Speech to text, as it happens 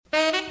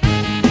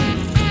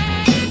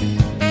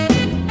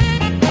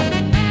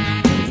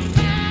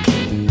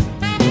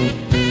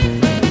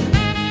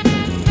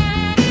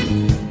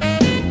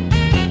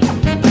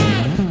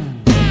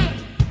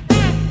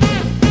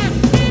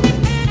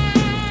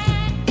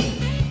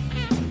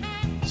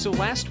So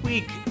last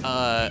week,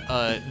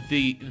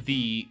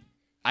 the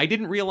I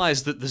didn't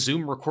realize that the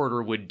Zoom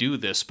recorder would do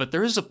this, but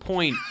there is a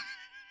point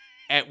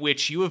at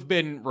which you have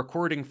been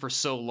recording for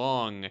so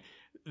long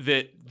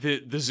that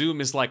the Zoom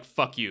is like,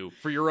 fuck you,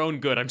 for your own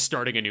good, I'm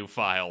starting a new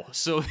file.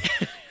 So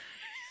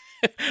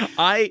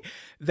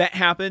that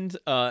happened.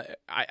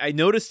 I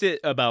noticed it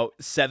about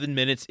 7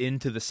 minutes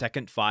into the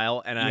second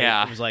file, and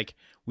I was like,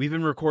 we've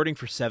been recording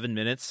for 7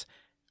 minutes.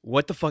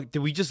 What the fuck? Did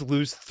we just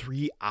lose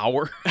 3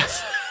 hours?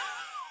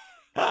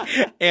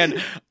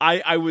 And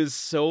I was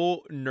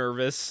so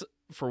nervous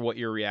for what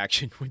your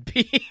reaction would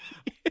be.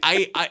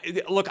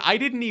 Look, I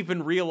didn't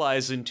even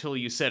realize until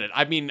you said it.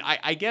 I mean,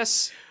 I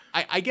guess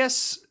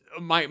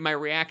my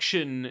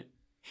reaction,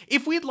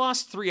 if we'd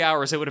lost 3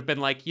 hours, I would have been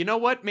like, you know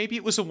what? Maybe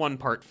it was a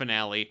one-part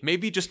finale.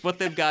 Maybe just what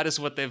they've got is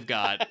what they've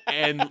got,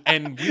 and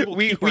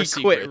we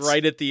quit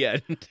right at the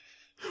end.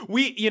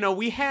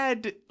 We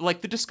had,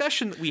 like, the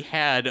discussion that we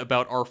had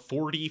about our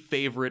 40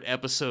 favorite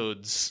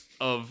episodes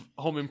of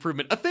Home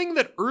Improvement, a thing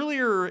that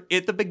earlier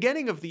at the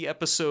beginning of the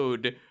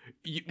episode,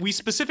 we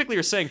specifically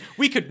are saying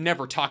we could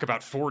never talk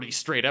about 40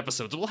 straight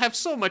episodes. We'll have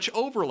so much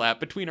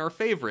overlap between our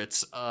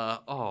favorites.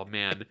 Oh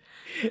man.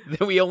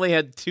 Then we only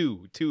had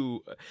two.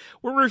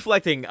 We're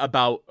reflecting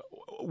about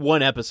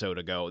one episode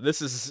ago.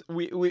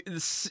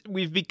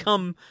 We've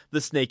become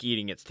the snake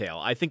eating its tail.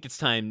 I think it's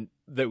time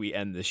that we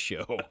end this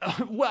show.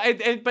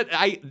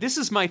 This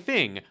is my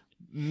thing.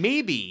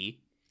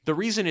 Maybe the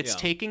reason it's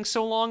taking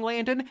so long,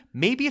 Landon,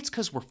 maybe it's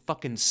because we're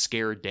fucking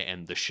scared to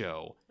end the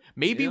show.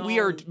 Maybe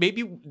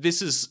maybe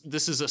this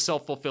is a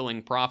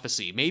self-fulfilling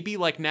prophecy. Maybe,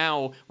 like,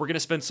 now we're going to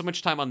spend so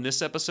much time on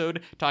this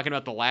episode talking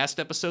about the last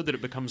episode that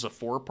it becomes a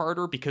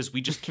 4-parter because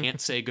we just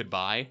can't say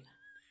goodbye.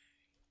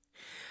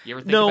 You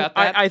ever think about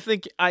that?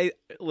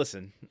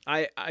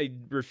 I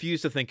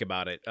refuse to think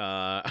about it.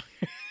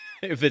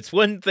 If it's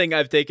one thing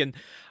I've taken,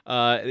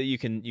 you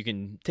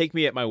can take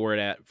me at my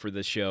word for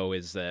this show,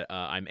 is that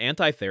I'm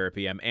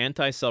anti-therapy. I'm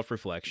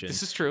anti-self-reflection.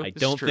 This is true. I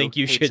don't think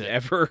you should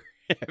ever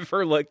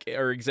look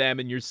or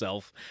examine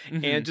yourself,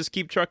 and just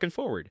keep trucking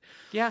forward.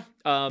 Yeah,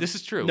 this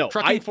is true. No,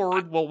 trucking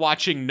forward while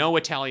watching no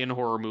Italian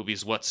horror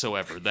movies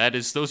whatsoever.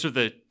 Those are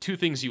the two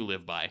things you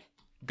live by.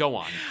 Go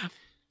on.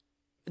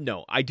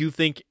 No, I do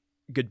think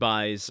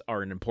goodbyes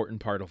are an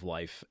important part of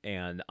life,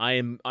 and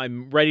I'm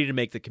ready to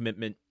make the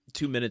commitment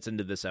 2 minutes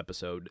into this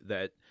episode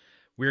that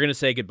we're going to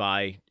say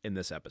goodbye in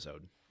this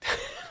episode.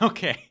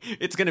 Okay,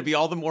 it's going to be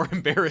all the more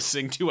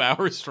embarrassing 2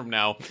 hours from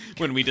now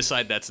when we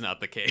decide that's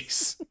not the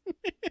case.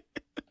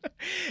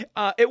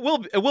 It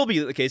will be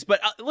the case,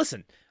 but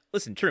listen,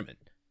 Truman.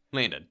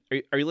 Landon.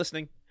 Are you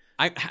listening?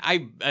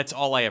 I that's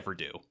all I ever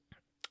do.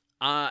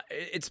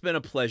 It's been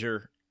a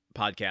pleasure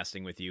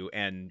podcasting with you,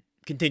 and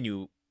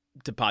continue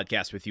to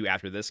podcast with you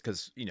after this,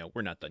 because,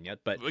 we're not done yet,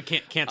 but we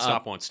can't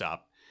stop, won't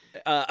stop.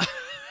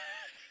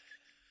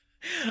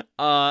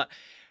 The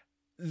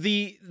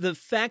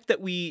fact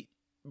that we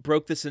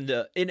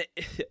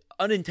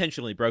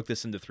unintentionally broke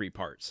this into 3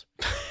 parts,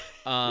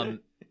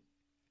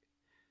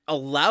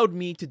 allowed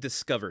me to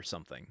discover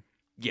something.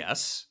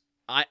 Yes.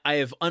 I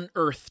have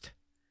unearthed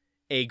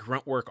a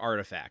Gruntwork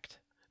artifact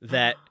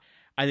that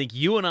I think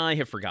you and I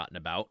have forgotten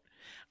about.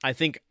 I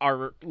think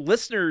our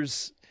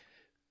listeners,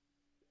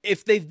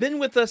 if they've been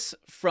with us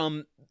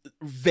from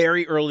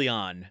very early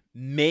on,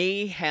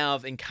 may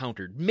have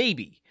encountered,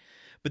 maybe,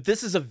 but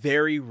this is a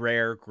very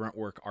rare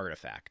Gruntwork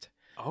artifact.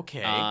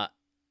 Okay.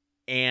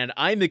 And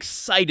I'm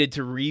excited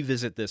to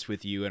revisit this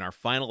with you in our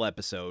final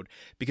episode,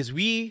 because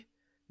we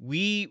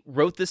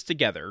wrote this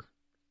together.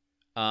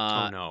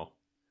 Oh no!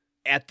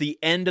 At the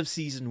end of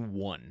season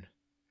 1.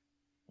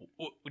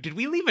 Did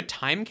we leave a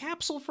time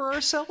capsule for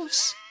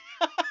ourselves?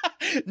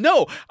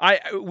 No,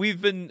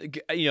 we've been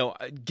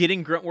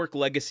getting Gruntwork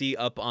Legacy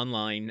up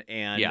online,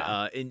 and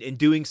in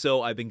doing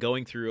so, I've been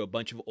going through a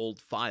bunch of old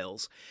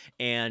files,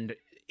 and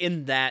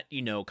in that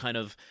kind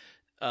of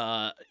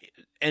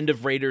end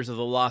of Raiders of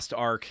the Lost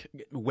Ark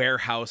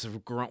warehouse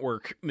of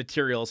Gruntwork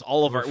materials,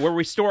 where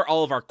we store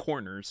all of our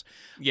corners.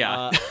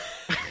 Yeah.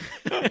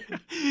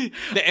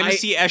 The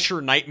MC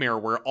Escher nightmare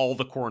where all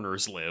the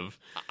corners live.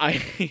 I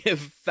have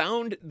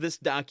found this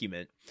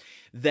document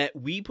that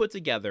we put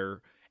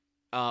together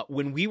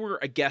when we were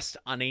a guest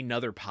on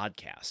another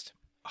podcast.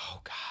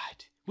 Oh,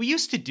 God. We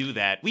used to do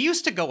that. We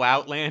used to go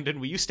out, Landon.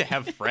 We used to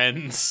have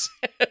friends.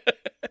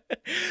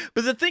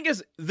 But the thing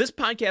is, this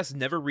podcast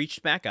never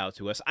reached back out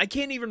to us. I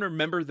can't even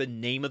remember the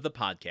name of the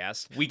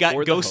podcast. We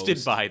got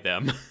ghosted by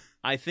them.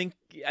 I think,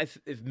 if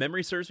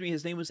memory serves me,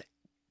 his name was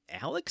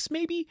Alex,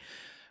 maybe?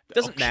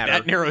 Doesn't matter.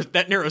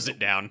 That narrows it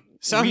down.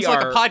 Sounds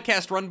like a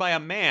podcast run by a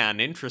man.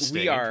 Interesting.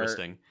 We are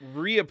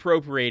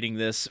reappropriating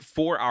this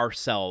for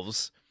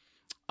ourselves.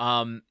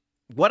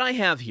 What I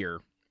have here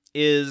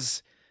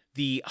is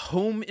the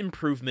Home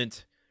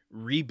Improvement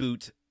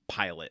reboot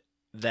pilot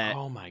that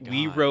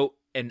we wrote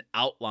an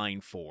outline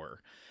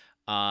for,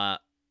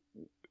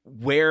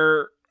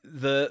 where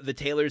the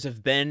Taylors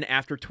have been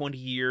after 20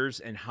 years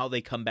and how they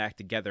come back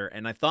together.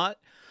 And I thought,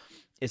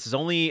 this is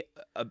only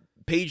a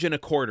page and a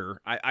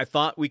quarter. I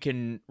thought we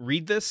can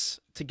read this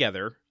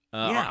together.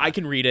 I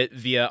can read it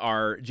via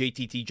our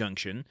JTT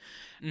Junction,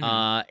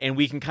 and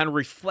we can kind of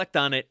reflect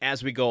on it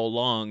as we go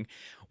along.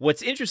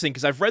 What's interesting,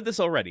 because I've read this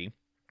already,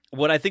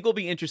 what I think will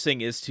be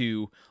interesting is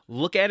to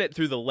look at it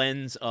through the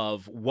lens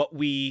of what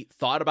we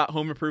thought about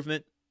Home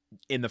Improvement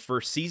in the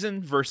first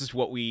season versus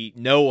what we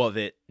know of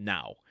it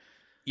now.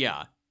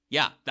 Yeah.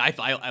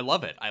 I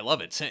love it. I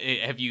love it.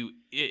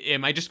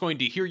 Am I just going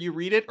to hear you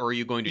read it, or are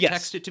you going to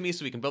text it to me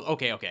so we can build?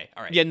 Okay.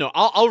 All right. Yeah, no,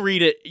 I'll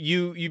read it.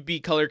 You be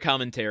color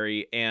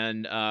commentary,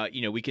 and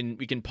we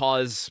can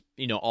pause,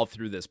 all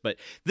through this. But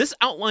this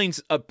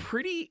outlines a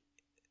pretty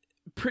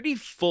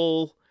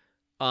full,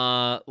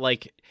 I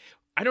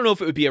don't know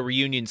if it would be a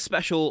reunion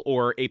special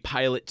or a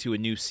pilot to a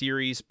new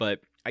series,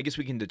 but I guess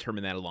we can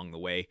determine that along the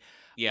way.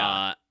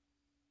 Yeah.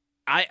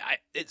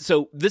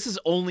 So this has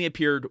only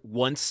appeared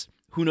once.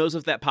 Who knows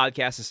if that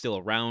podcast is still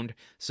around?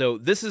 So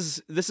this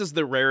is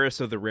the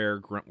rarest of the rare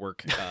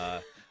Gruntwork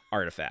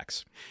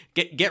artifacts.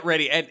 Get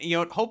ready, and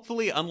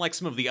hopefully, unlike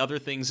some of the other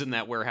things in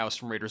that warehouse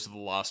from Raiders of the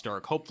Lost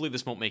Ark, hopefully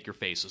this won't make your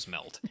faces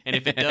melt. And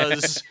if it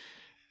does,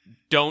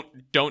 don't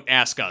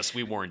ask us.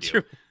 We warned you.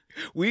 True.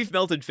 We've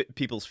melted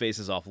people's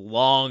faces off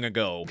long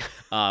ago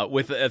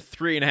with a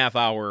 3.5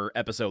 hour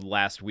episode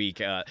last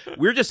week.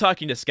 We're just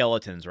talking to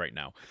skeletons right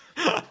now.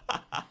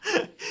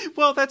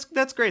 Well,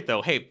 that's great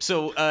though. Hey,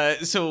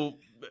 so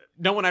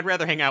no one I'd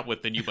rather hang out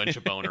with than you bunch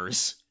of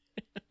boners.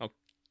 Oh,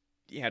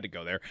 you had to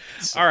go there.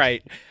 All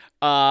right.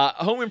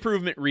 Home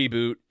Improvement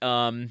reboot.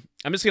 I'm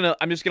just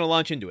gonna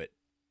launch into it.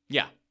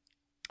 Yeah.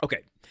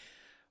 Okay.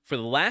 For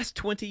the last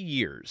 20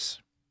 years,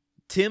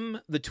 Tim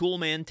the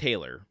Toolman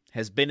Taylor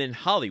has been in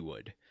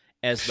Hollywood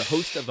as the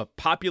host of a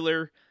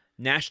popular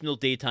national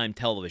daytime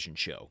television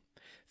show.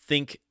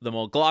 Think The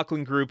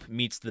McLaughlin Group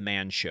meets The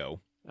Man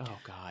Show. Oh,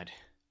 God.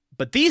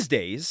 But these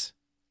days,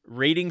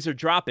 ratings are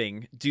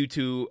dropping due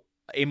to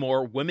a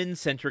more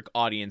women-centric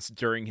audience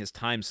during his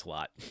time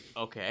slot.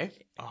 Okay.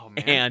 Oh,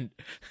 man.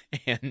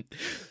 And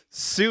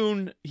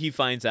soon he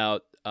finds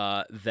out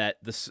that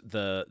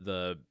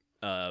the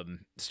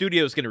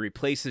studio is going to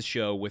replace his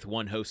show with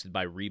one hosted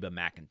by Reba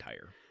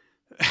McEntire.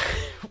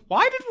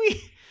 Why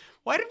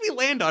did we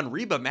land on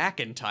Reba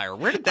McEntire?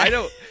 Where did that?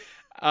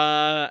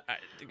 I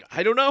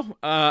don't know.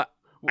 I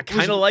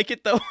kind of like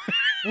it though.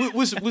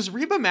 was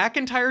Reba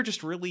McEntire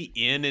just really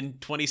in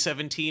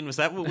 2017? Was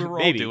that what we were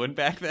all doing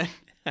back then?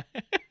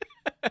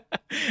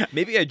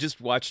 Maybe I just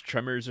watched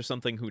Tremors or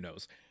something. Who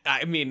knows?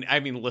 I mean,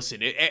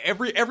 listen.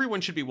 Everyone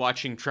should be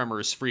watching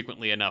Tremors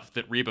frequently enough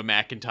that Reba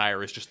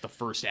McEntire is just the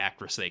first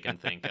actress they can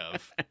think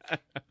of.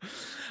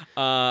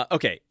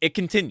 Okay, it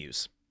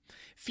continues.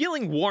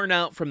 Feeling worn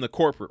out from the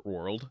corporate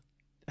world,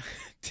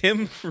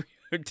 Tim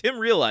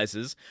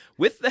realizes,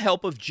 with the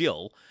help of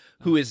Jill,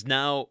 who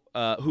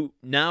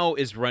now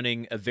is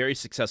running a very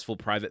successful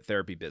private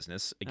therapy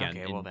business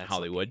in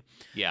Hollywood.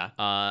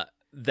 Yeah.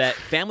 That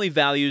family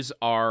values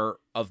are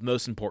of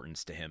most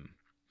importance to him.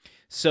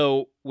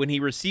 So when he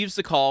receives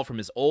the call from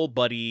his old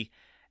buddy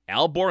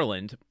Al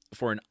Borland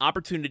for an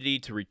opportunity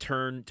to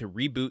return to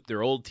reboot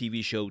their old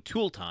TV show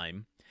Tool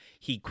Time,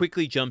 he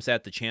quickly jumps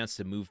at the chance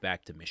to move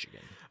back to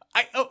Michigan.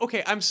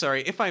 Okay, I'm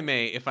sorry, if I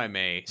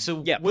may.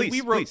 So yeah, when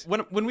please.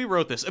 When we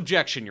wrote this,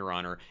 objection, Your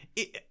Honor,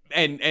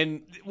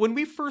 and when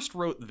we first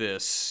wrote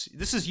this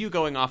is you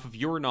going off of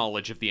your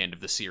knowledge of the end of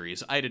the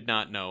series. I did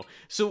not know.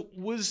 So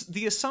was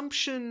the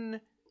assumption,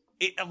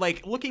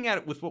 looking at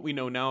it with what we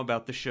know now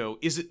about the show,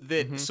 is it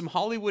that some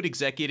Hollywood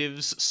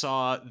executives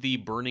saw the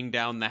burning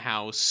down the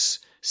house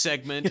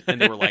segment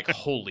and they were like,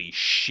 holy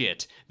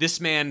shit,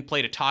 this man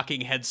played a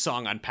Talking Heads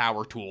song on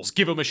Power Tools,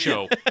 give him a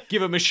show.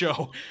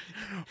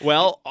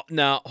 Well,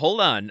 now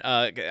hold on,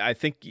 I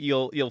think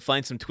you'll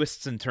find some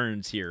twists and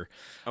turns here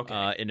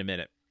in a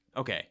minute.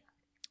 Okay,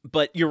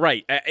 but you're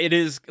right, it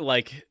is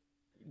like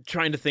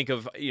trying to think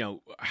of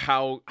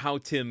how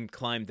Tim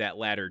climbed that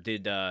ladder.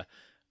 Did oh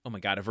my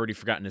god, I've already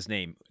forgotten his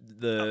name,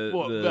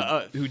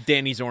 who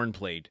Danny Zorn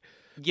played.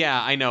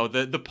 Yeah, I know.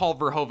 The Paul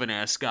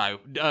Verhoeven-esque guy.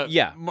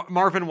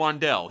 Marvin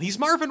Wandel. He's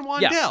Marvin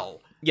Wandel. Yeah.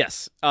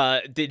 Yes.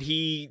 Did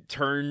he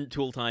turn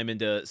Tool Time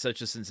into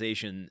such a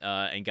sensation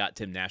and got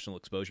Tim national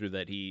exposure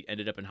that he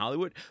ended up in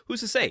Hollywood? Who's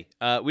to say?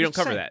 We don't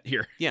cover that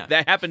here. Yeah.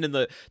 That happened in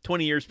the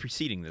 20 years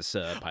preceding this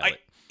pilot.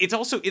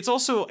 It's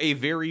also a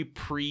very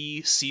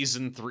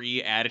pre-season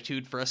 3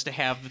 attitude for us to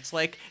have. That's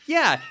like,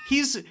 yeah,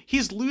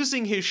 he's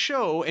losing his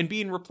show and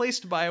being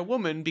replaced by a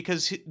woman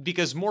because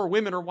more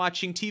women are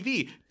watching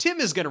TV. Tim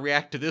is going to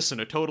react to this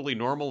in a totally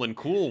normal and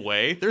cool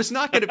way. There's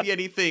not going to be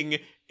anything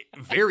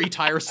very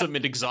tiresome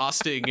and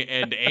exhausting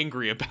and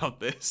angry about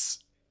this.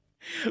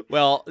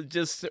 Well,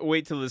 just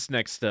wait till this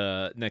next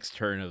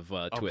turn of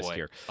twist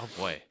here. Oh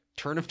boy,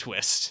 turn of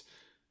twist.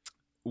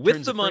 With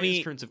turns the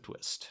money, turns of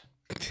twist.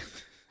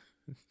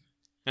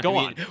 Go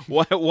on.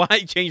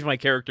 Why change my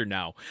character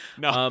now?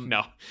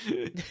 No.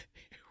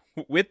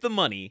 With the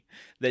money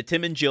that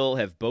Tim and Jill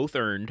have both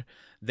earned,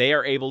 they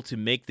are able to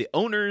make the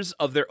owners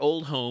of their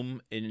old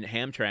home in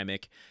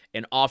Hamtramck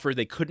an offer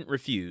they couldn't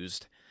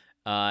refuse,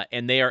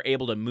 and they are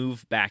able to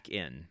move back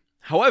in.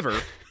 However...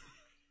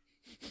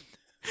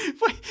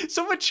 Wait,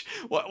 So much.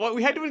 What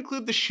we had to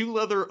include the shoe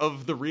leather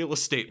of the real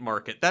estate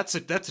market. That's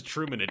a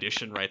Truman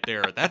edition right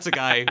there. That's a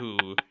guy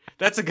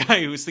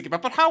who's thinking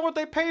about. But how would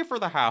they pay for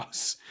the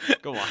house?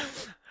 Go on.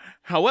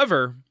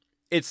 However,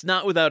 it's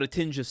not without a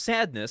tinge of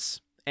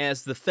sadness,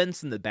 as the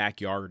fence in the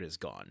backyard is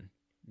gone.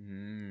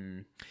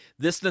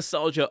 This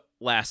nostalgia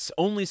lasts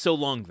only so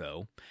long,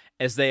 though,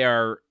 as they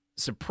are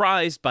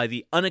surprised by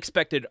the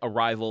unexpected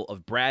arrival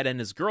of Brad and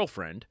his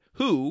girlfriend,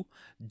 who,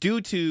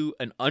 due to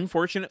an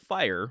unfortunate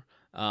fire,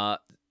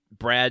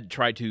 Brad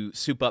tried to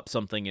soup up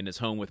something in his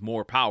home with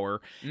more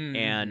power,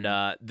 and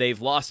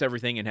they've lost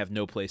everything and have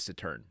no place to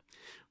turn.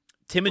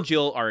 Tim and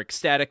Jill are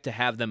ecstatic to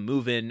have them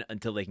move in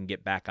until they can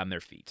get back on their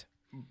feet.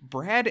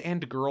 Brad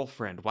and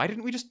girlfriend. Why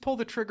didn't we just pull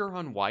the trigger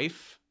on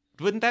wife?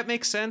 Wouldn't that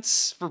make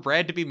sense for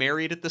Brad to be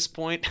married at this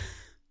point?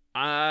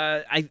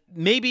 I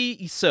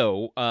maybe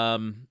so.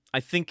 I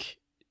think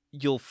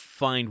you'll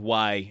find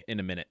why in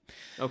a minute.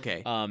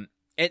 Okay. And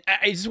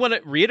I just want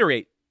to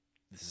reiterate,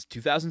 this is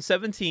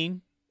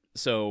 2017,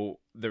 so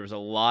there was a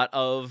lot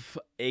of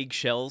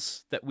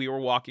eggshells that we were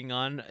walking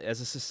on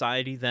as a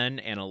society then,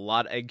 and a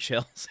lot of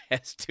eggshells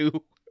as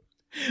two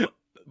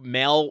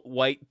male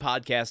white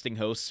podcasting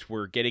hosts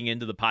were getting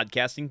into the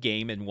podcasting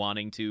game and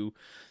wanting to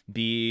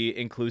be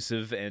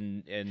inclusive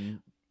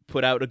and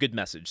put out a good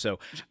message. So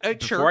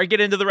before I get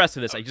into the rest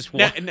of this, I just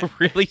want to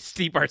really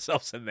steep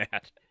ourselves in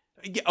that.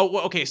 Yeah,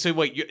 okay. So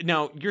wait,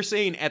 you're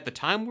saying at the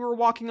time we were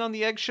walking on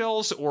the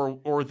eggshells,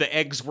 or the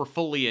eggs were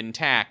fully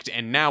intact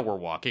and now we're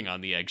walking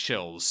on the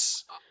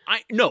eggshells?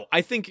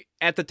 I think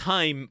at the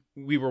time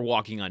we were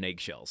walking on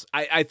eggshells.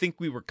 I think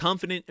we were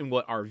confident in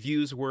what our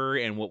views were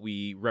and what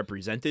we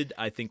represented.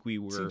 I think we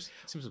were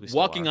seems we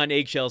walking on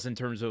eggshells in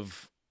terms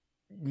of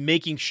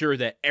making sure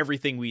that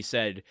everything we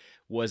said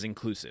was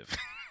inclusive.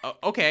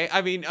 Okay,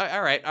 I mean,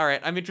 all right.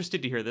 I'm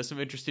interested to hear this.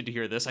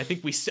 I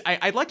think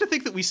I'd like to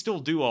think that we still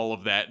do all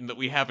of that and that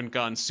we haven't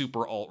gone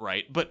super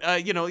alt-right. But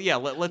let's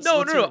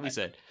hear what we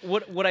said.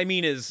 What I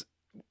mean is,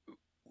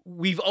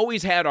 we've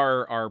always had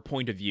our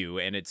point of view,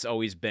 and it's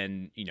always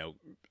been,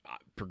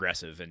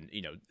 progressive and,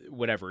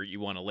 whatever you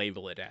want to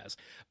label it as.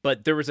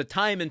 But there was a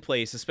time and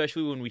place,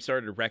 especially when we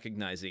started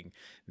recognizing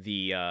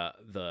the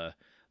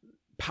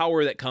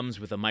power that comes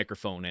with a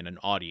microphone and an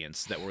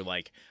audience, that we're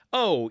like,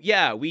 oh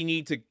yeah, we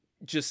need to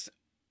just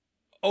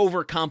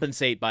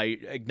overcompensate by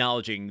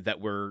acknowledging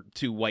that we're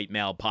two white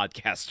male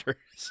podcasters.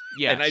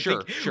 Yeah, and I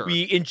think sure.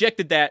 We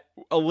injected that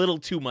a little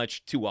too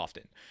much too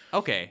often.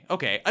 Okay.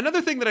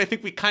 Another thing that I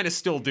think we kind of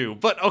still do,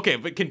 but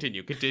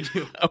continue.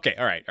 Okay,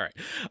 all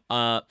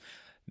right.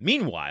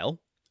 Meanwhile,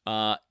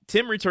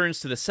 Tim returns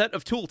to the set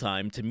of Tool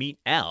Time to meet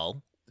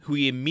Al, who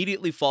he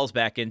immediately falls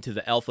back into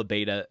the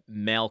alpha-beta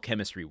male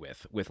chemistry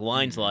with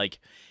lines like,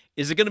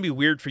 "Is it going to be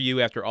weird for you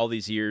after all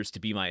these years to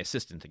be my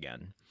assistant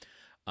again?"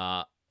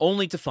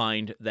 Only to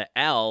find that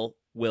Al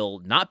will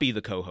not be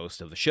the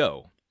co-host of the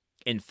show.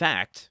 In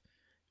fact,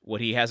 what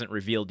he hasn't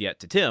revealed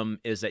yet to Tim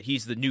is that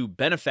he's the new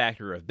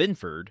benefactor of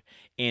Binford,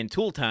 and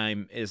Tool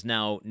Time is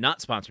now not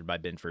sponsored by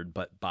Binford,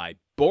 but by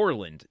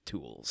Borland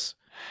Tools.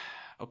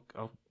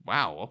 Oh,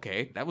 wow,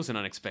 okay. That was an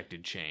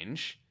unexpected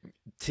change.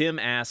 Tim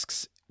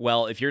asks,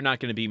 well, if you're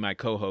not going to be my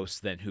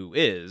co-host, then who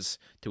is?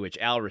 To which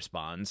Al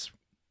responds,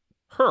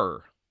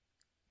 her.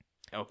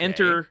 Okay.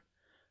 Enter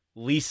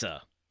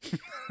Lisa.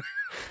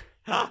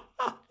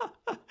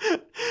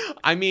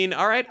 I mean,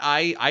 all right,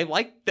 I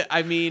like that.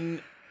 I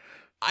mean,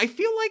 I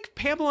feel like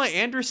Pamela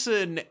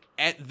Anderson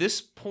at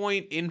this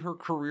point in her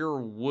career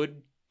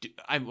would...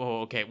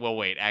 okay, well,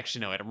 wait,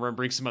 actually, no, I'm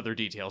remembering some other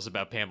details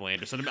about Pamela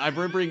Anderson. I'm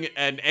remembering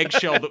an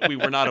eggshell that we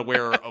were not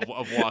aware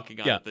of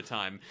walking on at the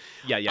time.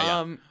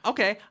 Yeah.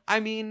 Okay, I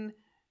mean,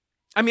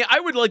 I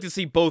would like to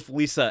see both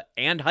Lisa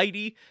and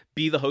Heidi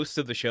be the hosts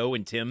of the show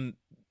and Tim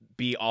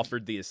be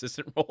offered the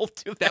assistant role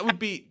to that would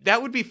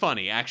be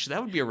funny. Actually,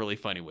 that would be a really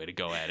funny way to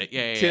go at it.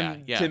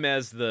 Yeah. Tim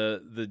as the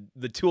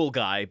tool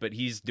guy, but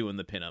he's doing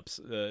the pinups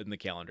in the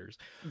calendars.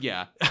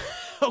 Yeah.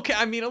 Okay.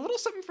 I mean, a little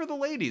something for the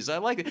ladies. I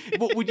like it.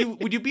 But would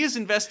you be as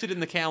invested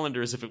in the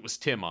calendars if it was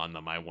Tim on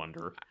them? I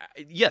wonder.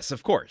 Yes,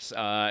 of course.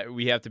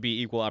 We have to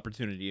be equal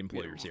opportunity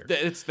employers here.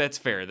 That's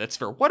fair.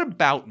 What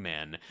about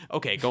men?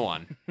 Okay, go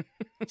on.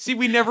 See,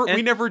 we never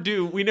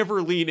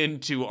lean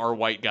into our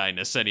white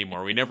guyness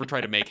anymore. We never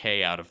try to make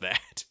hay out of that.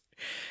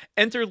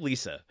 Enter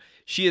Lisa.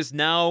 She is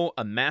now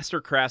a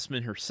master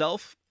craftsman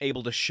herself,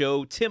 able to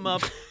show Tim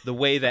up the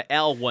way that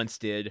Al once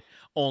did,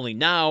 only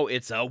now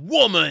it's a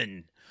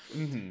woman.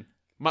 Mm-hmm.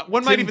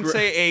 One might even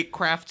say a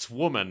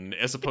craftswoman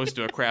as opposed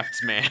to a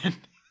craftsman.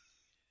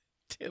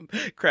 Tim,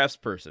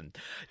 craftsperson.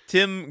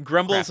 Tim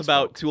grumbles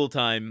about Tool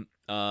Time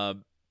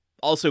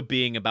also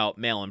being about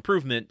male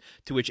improvement,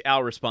 to which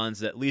Al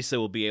responds that Lisa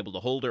will be able to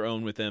hold her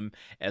own with him,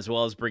 as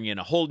well as bring in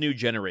a whole new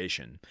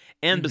generation.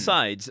 And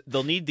besides,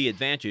 they'll need the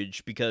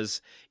advantage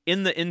because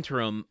in the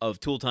interim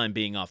of Tool Time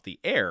being off the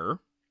air,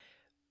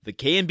 the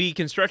K&B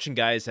construction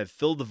guys have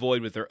filled the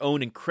void with their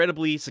own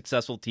incredibly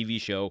successful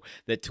TV show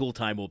that Tool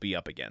Time will be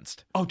up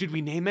against. Oh, did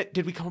we name it?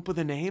 Did we come up with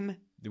a name?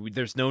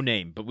 There's no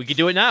name, but we could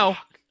do it now.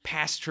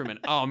 Past Truman.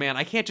 Oh man,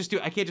 I can't just do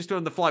it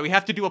on the fly. We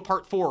have to do a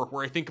part 4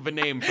 where I think of a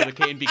name for the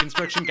K&B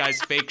Construction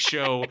Guys fake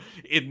show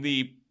in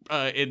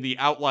the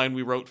outline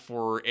we wrote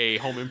for a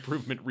Home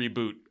Improvement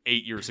reboot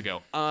 8 years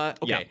ago.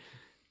 Okay. Yeah.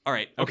 All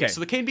right. Okay. So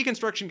the K&B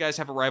Construction Guys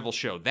have a rival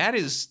show.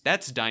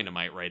 That's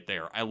dynamite right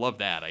there. I love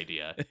that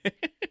idea.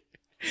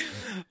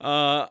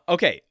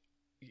 Okay.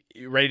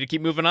 You ready to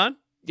keep moving on?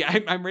 Yeah,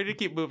 I'm ready to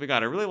keep moving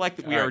on. I really like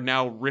that we are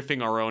now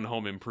riffing our own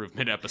Home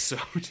Improvement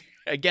episode.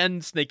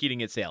 Again, snake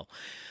eating its tail.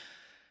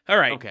 All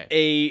right. Okay.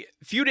 A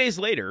few days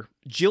later,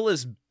 Jill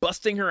is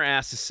busting her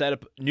ass to set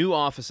up new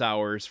office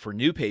hours for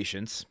new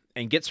patients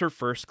and gets her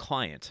first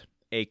client,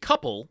 a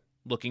couple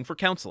looking for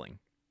counseling.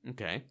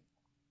 Okay.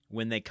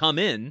 When they come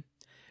in,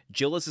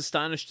 Jill is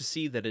astonished to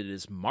see that it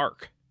is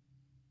Mark,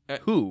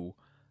 who,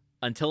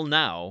 until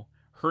now,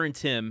 her and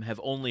Tim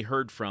have only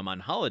heard from on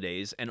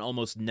holidays and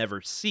almost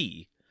never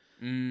see.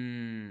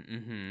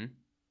 Mm-hmm.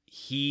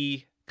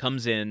 He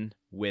comes in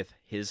with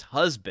his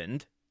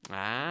husband.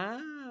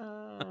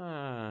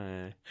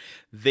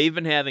 They've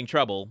been having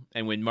trouble,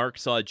 and when Mark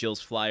saw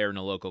Jill's flyer in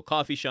a local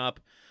coffee shop,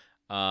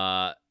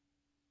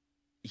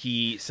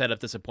 he set up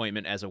this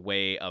appointment as a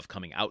way of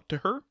coming out to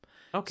her,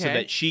 so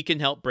that she can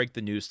help break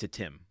the news to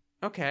Tim.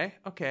 Okay,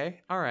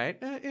 all right.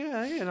 All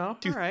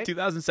right.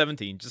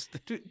 2017, just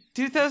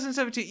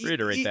 2017.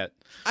 Reiterate that.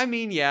 I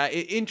mean, yeah,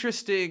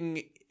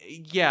 interesting.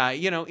 Yeah,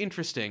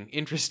 interesting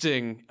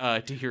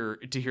to hear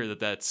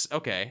that's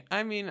okay.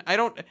 I mean, I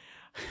don't.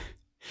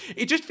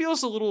 It just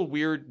feels a little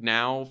weird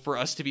now for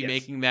us to be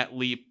making that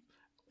leap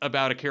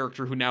about a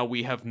character who now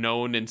we have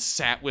known and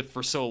sat with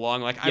for so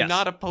long. Like, I'm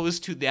not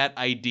opposed to that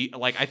idea.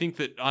 Like, I think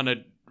that on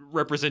a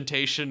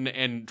representation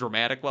and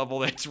dramatic level,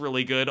 that's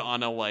really good.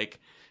 On a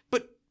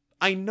but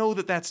I know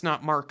that that's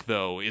not Mark,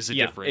 though. Is a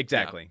different?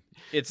 Exactly.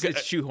 Yeah. It's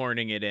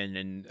shoehorning it in,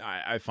 and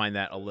I find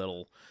that a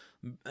little.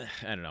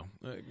 I don't know.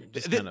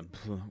 Just kind of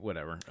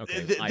whatever.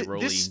 Okay,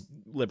 eye-rolly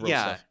liberal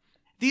stuff.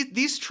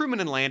 These Truman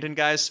and Landon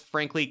guys,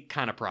 frankly,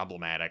 kind of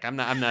problematic. I'm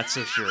not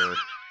so sure.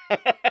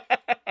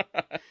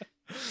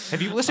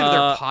 Have you listened to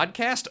their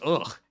podcast?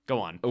 Ugh. Go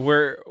on.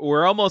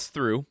 We're almost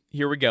through.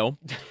 Here we go.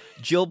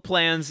 Jill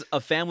plans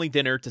a family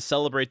dinner to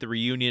celebrate the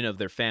reunion of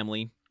their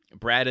family.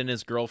 Brad and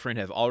his girlfriend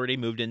have already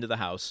moved into the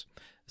house,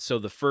 so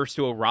the first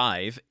to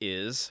arrive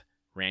is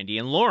Randy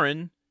and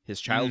Lauren,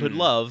 his childhood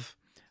love,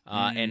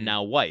 and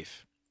now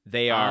wife.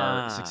 They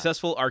are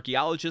successful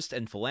archaeologists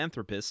and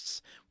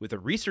philanthropists with a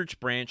research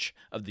branch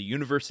of the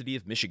University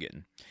of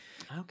Michigan.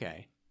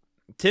 Okay.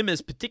 Tim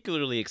is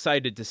particularly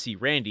excited to see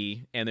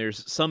Randy, and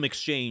there's some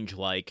exchange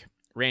like,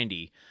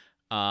 Randy,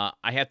 I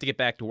have to get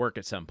back to work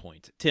at some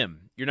point.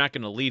 Tim, you're not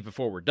going to leave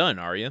before we're done,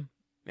 are you?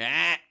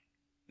 Okay.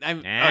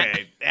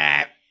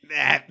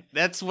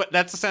 That's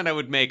the sound I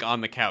would make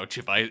on the couch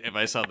if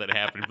I saw that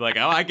happen. Like,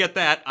 oh, I get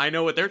that. I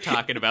know what they're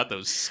talking about,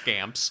 those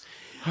scamps.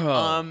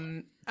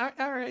 All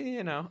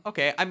right,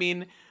 okay. I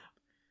mean,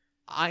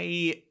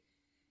 I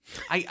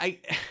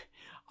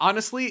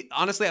honestly,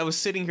 I was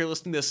sitting here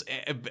listening to this.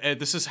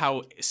 This is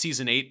how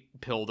season 8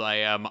 pilled I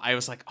am. I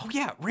was like, oh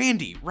yeah,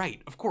 Randy, right?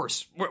 Of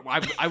course.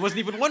 I wasn't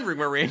even wondering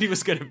where Randy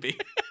was going to be.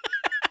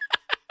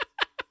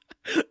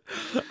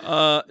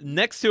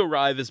 Next to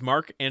arrive is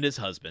Mark and his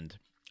husband.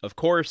 Of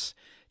course,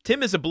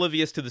 Tim is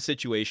oblivious to the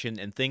situation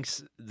and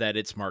thinks that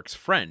it's Mark's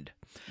friend.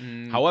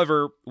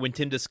 However, when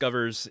Tim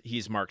discovers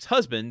he's Mark's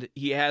husband,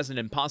 he has an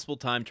impossible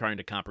time trying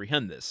to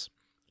comprehend this.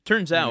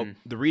 Turns out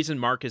the reason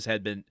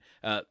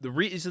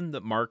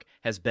that Mark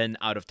has been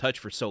out of touch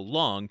for so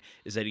long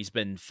is that he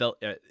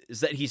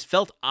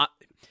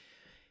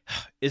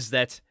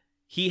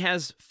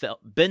has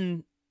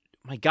been.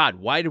 My God,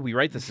 why did we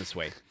write this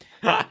way?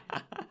 Let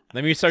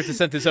me start the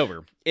sentence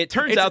over. It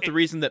turns out the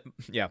reason that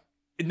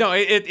No,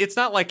 it's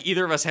not like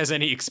either of us has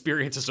any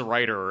experience as a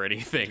writer or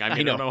anything.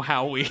 I don't know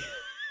how we.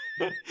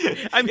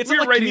 I mean,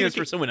 we're writing this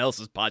for someone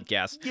else's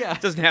podcast. Yeah.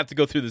 It doesn't have to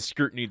go through the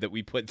scrutiny that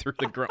we put through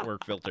the grunt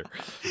work filter.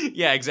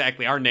 Yeah,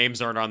 exactly. Our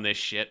names aren't on this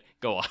shit.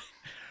 Go on.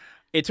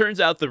 It turns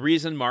out the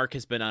reason Mark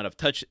has been out of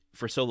touch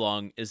for so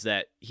long is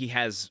that he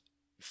has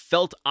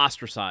felt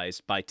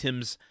ostracized by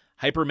Tim's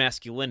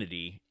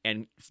hypermasculinity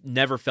and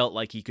never felt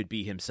like he could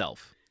be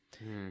himself.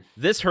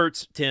 This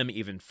hurts Tim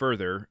even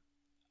further.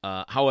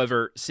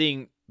 However,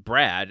 seeing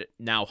Brad,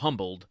 now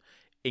humbled,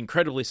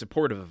 incredibly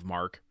supportive of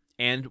Mark,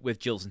 and with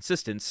Jill's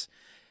insistence,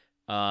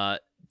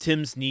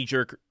 Tim's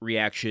knee-jerk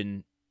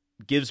reaction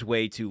gives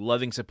way to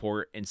loving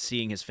support and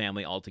seeing his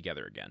family all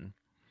together again.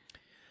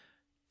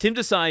 Tim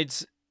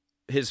decides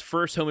his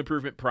first home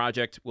improvement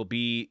project will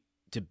be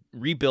to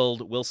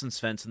rebuild Wilson's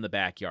fence in the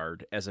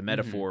backyard as a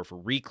metaphor for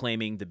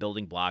reclaiming the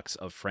building blocks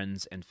of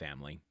friends and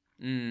family.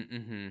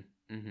 Did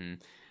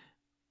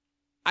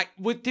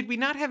we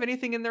not have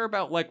anything in there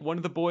about like one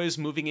of the boys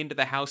moving into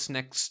the house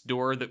next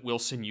door that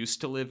Wilson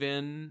used to live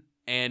in?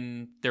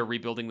 And they're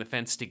rebuilding the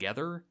fence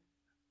together?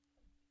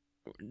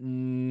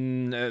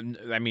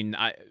 I mean,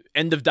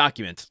 end of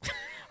document.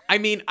 I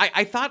mean,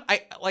 I thought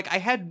I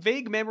had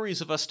vague memories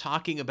of us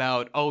talking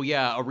about, oh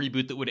yeah, a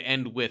reboot that would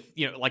end with,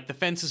 like the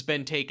fence has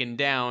been taken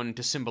down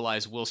to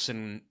symbolize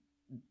Wilson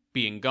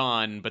being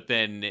gone, but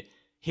then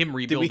him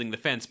rebuilding the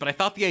fence. But I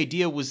thought the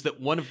idea was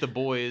that one of the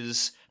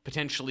boys,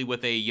 potentially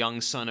with a young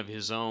son of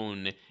his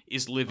own,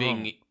 is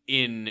living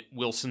in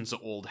Wilson's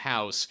old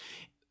house.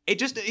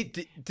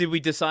 Did we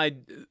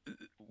decide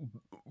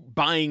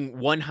buying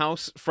one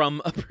house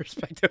from a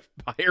prospective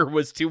buyer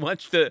was too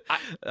much that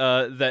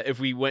if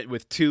we went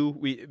with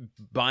two,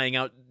 buying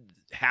out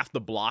half the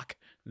block,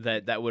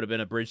 that would have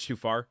been a bridge too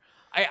far?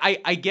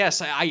 I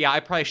guess I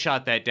probably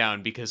shot that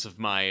down because of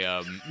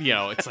my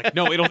it's like,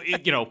 no,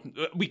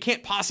 we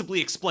can't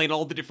possibly explain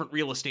all the different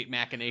real estate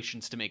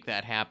machinations to make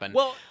that happen.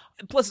 Well,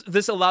 plus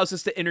this allows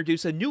us to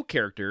introduce a new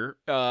character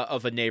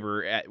of a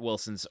neighbor at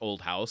Wilson's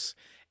old house,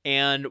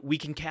 and we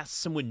can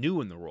cast someone new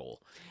in the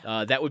role.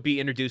 That would be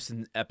introduced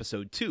in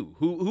episode 2.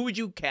 Who would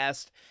you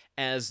cast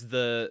as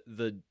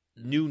the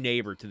new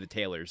neighbor to the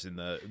Taylors in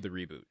the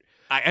reboot?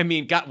 I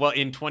mean,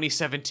 in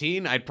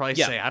 2017, I'd probably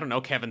say, I don't know,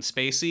 Kevin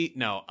Spacey.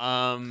 No,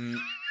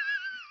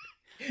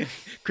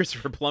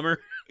 Christopher Plummer.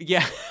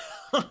 Yeah,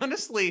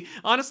 honestly,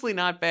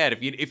 not bad.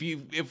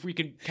 If we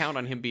can count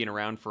on him being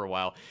around for a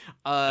while.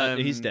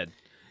 He's dead.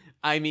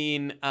 I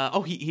mean,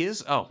 he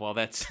is. Oh, well,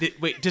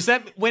 wait. Does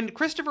that, when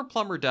Christopher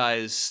Plummer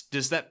dies,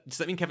 does that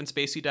mean Kevin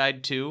Spacey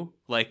died too?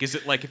 Like, is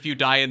it like if you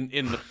die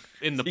in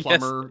the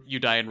plumber, you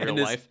die in real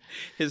life?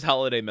 His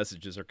holiday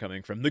messages are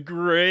coming from the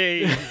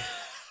grave.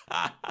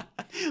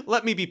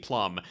 Let me be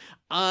Plum.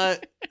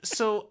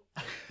 So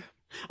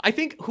I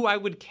think who I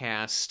would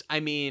cast, I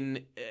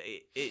mean,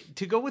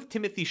 to go with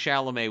Timothée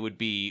Chalamet would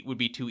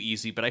be too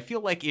easy, but I feel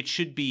like it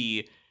should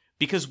be,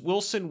 because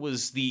Wilson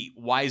was the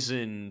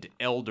wizened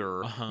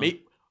elder.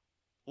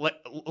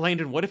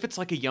 Landon, what if it's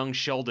like a young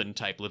Sheldon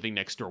type living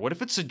next door? What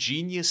if it's a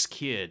genius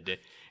kid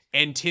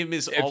and Tim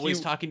is always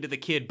talking to the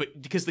kid,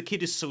 but because the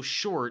kid is so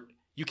short,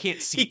 you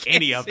can't see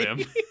any of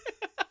him?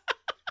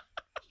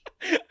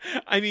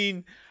 I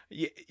mean,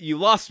 you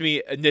lost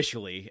me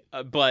initially,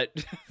 but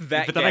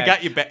then I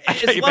got you back. I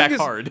got you back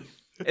hard.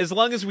 As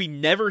long as we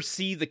never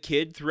see the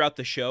kid throughout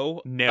the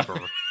show, never.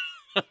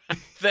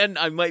 Then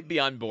I might be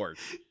on board.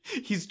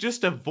 He's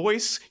just a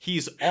voice.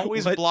 He's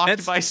always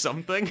blocked by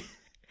something.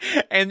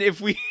 And if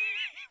we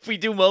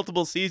do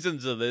multiple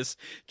seasons of this,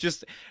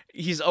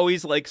 he's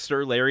always like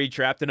Sir Larry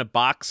trapped in a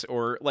box,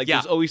 or like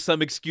there's always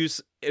some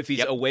excuse if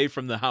he's away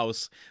from the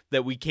house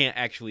that we can't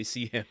actually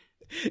see him.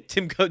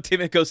 Tim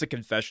goes to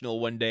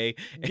confessional one day.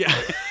 Yeah.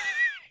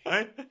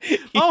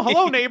 Oh,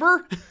 hello,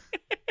 neighbor.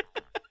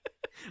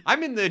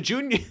 I'm in the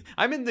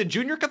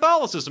junior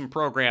Catholicism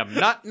program.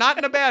 Not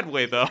in a bad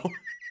way though.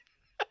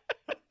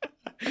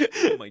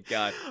 Oh my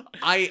god.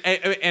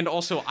 And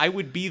also I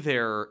would be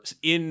there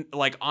in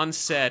like on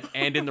set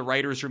and in the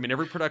writer's room in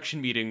every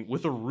production meeting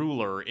with a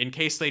ruler in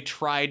case they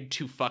tried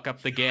to fuck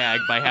up the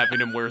gag by having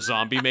him wear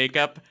zombie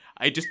makeup.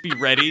 I'd just be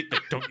ready.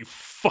 Like, don't you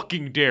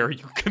fucking dare!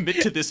 You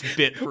commit to this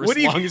bit for as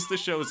long as the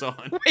show's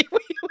on.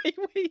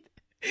 Wait.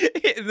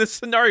 In this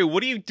scenario,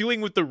 what are you doing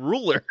with the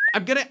ruler?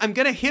 I'm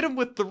gonna hit him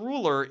with the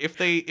ruler if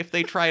they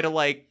try to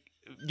like,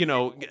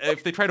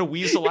 if they try to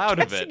weasel out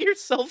of it.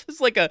 Yourself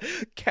as like a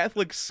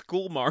Catholic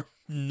schoolmarm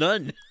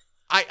nun.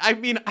 I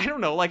mean, I don't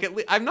know. Like,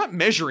 I'm not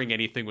measuring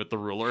anything with the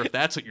ruler, if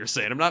that's what you're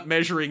saying. I'm not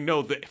measuring,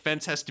 no, the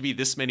fence has to be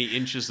this many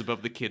inches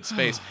above the kid's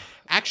face.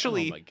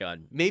 Actually, oh my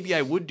God. Maybe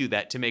I would do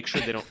that to make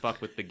sure they don't fuck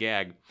with the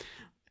gag.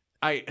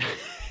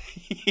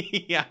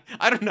 Yeah,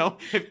 I don't know.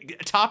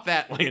 Top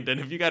that, Landon.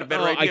 Have you got a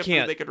better idea of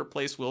who they could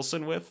replace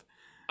Wilson with?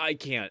 I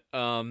can't.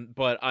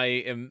 But I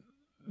am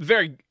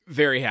very,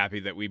 very happy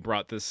that we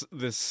brought this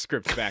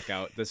script back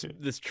out,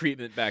 this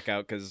treatment back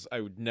out, because I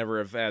would never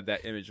have had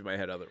that image in my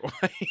head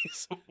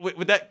otherwise.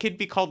 Would that kid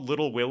be called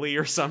Little Willie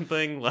or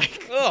something?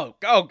 Like, oh,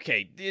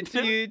 okay, you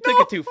took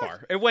it too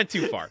far. It went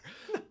too far.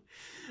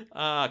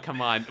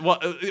 Come on.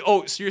 Well,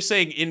 so you're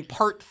saying in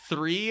part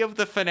 3 of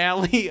the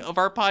finale of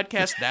our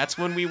podcast, that's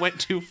when we went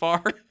too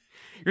far?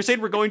 You're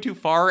saying we're going too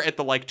far at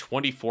the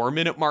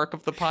 24-minute mark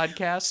of the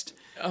podcast?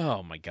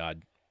 Oh my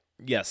God.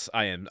 Yes,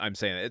 I am. I'm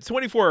saying that. It's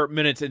 24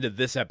 minutes into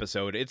this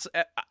episode. It's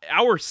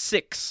hour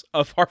 6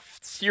 of our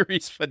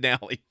series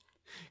finale.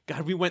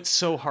 God, we went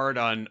so hard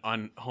on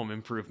Home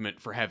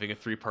Improvement for having a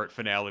 3-part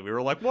finale. We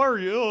were like, why are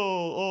you?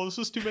 Oh, this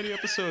is too many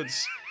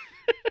episodes.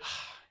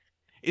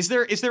 Is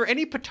there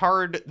any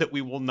petard that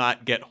we will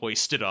not get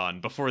hoisted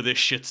on before this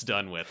shit's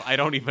done with? I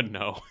don't even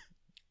know.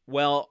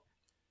 Well,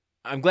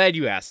 I'm glad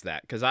you asked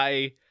that, because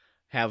I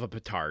have a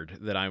petard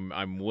that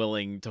I'm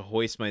willing to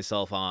hoist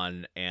myself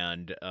on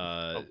and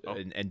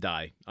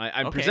die.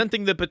 I'm okay.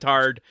 Presenting the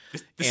petard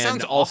this and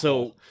sounds also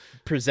awful.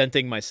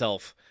 Presenting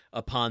myself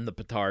upon the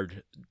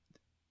petard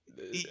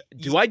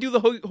do I do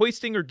the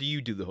hoisting or do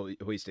you do the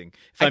hoisting?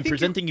 If I'm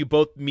presenting you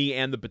both me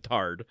and the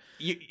petard.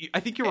 I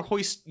think you're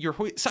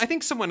so I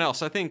think someone else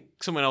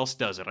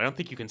does it. I don't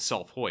think you can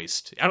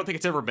self-hoist. I don't think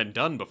it's ever been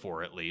done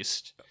before, at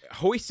least.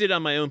 Hoisted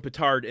on my own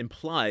petard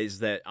implies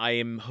that I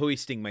am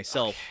hoisting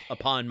myself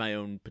upon my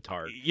own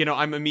petard.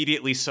 I'm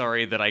immediately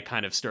sorry that I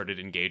kind of started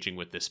engaging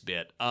with this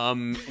bit.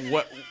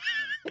 What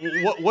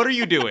are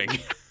you doing?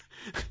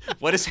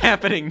 What is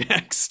happening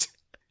next?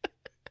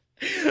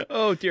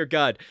 Oh, dear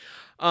God.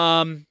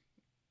 I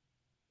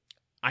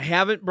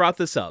haven't brought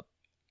this up.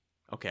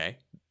 Okay.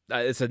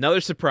 It's another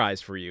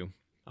surprise for you.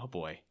 Oh,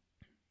 boy.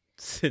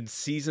 Since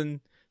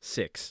season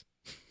 6.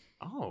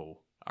 Oh,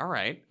 all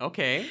right.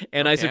 Okay.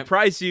 And okay. I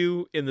surprised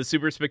you in the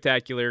Super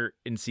Spectacular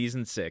in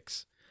season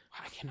 6.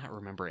 I cannot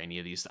remember any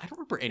of these. I don't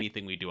remember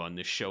anything we do on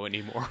this show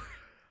anymore.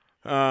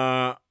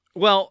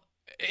 Well,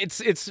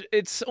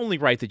 it's only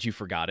right that you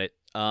forgot it.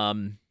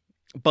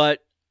 But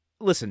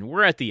listen,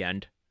 we're at the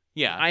end.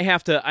 Yeah. I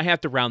have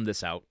to round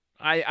this out.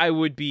 I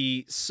would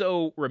be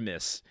so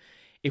remiss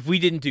if we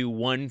didn't do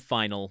one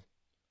final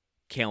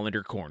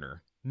calendar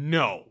corner.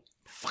 No.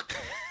 Fuck.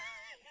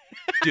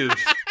 Dude.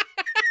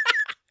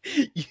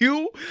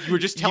 You were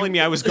just telling me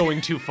I was going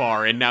too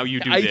far, and now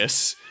you do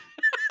this.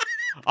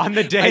 On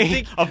the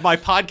day of my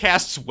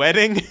podcast's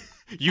wedding,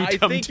 you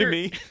come to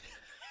me.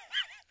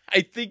 I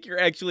think you're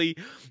actually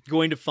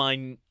going to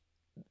find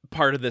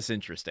part of this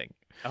interesting.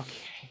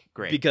 Okay,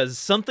 great. Because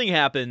something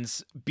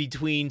happens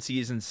between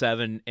season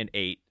 7 and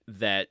 8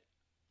 that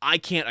I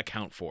can't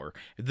account for.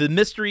 The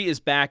mystery is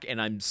back, and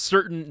I'm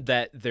certain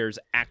that there's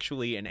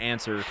actually an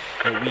answer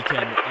that we can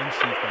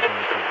unsheath by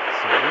going through it.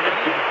 So I'm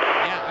ready.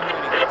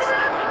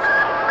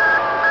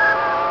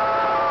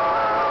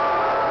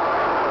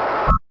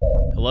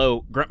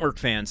 Hello, Gruntwork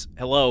fans.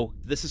 Hello,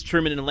 this is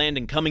Truman and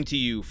Landon coming to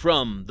you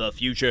from the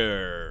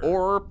future.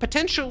 Or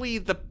potentially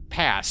the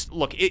past.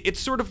 Look, it's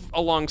sort of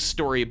a long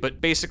story, but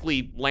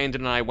basically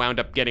Landon and I wound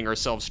up getting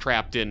ourselves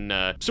trapped in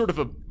sort of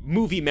a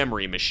movie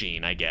memory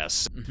machine, I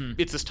guess. Mm-hmm.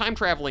 It's this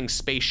time-traveling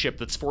spaceship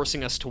that's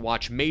forcing us to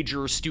watch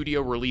major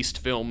studio-released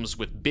films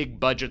with big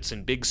budgets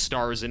and big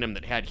stars in them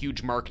that had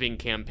huge marketing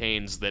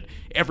campaigns that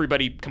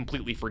everybody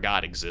completely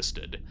forgot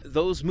existed.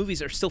 Those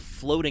movies are still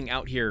floating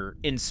out here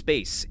in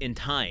space, in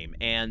time,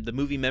 and the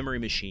movie memory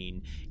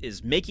machine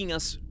is making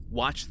us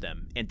watch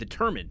them and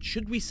determine,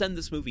 should we send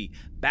this movie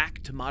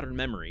back to modern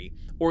memory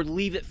or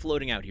leave it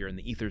floating out here in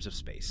the ethers of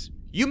space?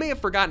 You may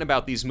have forgotten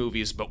about these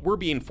movies, but we're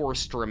being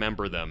forced to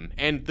remember them,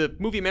 and the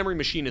movie memory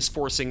machine is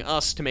forcing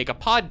us to make a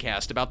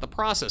podcast about the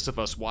process of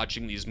us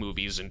watching these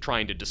movies and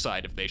trying to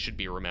decide if they should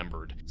be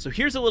remembered. So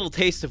here's a little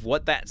taste of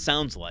what that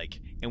sounds like,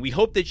 and we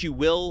hope that you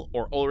will,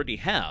 or already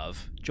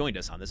have, joined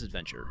us on this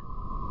adventure.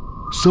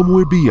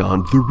 Somewhere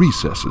beyond the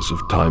recesses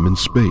of time and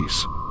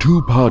space,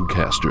 two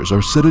podcasters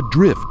are set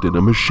adrift in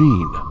a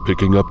machine,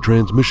 picking up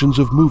transmissions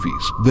of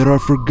movies that are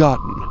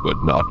forgotten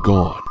but not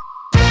gone.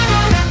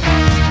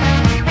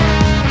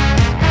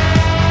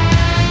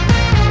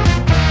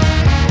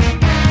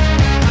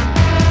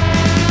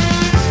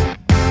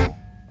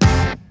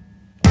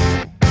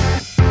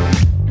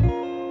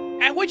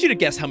 I want you to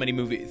guess how many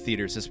movie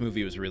theaters this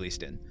movie was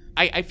released in.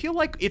 I feel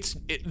like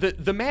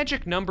the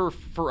magic number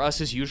for us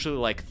is usually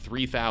like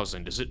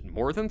 3,000. Is it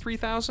more than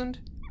 3,000?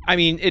 I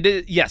mean, it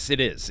is. Yes,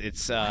 it is.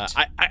 It's.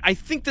 I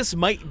think this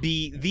might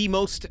be the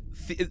most.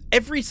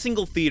 Every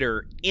single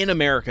theater in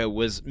America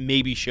was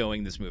maybe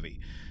showing this movie.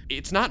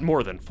 It's not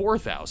more than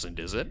 4,000,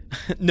 is it?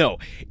 No,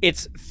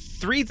 it's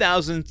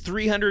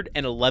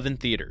 3,311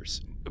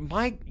 theaters.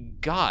 My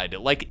God,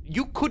 like,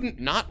 you couldn't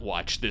not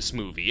watch this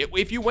movie.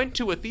 If you went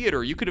to a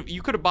theater, you could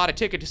have bought a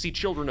ticket to see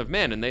Children of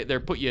Men, and they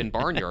put you in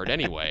Barnyard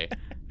anyway.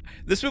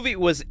 This movie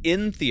was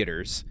in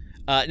theaters.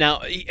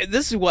 Now,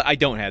 this is what I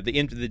don't have,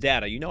 the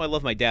data. You know I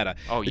love my data.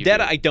 Oh, the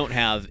data I don't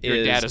have You're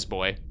is data's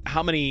boy.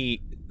 How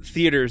many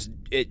theaters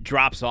it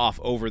drops off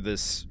over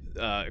this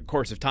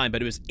course of time, but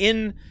it was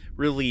in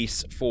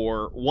release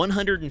for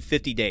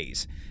 150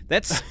 days.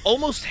 That's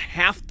almost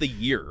half the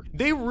year.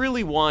 They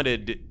really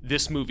wanted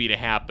this movie to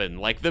happen.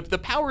 Like, the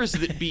powers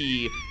that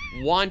be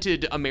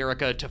wanted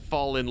America to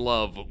fall in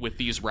love with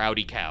these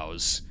rowdy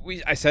cows.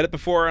 I said it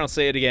before, and I'll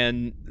say it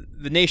again.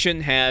 The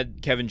nation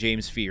had Kevin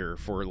James fever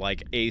for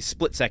like a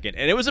split second,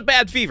 and it was a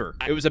bad fever.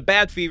 It was a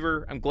bad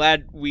fever. I'm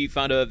glad we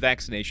found a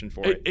vaccination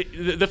for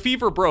it. The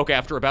fever broke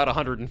after about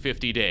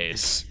 150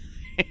 days.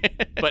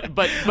 but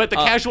the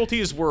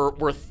casualties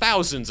were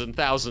thousands and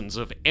thousands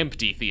of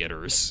empty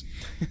theaters.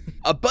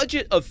 A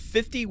budget of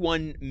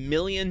 $51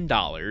 million.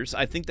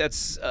 I think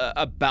that's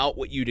about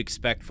what you'd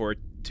expect for a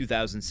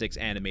 2006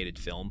 animated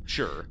film.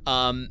 Sure.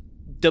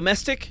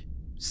 Domestic,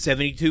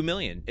 $72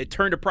 million. It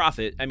turned a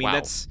profit. I mean, wow.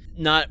 That's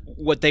not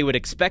what they would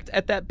expect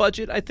at that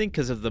budget, I think,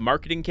 because of the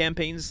marketing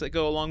campaigns that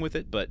go along with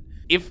it. But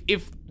if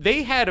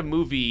they had a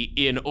movie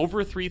in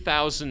over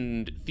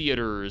 3,000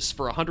 theaters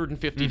for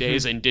 150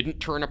 days and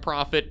didn't turn a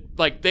profit,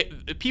 like,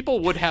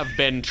 people would have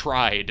been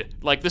tried.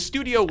 Like, the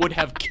studio would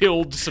have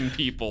killed some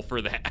people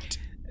for that.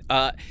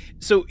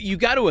 So you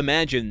got to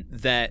imagine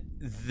that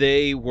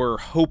they were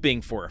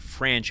hoping for a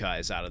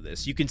franchise out of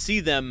this. You can see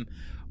them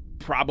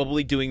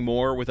probably doing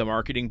more with a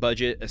marketing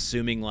budget,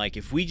 assuming like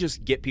if we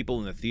just get people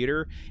in the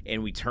theater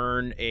and we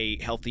turn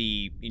a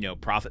healthy,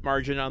 profit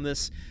margin on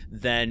this,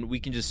 then we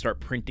can just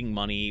start printing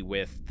money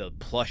with the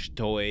plush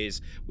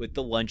toys, with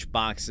the lunch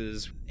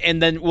boxes,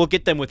 and then we'll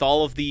get them with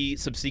all of the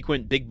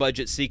subsequent big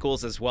budget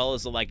sequels, as well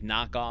as the like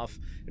not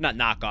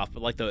knockoff,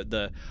 but like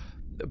the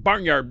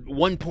Barnyard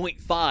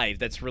 1.5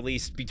 that's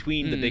released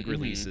between the big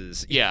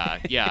releases.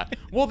 Yeah.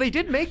 Well, they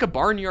did make a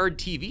Barnyard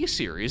TV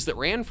series that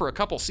ran for a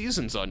couple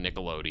seasons on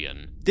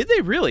Nickelodeon. Did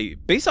they really?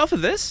 Based off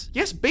of this?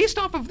 Yes, based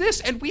off of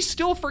this, and we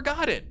still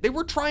forgot it. They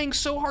were trying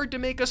so hard to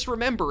make us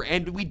remember,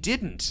 and we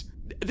didn't.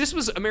 This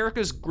was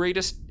America's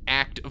greatest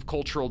act of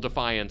cultural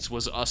defiance,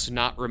 was us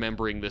not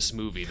remembering this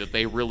movie that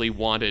they really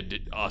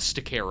wanted us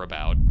to care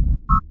about.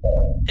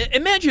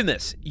 Imagine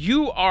this.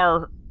 You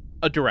are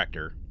a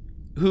director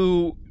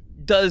who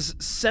does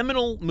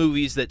seminal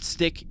movies that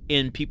stick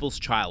in people's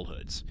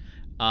childhoods.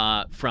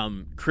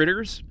 From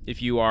Critters,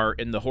 if you are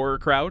in the horror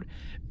crowd,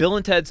 Bill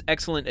and Ted's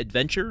Excellent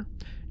Adventure,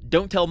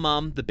 Don't Tell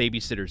Mom the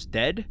Babysitter's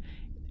Dead,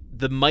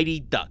 The Mighty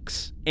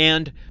Ducks.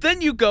 And then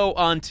you go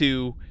on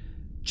to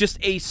just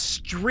a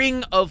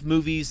string of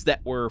movies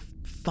that were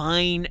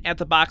fine at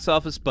the box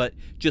office, but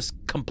just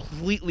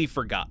completely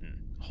forgotten.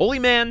 Holy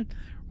Man,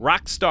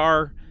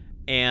 Rockstar,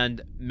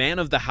 and Man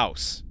of the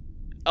House,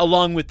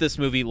 along with this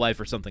movie, Life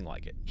or Something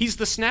Like It. He's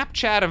the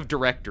Snapchat of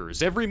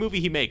directors. Every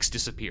movie he makes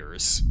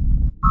disappears.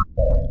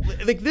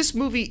 Like, this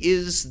movie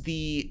is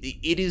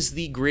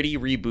the gritty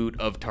reboot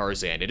of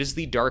Tarzan. It is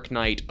the Dark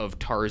Knight of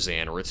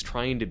Tarzan, or it's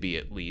trying to be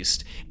at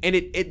least. And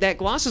it that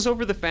glosses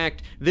over the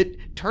fact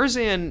that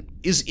Tarzan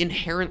is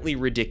inherently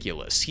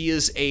ridiculous. He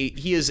is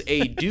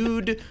a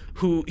dude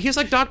who he's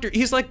like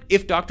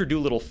if Dr.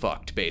 Dolittle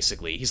fucked,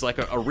 basically. He's like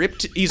a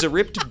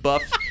ripped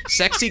buff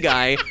sexy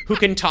guy who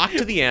can talk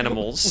to the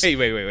animals.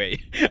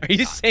 Wait. Are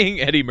you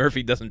saying Eddie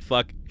Murphy doesn't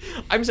fuck?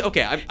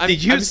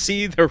 Did you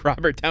see the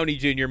Robert Downey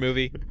Jr.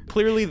 movie?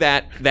 Clearly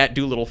that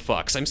Dolittle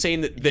fucks. I'm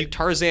saying that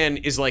Tarzan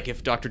is like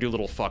if Dr.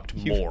 Dolittle fucked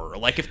more.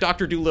 Like if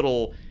Dr.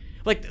 Dolittle,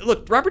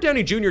 look, Robert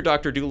Downey Jr.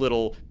 Dr.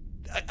 Dolittle,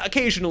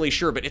 occasionally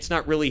sure, but it's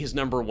not really his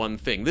number one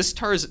thing. This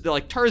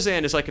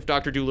Tarzan is like if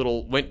Dr.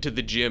 Dolittle went to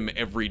the gym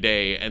every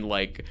day and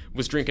like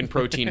was drinking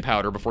protein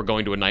powder before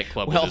going to a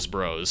nightclub with his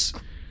bros.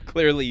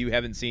 Clearly you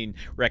haven't seen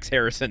Rex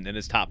Harrison in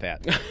his top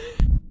hat.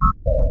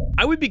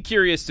 I would be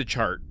curious to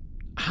chart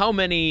how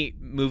many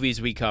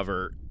movies we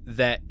cover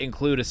that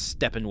include a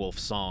Steppenwolf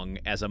song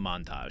as a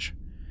montage.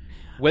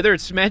 Whether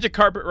it's Magic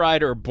Carpet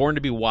Ride or Born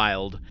to be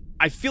Wild,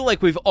 I feel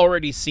like we've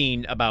already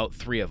seen about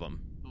 3 of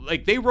them.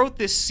 Like, they wrote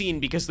this scene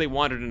because they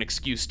wanted an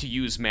excuse to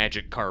use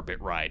Magic Carpet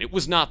Ride. It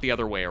was not the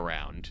other way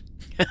around.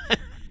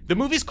 The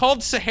movie's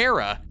called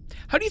Sahara.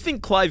 How do you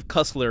think Clive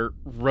Cussler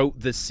wrote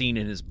this scene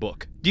in his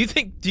book? Do you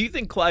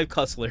think Clive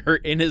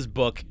Cussler in his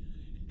book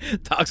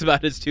talks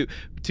about his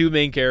two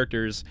main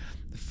characters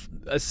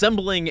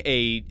assembling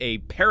a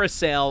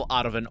parasail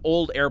out of an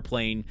old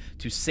airplane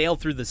to sail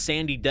through the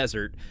sandy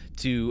desert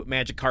to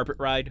Magic Carpet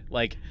Ride?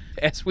 Like,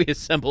 as we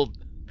assembled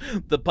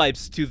the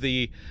pipes to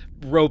the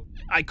rope,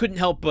 I couldn't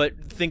help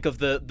but think of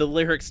the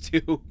lyrics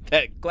to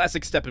that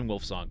classic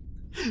Steppenwolf song.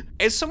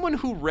 As someone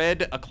who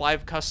read a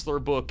Clive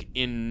Cussler book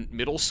in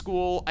middle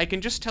school, I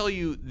can just tell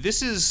you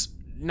this is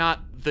not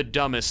the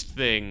dumbest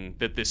thing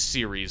that this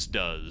series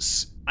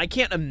does. I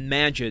can't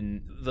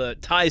imagine the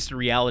ties to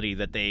reality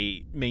that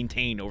they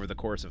maintain over the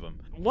course of them.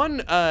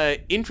 One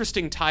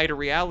interesting tie to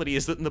reality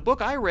is that in the book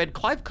I read,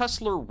 Clive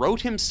Cussler wrote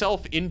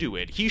himself into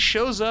it. He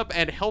shows up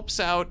and helps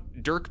out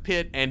Dirk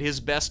Pitt and his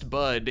best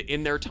bud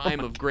in their time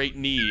of great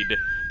need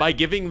by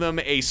giving them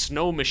a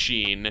snow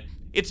machine.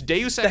 It's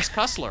Deus Ex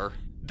Cussler.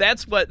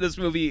 That's what this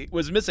movie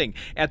was missing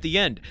at the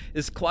end,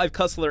 is Clive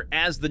Cussler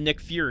as the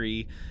Nick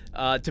Fury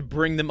to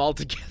bring them all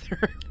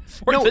together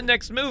for the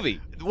next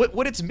movie.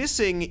 What it's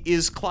missing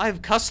is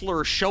Clive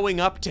Cussler showing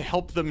up to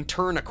help them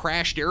turn a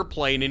crashed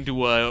airplane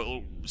into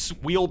a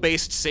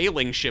wheel-based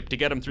sailing ship to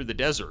get them through the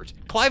desert.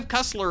 Clive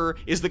Cussler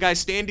is the guy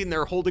standing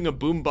there holding a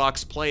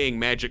boombox playing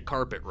Magic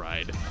Carpet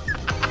Ride.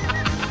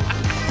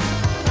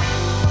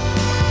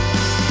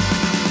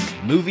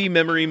 Movie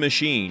Memory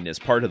Machine is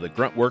part of the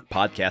Gruntwork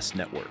Podcast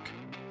Network.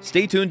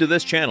 Stay tuned to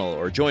this channel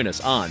or join us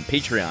on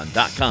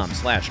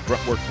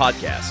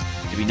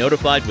patreon.com/gruntworkpodcast to be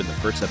notified when the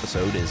first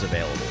episode is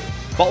available.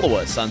 Follow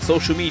us on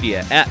social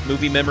media at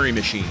Movie Memory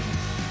Machine.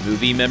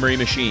 Movie Memory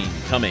Machine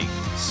coming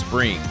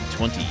spring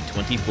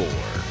 2024.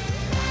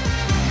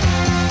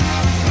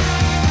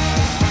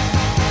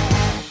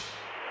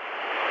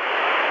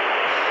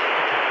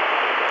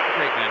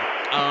 Great, man.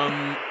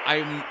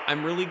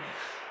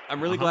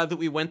 I'm really glad that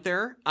we went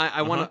there.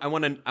 I want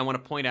to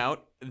point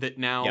out that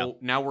now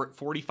we're at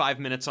 45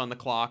 minutes on the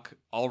clock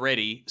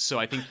already. So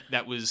I think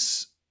that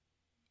was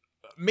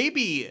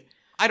maybe,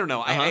 I don't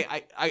know.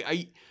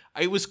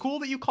 It was cool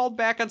that you called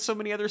back on so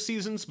many other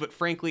seasons, but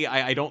frankly,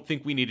 I don't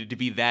think we needed to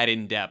be that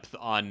in depth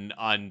on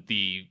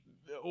the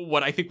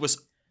what I think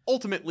was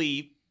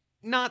ultimately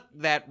not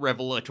that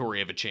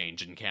revelatory of a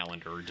change in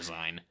calendar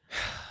design.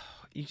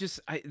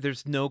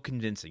 There's no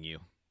convincing you.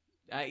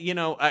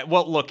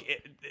 Well, look,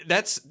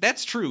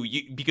 that's true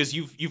because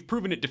you've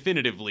proven it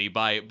definitively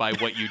by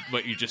what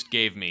you just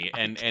gave me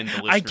and the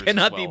listeners. I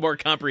cannot as well. be more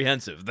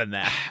comprehensive than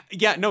that.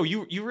 Yeah, no,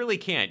 you really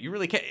can't. You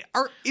really can't.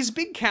 Is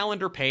Big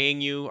Calendar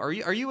paying you? Are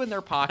you in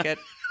their pocket?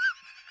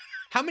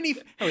 How many?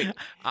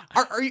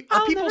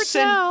 Are people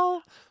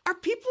Are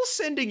people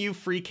sending you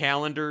free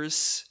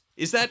calendars?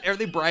 Are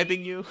they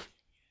bribing you?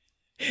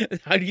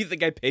 How do you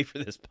think I pay for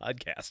this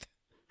podcast?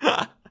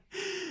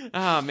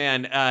 Oh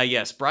man,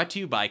 yes, brought to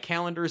you by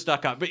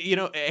calendars.com. But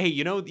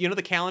hey,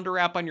 the calendar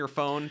app on your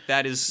phone,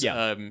 that is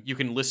you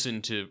can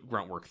listen to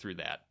Gruntwork through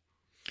that.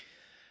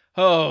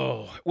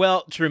 Oh,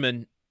 well,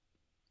 Truman,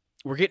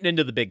 we're getting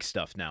into the big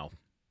stuff now.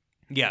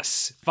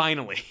 Yes,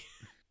 finally.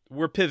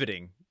 We're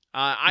pivoting.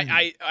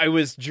 I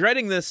was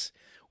dreading this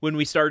when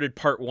we started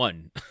part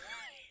 1.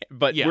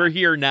 But we're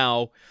here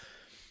now.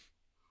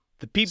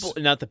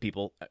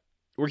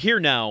 We're here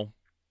now.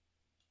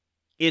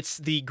 It's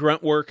the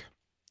Gruntwork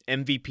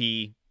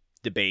MVP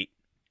debate,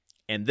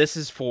 and this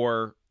is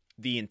for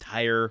the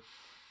entire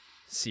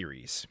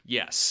series.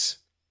 Yes.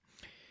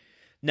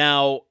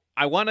 Now,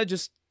 I want to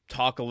just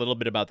talk a little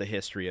bit about the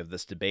history of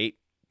this debate.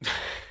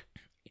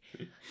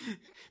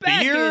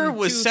 The year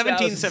was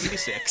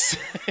 1776.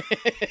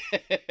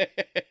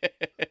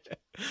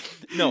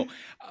 No,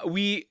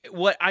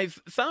 what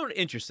I've found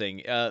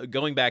interesting,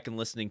 going back and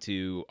listening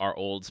to our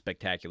old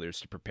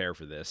spectaculars to prepare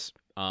for this,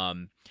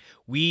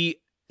 we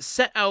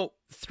set out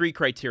 3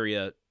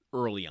 criteria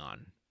early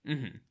on,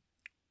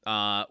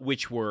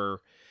 which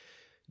were,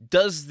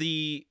 does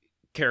the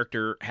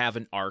character have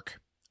an arc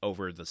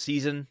over the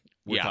season?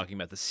 We're talking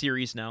about the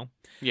series now.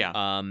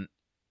 Yeah.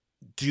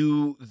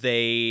 Do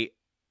they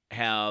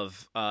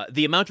have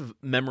the amount of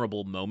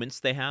memorable moments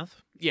they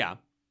have? Yeah.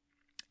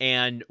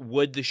 And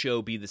would the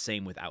show be the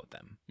same without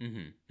them?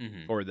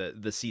 Or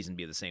the season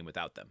be the same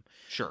without them?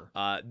 Sure.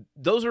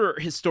 Those are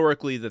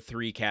historically the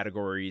 3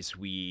 categories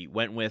we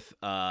went with.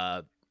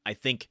 I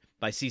think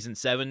by season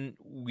 7,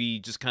 we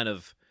just kind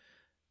of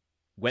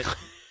went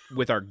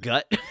with our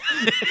gut.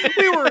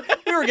 we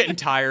were getting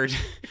tired.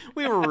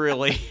 We were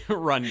really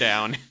run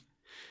down.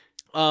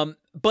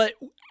 But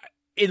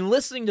in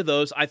listening to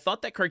those, I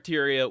thought that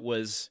criteria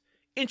was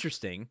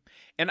interesting,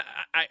 and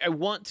I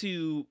want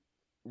to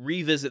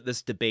revisit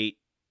this debate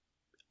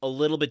a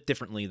little bit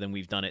differently than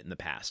we've done it in the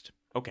past.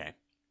 Okay.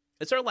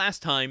 It's our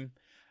last time.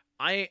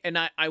 I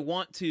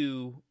want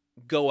to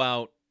go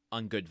out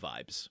on good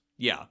vibes.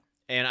 Yeah.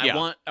 And I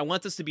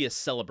want this to be a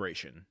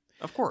celebration.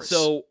 Of course.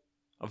 So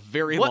a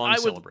very long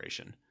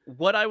celebration.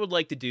 What I would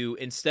like to do,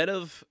 instead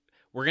of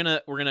we're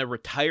gonna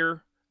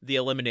retire the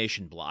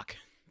elimination block.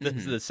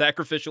 The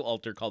sacrificial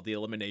altar called the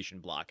elimination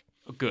block.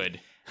 Good.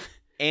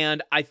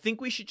 And I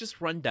think we should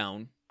just run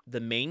down the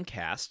main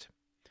cast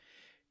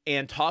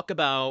and talk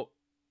about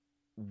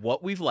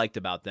what we've liked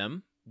about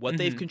them, what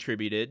they've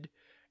contributed,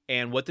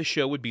 and what the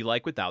show would be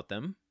like without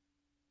them.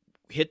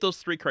 Hit those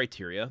 3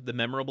 criteria, the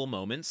memorable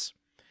moments,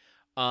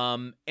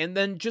 and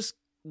then just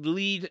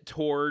lead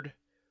toward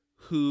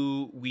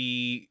who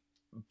we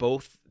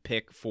both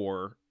pick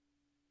for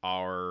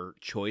our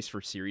choice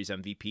for series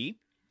MVP.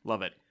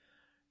 Love it.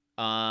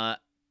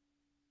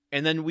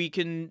 And then we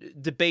can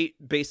debate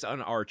based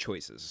on our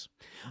choices.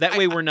 That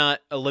way, we're not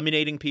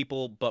eliminating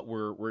people, but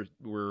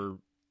we're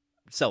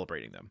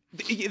celebrating them.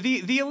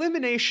 The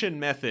elimination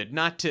method,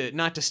 not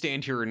to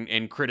stand here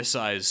and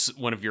criticize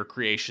one of your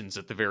creations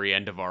at the very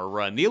end of our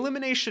run. The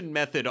elimination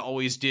method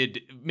always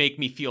did make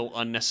me feel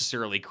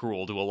unnecessarily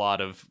cruel to a lot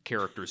of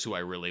characters who I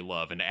really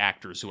love and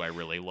actors who I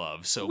really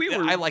love. So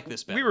I like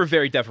this better. We were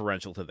very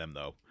deferential to them,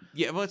 though.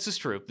 Yeah, well, this is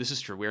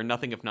true. We are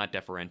nothing if not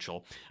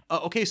deferential.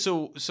 Okay,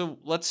 so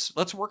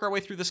let's work our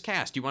way through this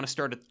cast. Do you want to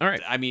start at? All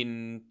right. I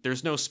mean,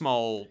 there's no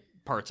small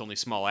parts, only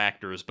small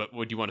actors. But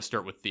would you want to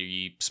start with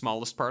the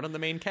smallest part on the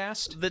main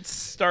cast? Let's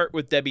start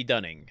with Debbie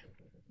Dunning.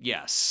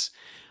 Yes,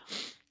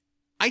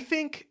 I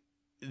think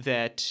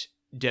that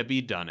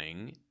Debbie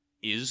Dunning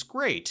is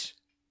great.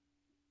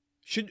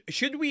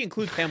 Should we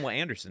include Pamela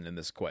Anderson in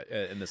this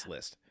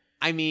list?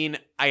 I mean,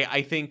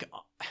 I think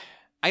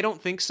I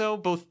don't think so.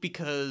 Both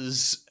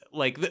because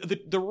like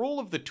the role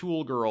of the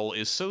Tool Girl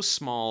is so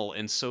small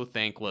and so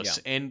thankless,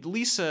 and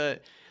Lisa,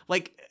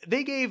 like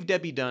they gave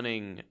Debbie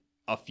Dunning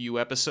a few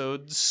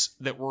episodes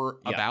that were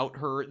about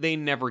her. They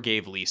never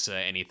gave Lisa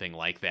anything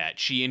like that.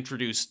 She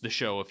introduced the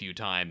show a few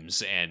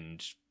times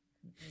and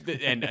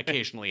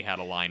occasionally had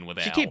a line with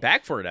Al. She came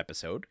back for an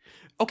episode.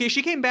 Okay,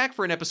 she came back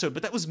for an episode,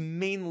 but that was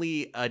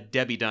mainly a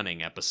Debbie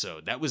Dunning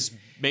episode. That was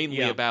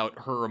mainly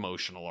about her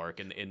emotional arc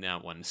in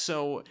that one.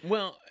 So,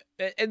 well,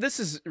 and this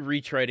is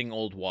retreading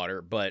old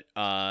water, but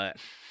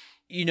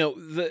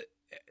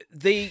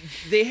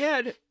they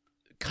had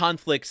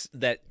conflicts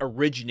that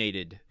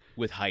originated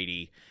with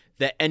Heidi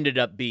that ended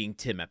up being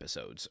Tim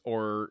episodes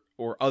or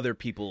other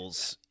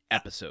people's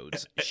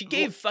episodes. She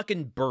gave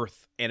fucking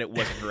birth, and it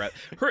wasn't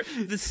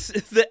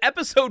the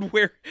episode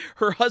where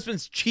her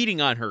husband's cheating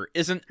on her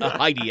isn't a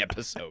Heidi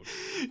episode.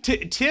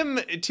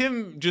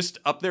 Tim just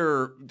up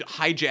there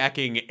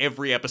hijacking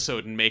every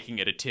episode and making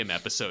it a Tim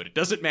episode. It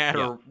doesn't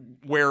matter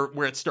where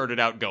it started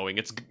out going.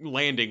 It's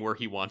landing where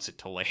he wants it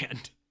to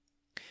land.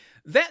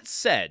 That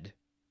said,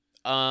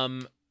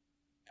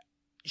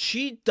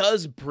 she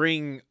does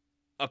bring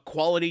a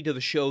quality to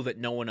the show that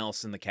no one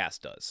else in the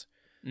cast does.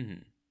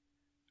 Mm-hmm.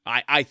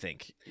 I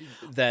think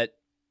that,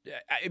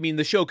 I mean,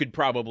 the show could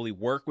probably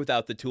work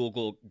without the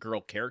Tool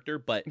Girl character,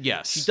 but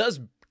yes, she does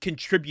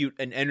contribute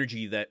an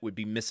energy that would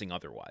be missing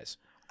otherwise.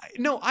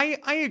 No,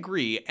 I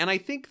agree, and I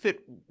think that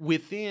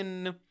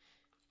within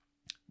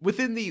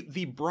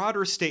the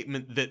broader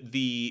statement that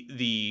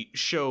the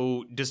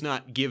show does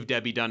not give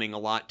Debbie Dunning a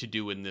lot to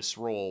do in this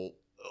role,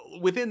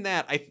 within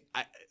that,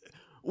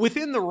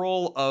 within the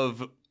role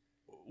of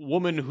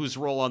woman whose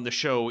role on the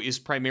show is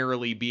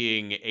primarily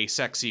being a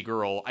sexy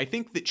girl, I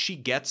think that she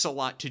gets a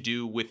lot to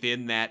do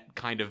within that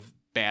kind of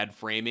bad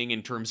framing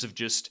in terms of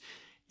just,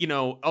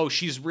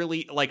 she's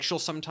really, like, she'll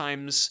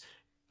sometimes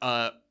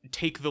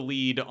take the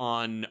lead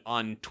on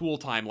Tool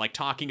Time, like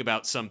talking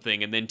about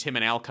something, and then Tim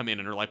and Al come in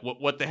and are like,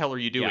 what the hell are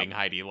you doing,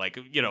 Heidi? Like,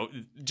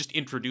 just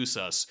introduce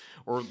us.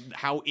 Or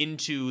how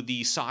into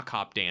the sock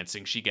hop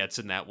dancing she gets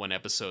in that one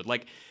episode.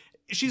 Like,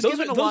 those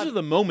are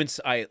the moments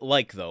I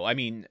like, though. I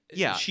mean,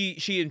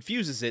 she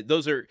infuses it.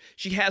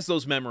 She has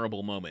those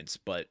memorable moments,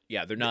 but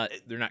yeah, they're not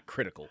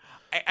critical.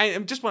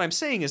 Just what I'm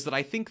saying is that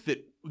I think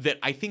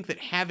that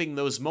having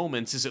those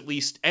moments is at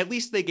least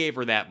they gave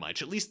her that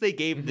much. At least they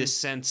gave this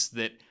sense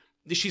that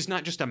she's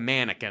not just a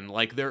mannequin.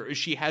 Like,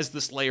 she has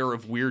this layer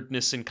of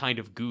weirdness and kind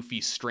of goofy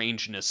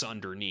strangeness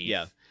underneath.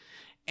 Yeah.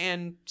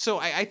 And so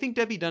I think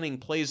Debbie Dunning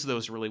plays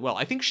those really well.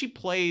 I think she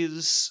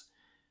plays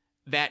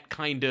that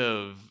kind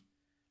of...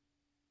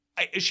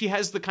 she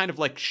has the kind of,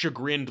 like,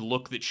 chagrined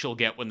look that she'll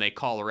get when they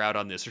call her out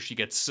on this, or she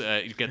gets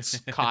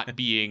caught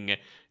being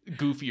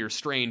goofy or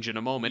strange in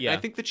a moment. Yeah. And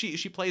I think that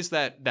she plays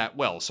that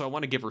well, so I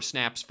want to give her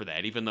snaps for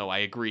that, even though I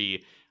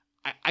agree.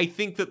 I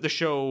think that the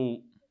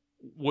show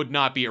would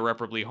not be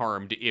irreparably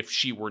harmed if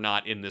she were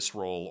not in this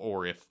role,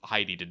 or if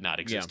Heidi did not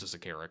exist as a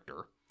character.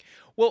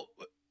 Well,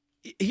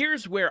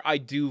 here's where I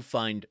do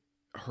find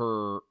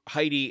her,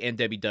 Heidi and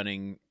Debbie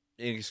Dunning,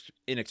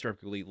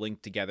 inextricably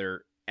linked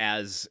together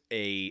as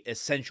a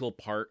essential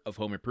part of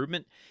Home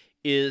Improvement,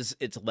 is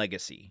its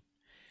legacy.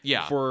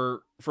 Yeah.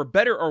 For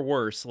better or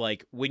worse,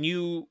 like,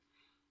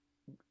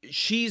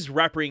 she is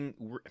repping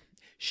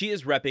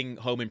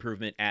Home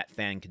Improvement at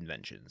fan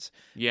conventions.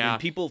 Yeah. When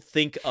people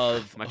think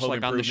of Much Home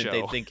like on the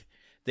Improvement, show.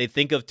 they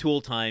think of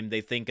Tool Time,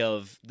 they think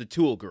of the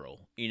Tool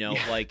Girl,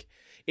 like,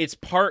 it's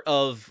part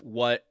of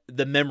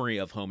the memory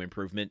of Home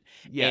Improvement.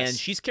 Yes. And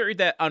she's carried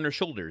that on her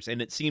shoulders,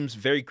 and it seems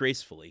very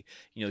gracefully.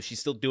 She's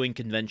still doing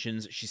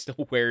conventions. She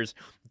still wears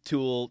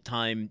Tool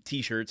Time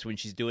t-shirts when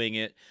she's doing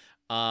it.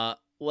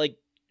 Like,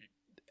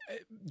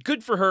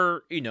 good for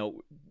her,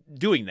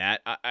 doing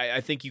that. I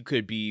think you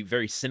could be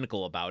very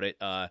cynical about it,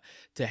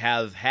 to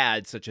have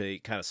had such a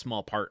kind of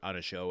small part on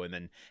a show and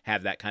then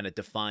have that kind of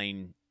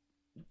define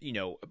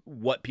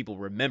what people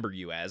remember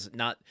you as,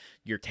 not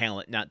your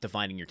talent, not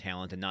defining your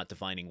talent and not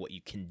defining what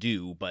you can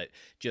do, but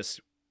just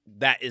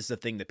that is the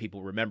thing that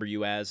people remember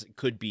you as. It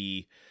could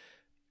be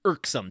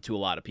irksome to a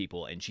lot of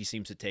people, and she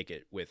seems to take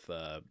it with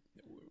a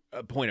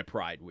point of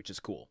pride, which is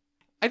cool.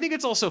 I think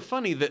it's also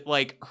funny that,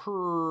 like,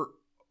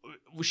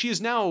 she is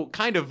now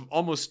kind of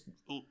almost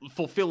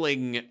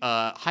fulfilling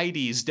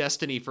Heidi's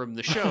destiny from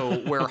the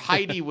show, where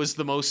Heidi was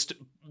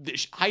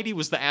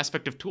the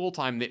aspect of Tool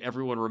Time that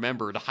everyone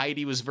remembered.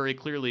 Heidi was very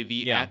clearly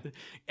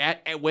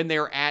when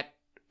they're at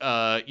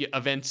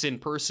events in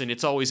person,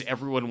 it's always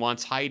everyone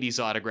wants Heidi's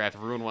autograph.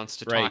 Everyone wants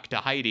to talk to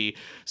Heidi.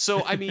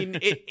 So, I mean,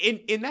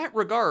 in that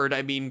regard,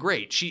 I mean,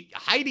 great.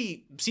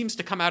 Heidi seems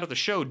to come out of the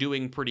show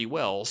doing pretty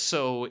well.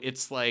 So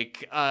it's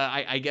like,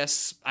 I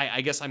guess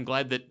I'm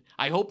glad that,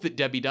 I hope that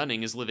Debbie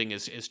Dunning is living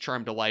as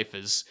charmed a life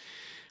as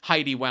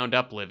Heidi wound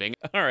up living.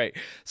 All right.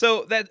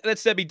 So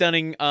that's Debbie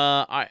Dunning.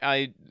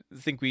 I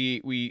think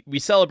we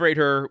celebrate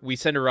her. We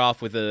send her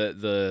off with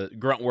the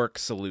Gruntwork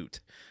salute.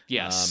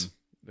 Yes.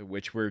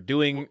 Which we're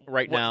doing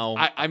now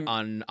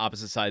on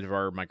opposite sides of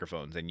our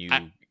microphones, and you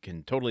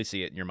can totally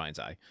see it in your mind's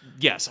eye.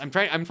 Yes, I'm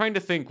trying to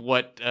think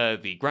what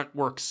the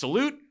Gruntwork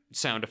salute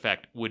sound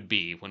effect would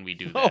be when we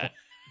do that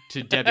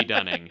to Debbie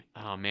Dunning.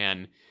 Oh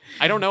man,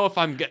 I don't know if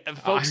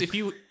folks.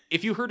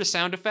 If you heard a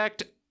sound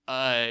effect,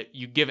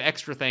 you give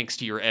extra thanks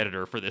to your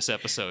editor for this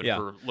episode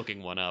for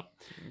looking one up.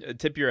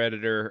 Tip your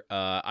editor.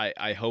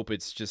 I hope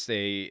it's just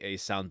a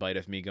soundbite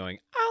of me going,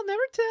 "I'll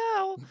never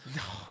tell."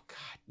 Oh God,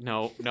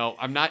 no,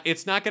 I'm not.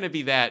 It's not going to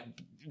be that,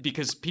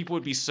 because people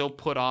would be so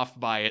put off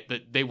by it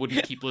that they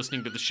wouldn't keep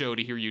listening to the show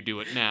to hear you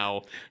do it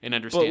now and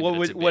understand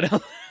that it's a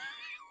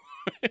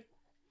bit.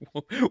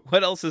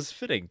 What else is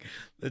fitting?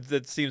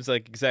 That seems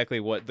like exactly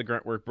what the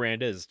Gruntwork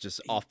brand is,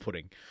 just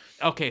off-putting.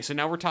 Okay, so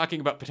now we're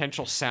talking about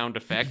potential sound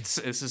effects.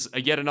 This is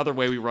yet another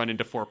way we run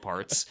into 4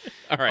 parts.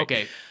 All right.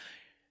 Okay.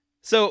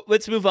 So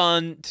let's move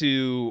on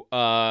to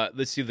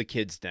let's do the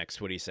kids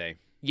next. What do you say?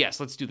 Yes,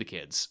 let's do the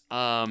kids.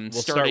 We'll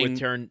start with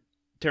Taryn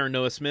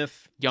Noah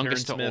Smith,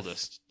 youngest to Smith.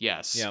 oldest.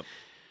 Yes. Yep.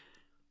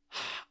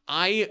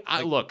 I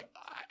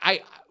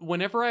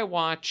whenever I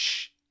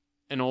watch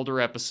an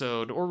older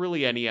episode, or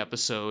really any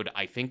episode,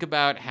 I think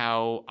about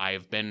how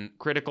I've been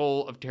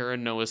critical of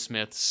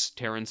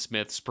Taryn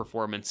Smith's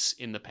performance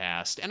in the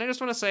past, and I just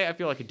want to say I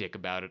feel like a dick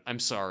about it. I'm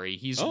sorry.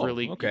 He's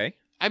really okay.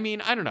 I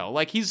mean, I don't know.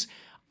 Like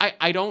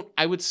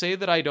I would say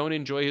that I don't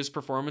enjoy his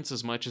performance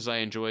as much as I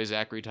enjoy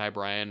Zachary Ty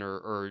Bryan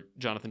or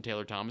Jonathan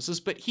Taylor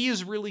Thomas's, but he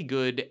is really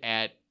good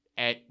at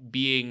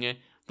being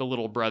the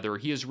little brother.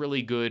 He is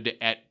really good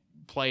at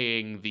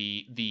playing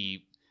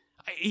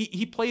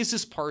he plays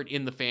his part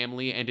in the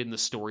family and in the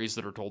stories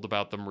that are told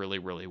about them really,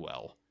 really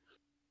well.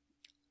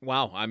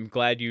 Wow, I'm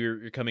glad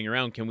you're coming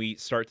around. Can we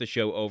start the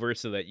show over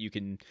so that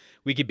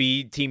we could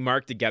be Team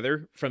Mark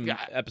together from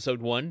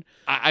episode 1?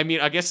 I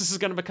mean, I guess this is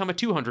going to become a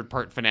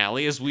 200-part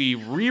finale as we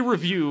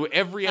re-review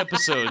every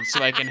episode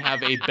so I can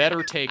have a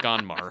better take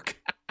on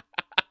Mark.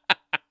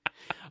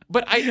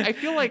 But I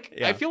feel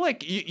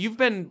like you've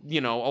been, a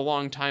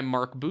long time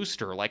Mark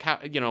booster. Like, how,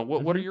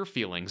 what are your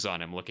feelings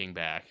on him looking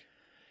back?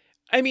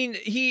 I mean,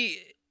 he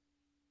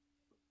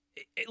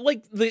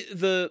like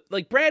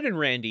like Brad and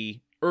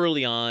Randy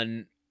early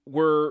on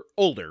were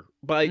older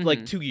by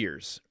like 2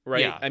 years, right?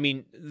 Yeah. I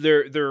mean,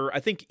 they're I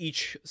think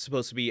each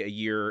supposed to be a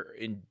year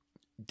in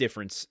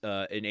difference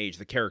in age,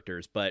 the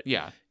characters, but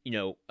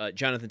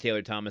Jonathan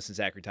Taylor Thomas and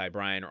Zachary Ty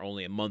Bryan are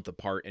only a month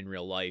apart in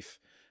real life.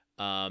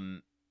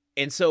 And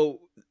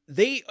so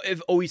they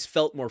have always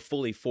felt more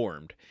fully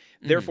formed.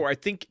 Therefore, I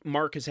think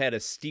Mark has had a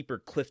steeper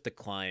cliff to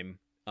climb.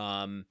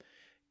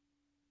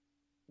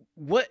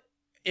 What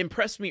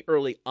impressed me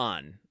early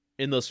on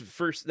in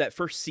that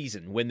first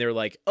season, when they're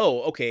like,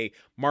 oh, okay,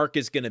 Mark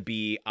is going to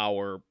be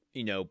our,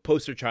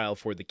 poster child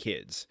for the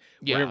kids.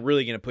 Yeah. We're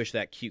really going to push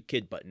that cute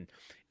kid button,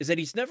 is that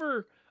he's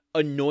never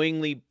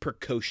annoyingly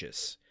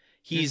precocious.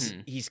 He's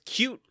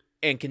cute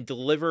and can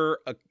deliver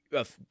a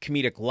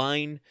comedic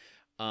line.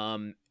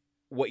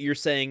 What you're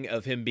saying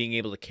of him being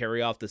able to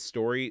carry off the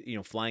story,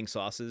 Flying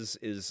Sauces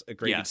is a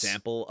great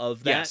example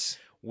of that,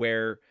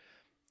 where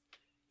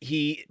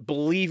he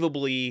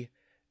believably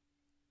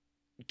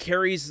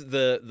carries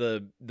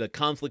the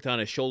conflict on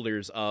his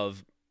shoulders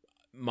of,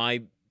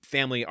 my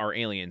family are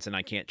aliens and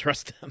I can't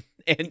trust them.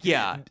 And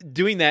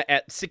doing that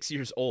at 6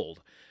 years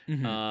old,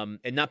 and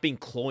not being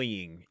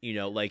cloying,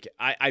 like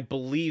I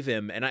believe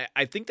him. And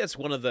I think that's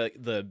one of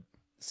the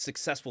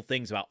successful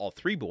things about all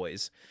three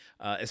boys,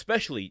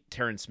 especially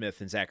Taryn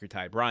Smith and Zachary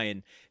Ty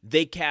Bryan.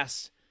 They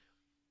cast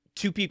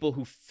two people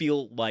who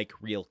feel like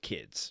real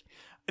kids.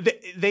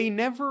 I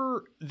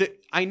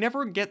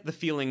never get the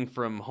feeling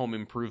from Home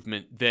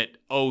Improvement that,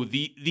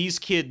 these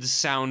kids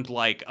sound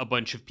like a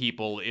bunch of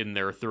people in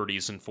their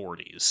 30s and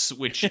 40s,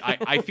 which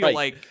I feel right.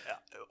 Like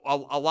a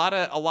lot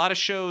of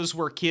shows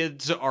where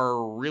kids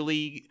are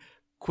really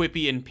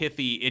quippy and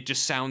pithy, it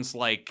just sounds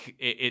like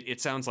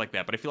it sounds like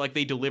that. But I feel like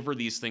they deliver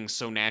these things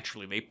so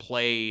naturally. They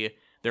play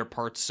their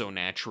parts so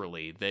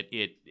naturally that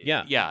it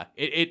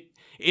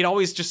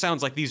always just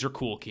sounds like these are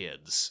cool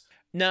kids.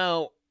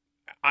 Now,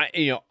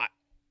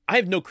 I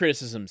have no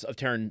criticisms of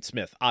Taryn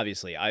Smith.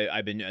 Obviously,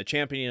 I've been a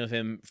champion of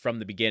him from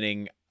the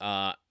beginning.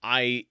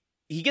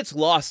 He gets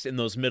lost in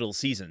those middle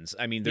seasons.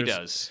 I mean, he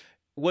does.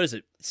 What is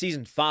it?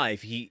 Season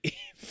 5, he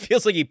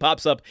feels like he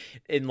pops up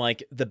in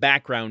like the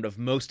background of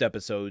most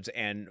episodes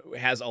and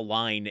has a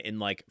line in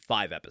like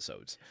 5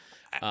 episodes.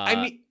 I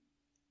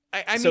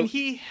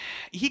mean,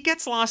 he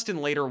gets lost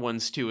in later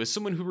ones too. As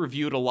someone who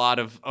reviewed a lot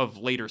of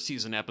later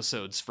season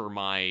episodes for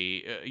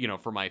my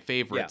for my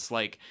favorites,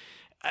 like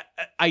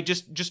I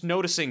just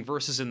noticing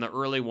versus in the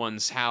early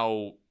ones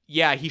how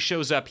he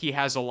shows up, he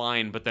has a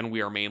line, but then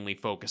we are mainly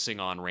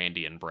focusing on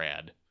Randy and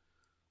Brad.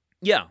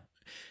 Yeah,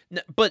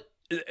 but.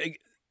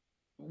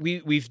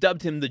 We've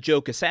dubbed him the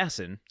joke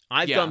assassin.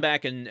 I've gone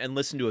back and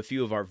listened to a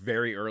few of our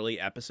very early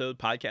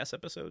podcast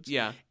episodes.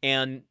 Yeah.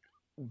 And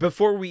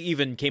before we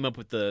even came up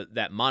with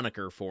that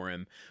moniker for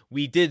him,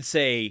 we did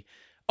say,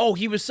 oh,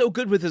 he was so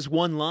good with his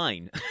one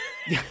line.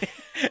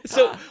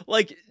 So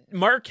like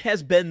Mark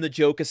has been the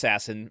joke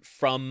assassin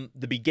from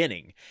the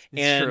beginning.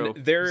 And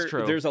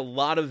there's a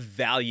lot of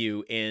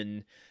value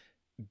in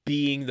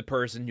being the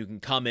person who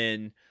can come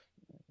in,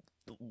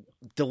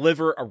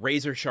 deliver a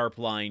razor sharp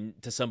line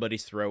to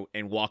somebody's throat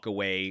and walk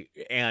away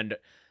and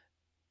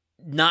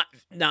not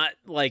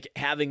like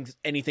having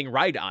anything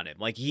right on him.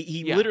 Like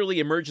he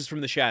literally emerges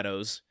from the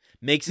shadows,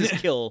 makes his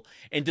kill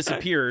and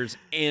disappears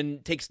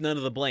and takes none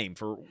of the blame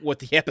for what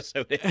the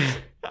episode is.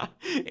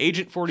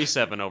 Agent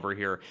 47 over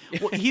here.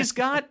 Well, he's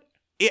got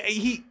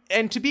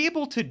and to be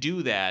able to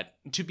do that,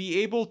 to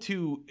be able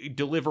to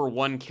deliver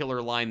one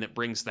killer line that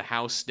brings the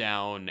house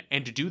down,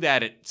 and to do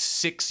that at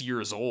 6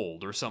 years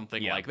old or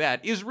something like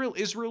that is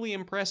really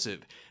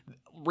impressive.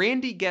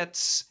 Randy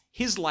gets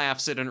his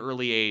laughs at an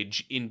early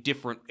age in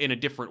a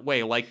different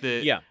way. Like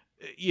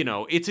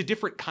it's a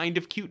different kind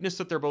of cuteness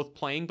that they're both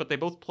playing, but they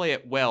both play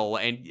it well.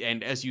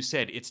 And as you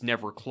said, it's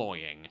never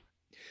cloying.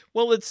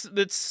 Well,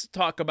 let's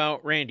talk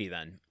about Randy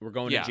then. We're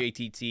going Yeah. to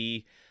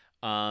JTT.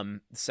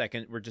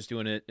 Second, we're just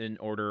doing it in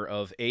order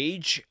of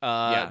age.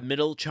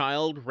 Middle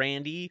child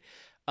Randy,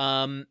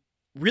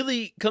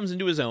 really comes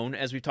into his own,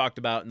 as we talked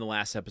about in the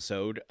last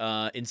episode.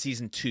 In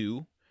season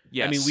 2.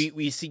 Yes. I mean,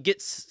 we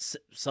get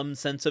some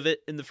sense of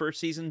it in the first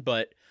season,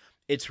 but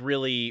it's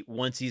really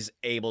once he's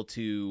able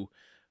to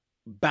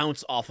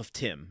bounce off of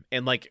Tim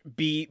and like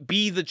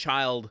be the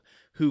child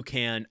who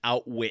can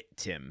outwit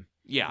Tim.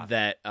 Yeah.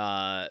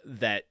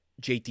 That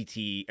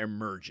JTT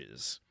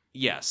emerges.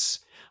 Yes.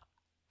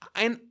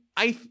 And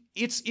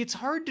it's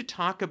hard to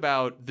talk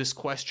about this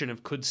question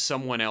of could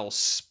someone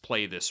else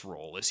play this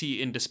role? Is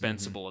he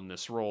indispensable in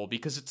this role?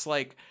 Because it's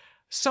like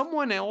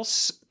someone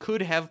else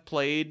could have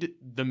played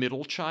the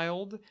middle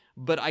child,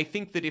 but I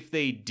think that if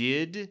they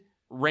did,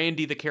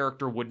 Randy the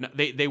character would not,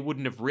 they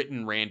wouldn't have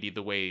written Randy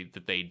the way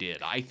that they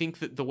did. I think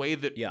that the way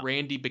that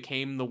Randy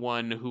became the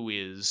one who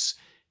is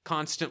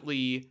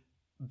constantly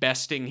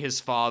besting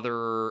his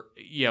father,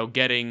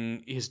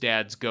 getting his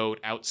dad's goat,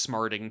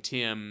 outsmarting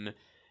Tim,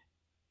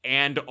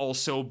 and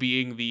also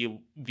being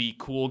the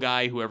cool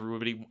guy who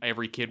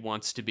every kid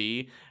wants to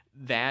be,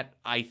 that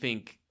I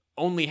think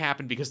only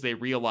happened because they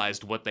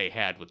realized what they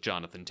had with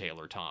Jonathan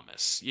Taylor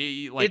Thomas.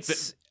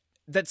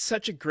 That's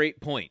such a great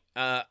point.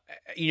 I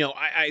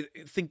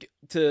think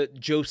to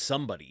Joe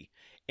Somebody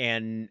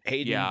and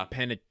Hayden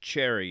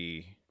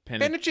Panettiere.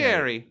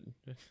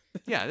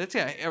 Yeah, that's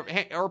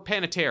or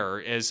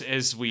Panettiere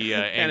as we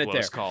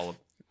Anglos call him.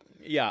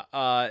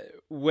 Yeah,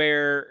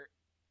 where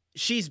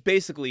she's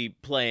basically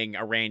playing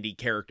a Randy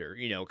character,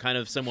 kind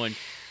of someone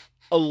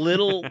a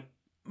little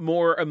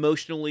more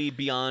emotionally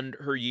beyond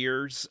her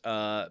years,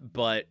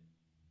 but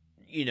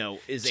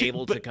is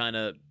able to kind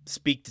of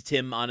speak to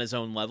Tim on his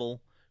own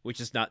level, which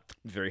is not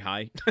very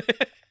high.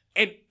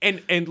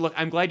 And look,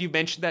 I'm glad you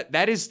mentioned that.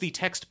 That is the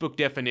textbook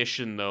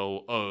definition,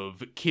 though,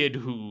 of kid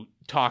who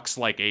talks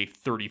like a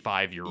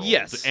 35-year-old.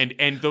 Yes, and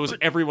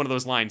every one of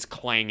those lines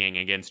clanging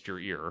against your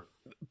ear.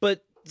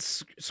 But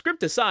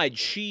script aside,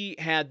 she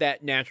had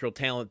that natural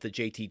talent that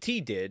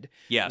JTT did.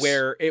 Yes,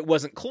 where it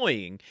wasn't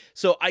cloying.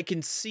 So I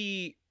can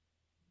see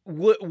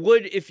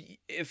would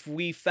if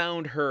we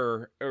found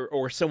her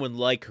or someone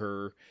like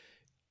her,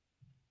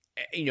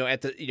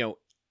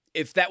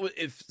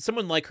 if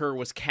someone like her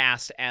was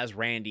cast as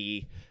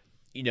Randy,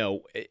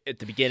 at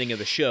the beginning of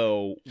the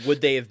show,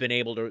 would they have been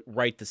able to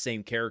write the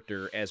same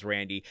character as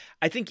Randy?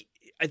 I think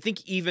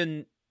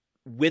even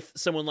with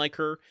someone like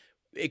her,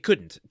 it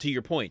couldn't. To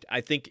your point,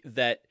 I think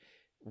that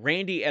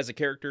Randy as a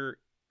character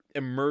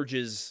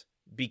emerges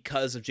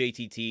because of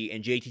JTT,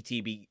 and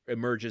JTT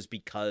emerges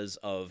because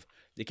of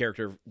the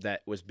character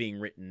that was being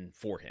written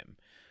for him.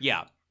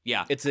 Yeah.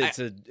 It's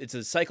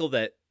a cycle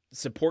that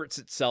supports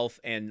itself,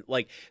 and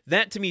like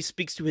that to me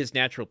speaks to his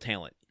natural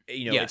talent.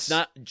 It's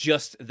not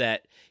just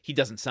that he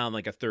doesn't sound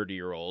like a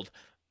 30-year-old,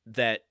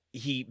 but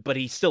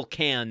he still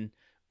can,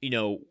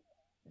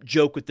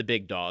 joke with the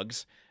big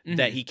dogs,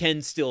 that he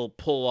can still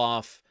pull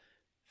off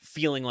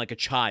feeling like a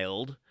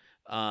child.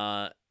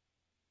 That's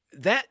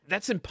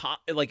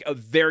like a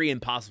very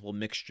impossible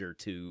mixture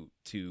to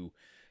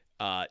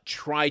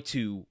try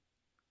to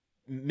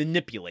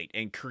manipulate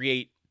and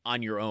create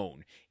on your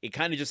own. It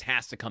kind of just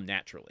has to come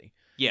naturally.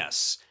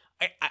 Yes.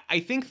 I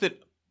think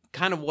that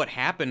kind of what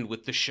happened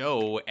with the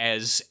show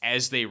as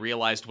they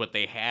realized what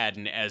they had,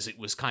 and as it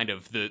was kind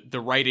of the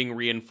writing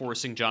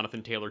reinforcing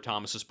Jonathan Taylor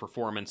Thomas's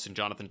performance and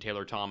Jonathan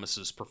Taylor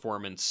Thomas's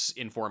performance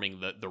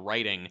informing the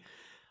writing,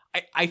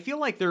 I feel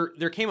like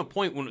there came a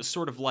point when it was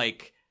sort of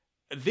like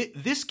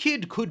this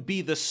kid could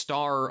be the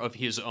star of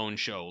his own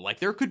show. Like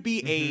there could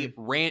be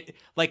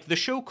like the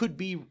show could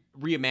be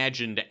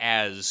reimagined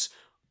as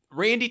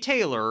Randy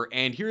Taylor,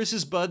 and here's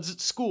his buds at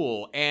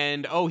school,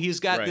 and he's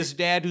got this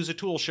dad who's a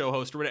Tool show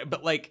host or whatever.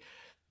 But like,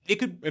 it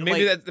could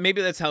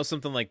maybe that's how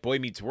something like Boy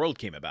Meets World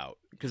came about,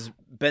 because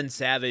Ben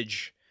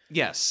Savage,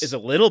 is a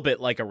little bit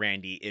like a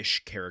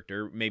Randy-ish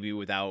character, maybe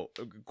without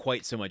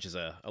quite so much as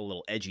a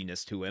little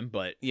edginess to him.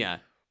 But yeah,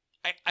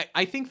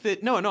 I think that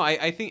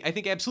I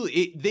think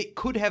absolutely they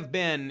could have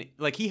been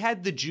like, he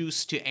had the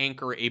juice to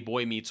anchor a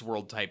Boy Meets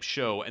World type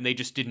show, and they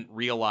just didn't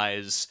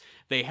realize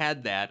they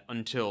had that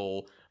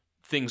until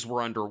things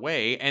were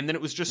underway, and then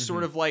it was just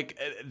sort of like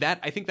that.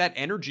 I think that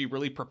energy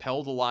really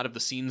propelled a lot of the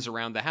scenes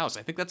around the house.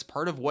 I think that's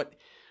part of what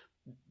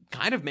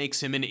kind of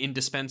makes him an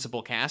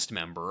indispensable cast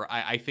member.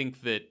 I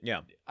think that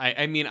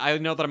I mean, I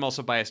know that I'm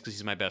also biased because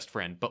he's my best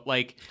friend, but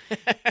like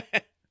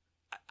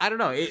I don't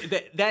know,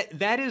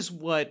 that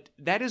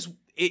is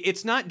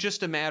it's not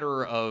just a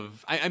matter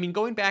of I mean,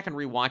 going back and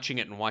rewatching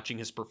it and watching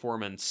his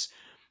performance,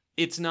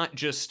 it's not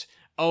just,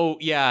 oh,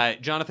 yeah,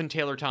 Jonathan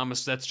Taylor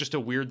Thomas, that's just a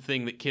weird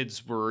thing that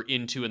kids were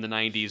into in the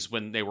 90s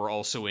when they were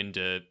also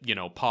into,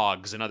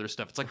 Pogs and other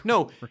stuff. It's like,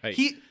 no,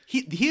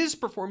 his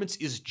performance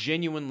is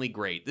genuinely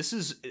great. This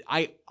is,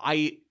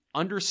 I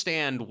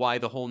understand why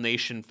the whole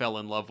nation fell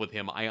in love with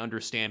him. I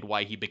understand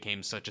why he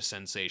became such a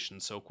sensation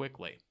so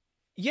quickly.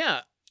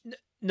 Yeah.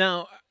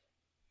 Now,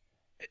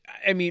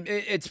 I mean,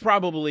 it's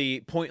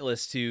probably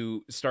pointless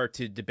to start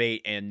to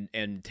debate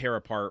and tear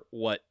apart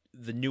what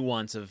the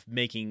nuance of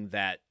making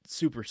that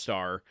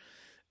superstar,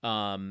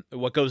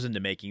 what goes into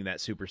making that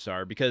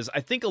superstar, because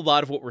I think a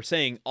lot of what we're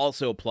saying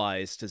also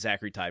applies to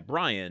Zachary Ty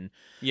Bryan.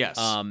 Yes.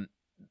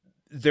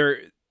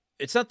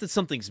 It's not that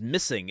something's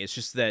missing. It's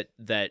just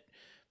that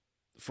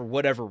for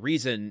whatever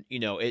reason,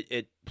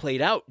 it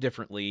played out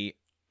differently.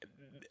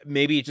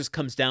 Maybe it just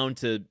comes down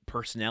to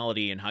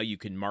personality and how you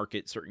can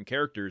market certain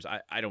characters.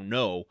 I don't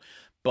know,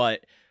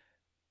 but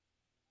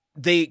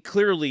they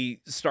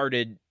clearly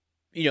started,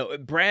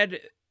 Brad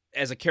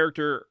as a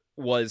character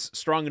was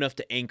strong enough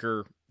to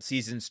anchor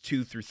seasons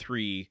 2 through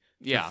 3,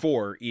 through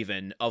 4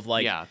 even, of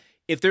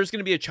if there's going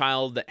to be a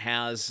child that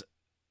has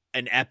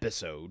an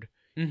episode,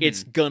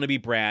 it's going to be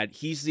Brad.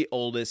 He's the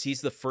oldest.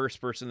 He's the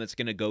first person that's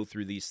going to go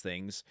through these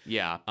things.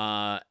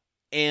 Yeah.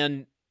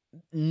 And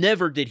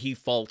never did he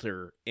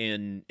falter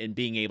in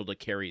being able to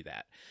carry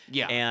that.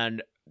 Yeah.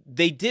 And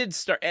they did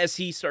start, as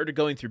he started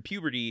going through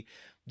puberty,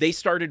 they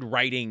started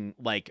writing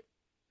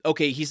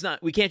okay,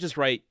 we can't just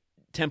write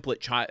template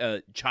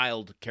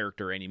child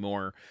character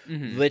anymore.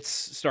 Let's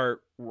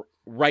start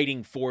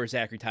writing for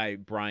Zachary Ty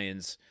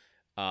Bryan's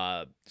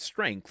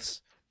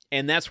strengths.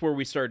 And that's where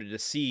we started to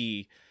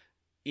see,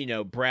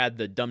 Brad,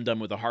 the dum-dum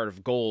with a heart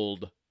of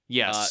gold,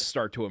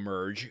 start to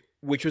emerge,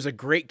 which was a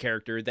great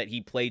character that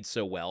he played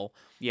so well.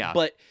 Yeah.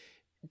 But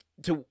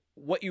to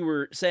what you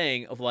were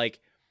saying of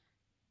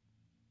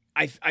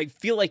I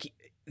feel like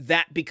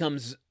that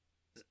becomes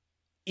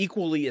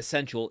equally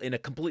essential in a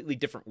completely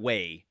different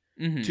way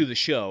to the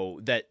show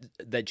that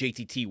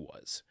JTT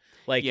was.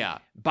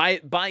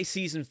 By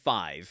season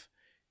 5,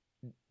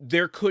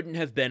 there couldn't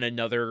have been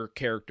another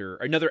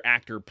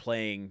actor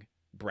playing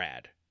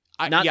Brad.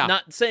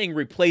 Not saying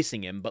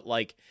replacing him, but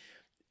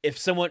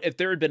if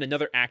there had been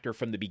another actor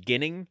from the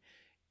beginning,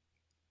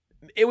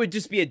 it would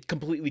just be a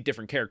completely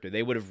different character.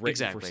 They would have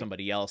written for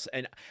somebody else.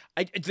 And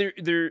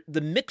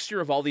the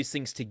mixture of all these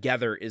things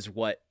together is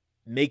what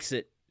makes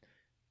it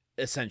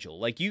essential.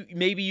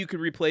 Maybe you could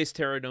replace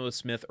Tara Noah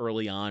Smith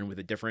early on with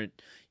a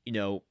different,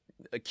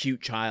 a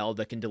cute child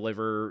that can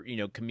deliver,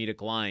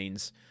 comedic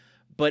lines.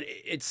 But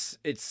it's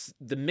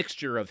the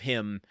mixture of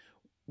him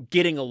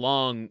getting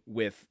along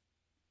with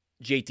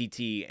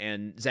JTT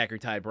and Zachary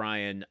Ty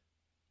Bryan,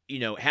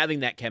 having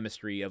that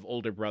chemistry of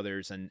older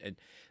brothers and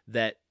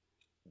that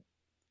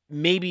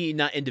maybe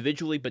not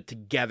individually, but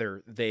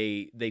together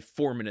they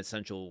form an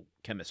essential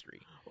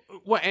chemistry.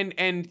 Well,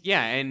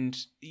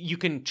 and you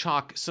can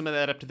chalk some of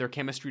that up to their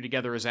chemistry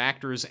together as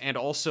actors, and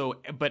also,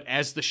 but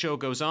as the show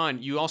goes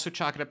on, you also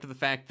chalk it up to the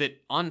fact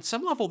that on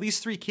some level, these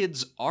 3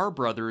 kids are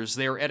brothers.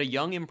 They're at a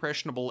young,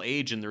 impressionable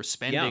age, and they're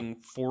spending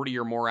 40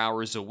 or more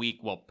hours a week.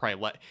 Well,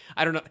 probably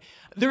I don't know.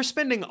 They're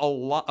spending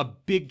a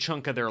big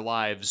chunk of their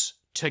lives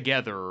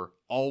together,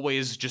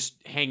 always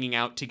just hanging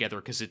out together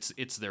because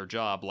it's their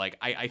job.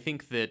 I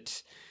think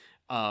that,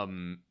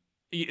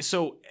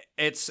 so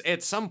it's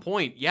at some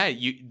point,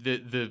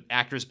 the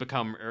actors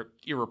become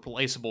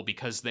irreplaceable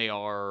because they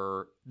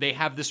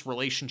have this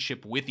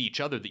relationship with each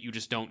other that you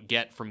just don't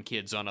get from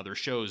kids on other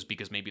shows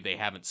because maybe they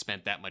haven't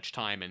spent that much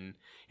time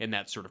in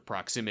that sort of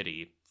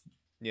proximity.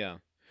 Yeah.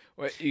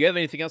 You have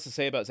anything else to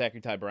say about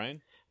Zachary Ty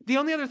Bryan? The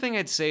only other thing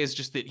I'd say is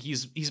just that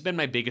he's been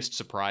my biggest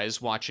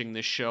surprise watching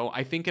this show.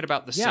 I think at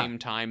about the same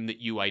time that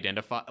you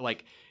identify,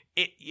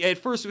 at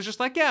first it was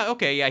just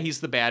he's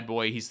the bad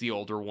boy, he's the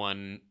older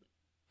one.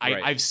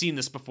 Right. I've seen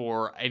this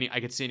before. I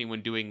could see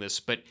anyone doing this,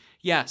 but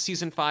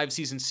season 5,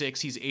 season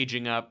 6, he's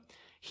aging up.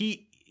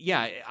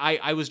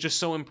 I was just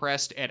so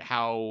impressed at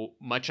how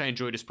much I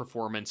enjoyed his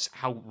performance,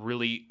 how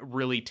really,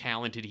 really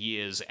talented he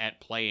is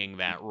at playing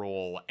that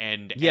role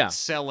and at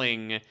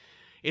selling.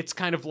 It's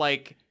kind of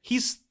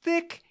he's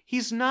thick,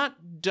 he's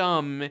not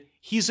dumb,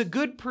 he's a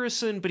good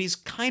person, but he's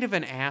kind of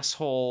an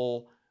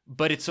asshole,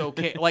 but it's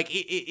okay.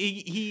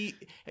 He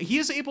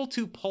is able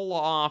to pull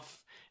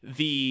off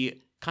the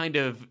kind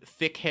of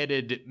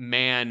thick-headed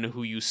man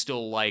who you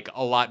still like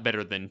a lot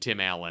better than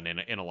Tim Allen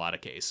in a lot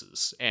of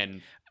cases.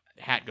 And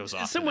hat goes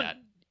off to that.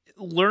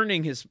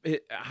 Learning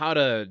how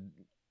to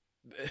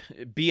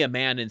be a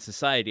man in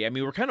society. I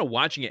mean, we're kind of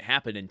watching it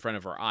happen in front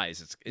of our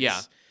eyes.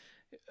 It's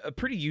a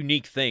pretty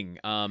unique thing.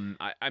 I'm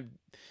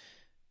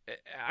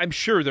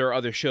sure there are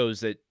other shows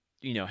that,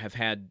 have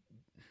had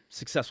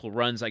successful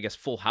runs. I guess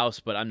Full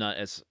House, but I'm not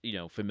as,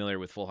 familiar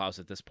with Full House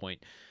at this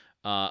point.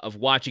 Of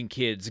watching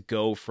kids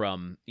go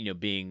from,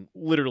 being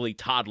literally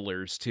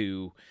toddlers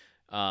to,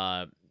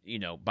 by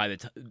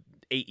the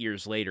 8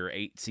 years later,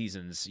 8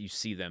 seasons, you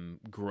see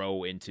them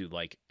grow into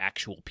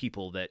actual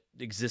people that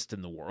exist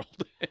in the world.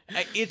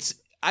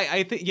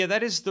 I think,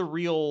 that is the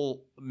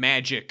real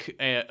magic.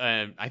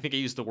 I think I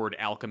used the word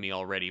alchemy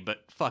already,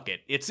 but fuck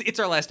it. It's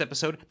our last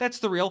episode. That's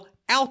the real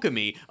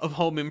alchemy of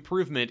Home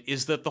Improvement,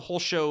 is that the whole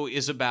show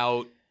is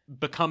about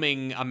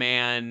becoming a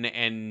man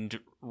and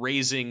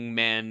raising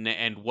men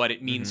and what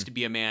it means to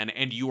be a man,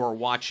 and you are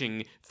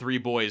watching 3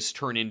 boys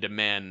turn into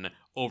men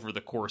over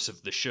the course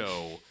of the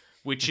show,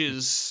 which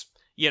is,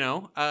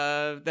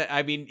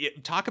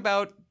 talk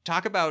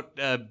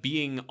about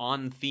being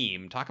on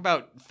theme. Talk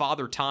about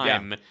Father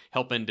Time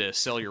helping to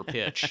sell your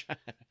pitch.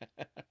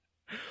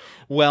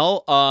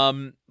 Well,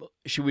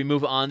 should we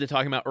move on to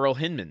talking about Earl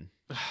Hindman?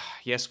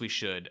 Yes, we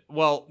should.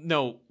 Well,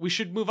 no, we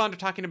should move on to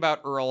talking about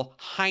Earl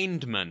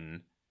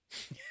Hindman,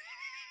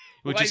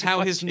 which is how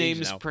his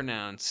name is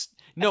pronounced.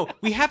 No,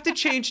 we have to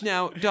change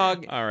now,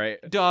 dog. All right.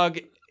 Dog.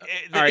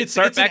 All right,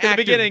 start back at the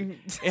beginning.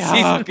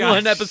 Season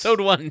 1,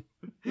 episode 1.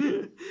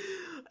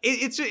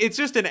 It's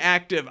just an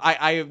active.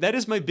 I that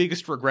is my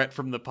biggest regret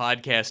from the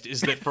podcast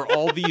is that for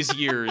all these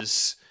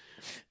years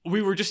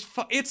we were just.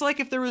 It's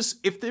like if there was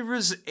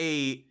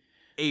a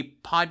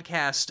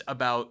podcast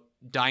about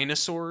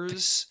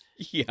dinosaurs.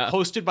 Yeah.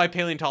 Hosted by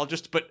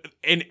paleontologists, but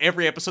in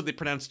every episode they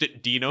pronounced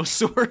it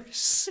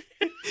dinosaurs.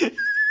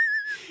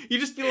 You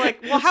just be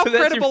like, well, how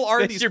credible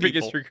are these people? That's your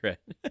biggest regret.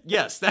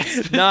 Yes,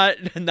 that's not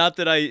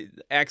that I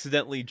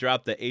accidentally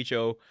dropped the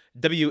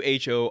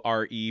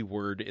WHORE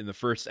word in the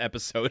first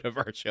episode of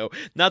our show.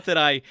 Not that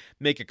I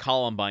make a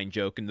Columbine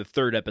joke in the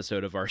third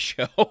episode of our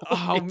show.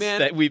 Oh man,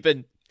 that we've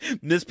been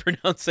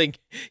mispronouncing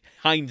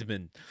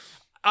Hindman.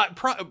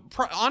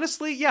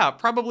 Honestly, yeah,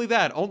 probably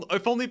that.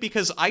 If only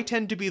because I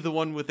tend to be the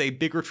one with a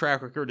bigger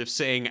track record of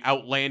saying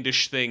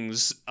outlandish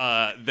things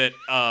that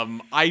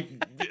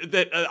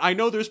I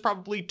know there's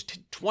probably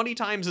 20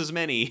 times as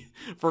many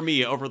for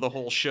me over the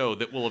whole show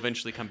that will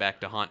eventually come back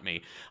to haunt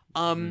me.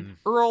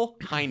 Earl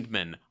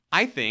Hindman.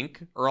 I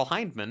think Earl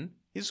Hindman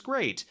is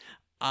great.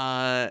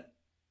 And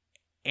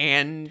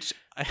we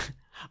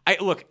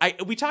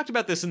talked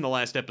about this in the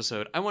last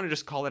episode. I want to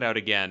just call it out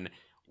again.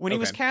 When he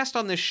was cast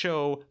on this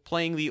show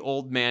playing the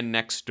old man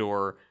next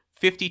door,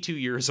 52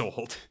 years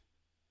old.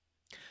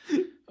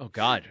 Oh,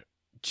 God.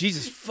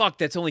 Jesus, fuck,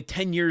 that's only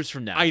 10 years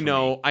from now. I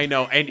know.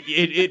 And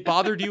it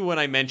bothered you when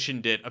I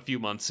mentioned it a few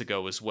months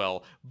ago as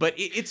well. But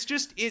it's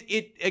just,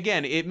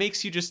 it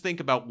makes you just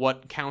think about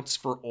what counts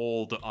for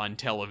old on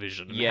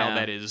television. And how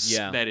that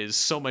is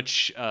so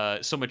much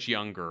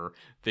younger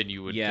than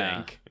you would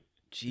think.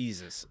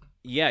 Jesus.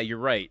 Yeah, you're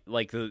right.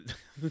 Like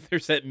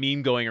there's that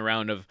meme going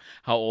around of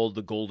how old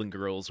the Golden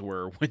Girls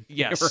were when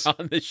they were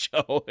on the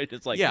show. And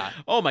it's like,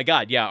 oh my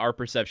God, yeah, our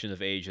perception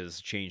of age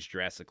has changed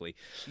drastically.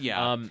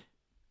 Yeah.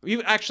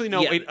 You actually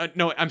wait,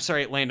 no, I'm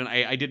sorry, Landon.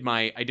 I did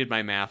my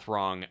math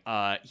wrong.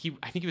 I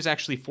think he was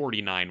actually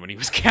 49 when he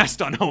was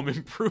cast on Home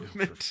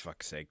Improvement. Oh, for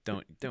fuck's sake,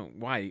 don't.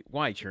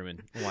 Why,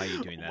 Truman? Why are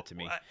you doing that to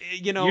me?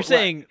 You're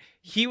saying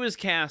he was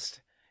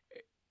cast.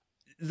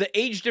 The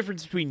age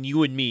difference between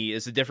you and me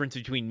is the difference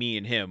between me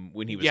and him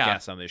when he was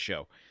cast on this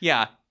show.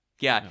 Yeah.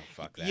 Oh,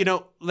 fuck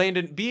that.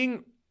 Landon,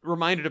 being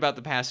reminded about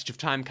the passage of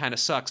time kind of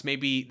sucks.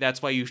 Maybe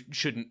that's why you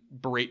shouldn't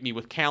berate me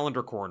with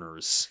calendar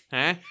corners.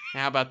 Huh?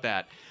 How about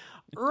that?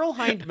 Earl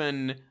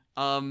Hindman,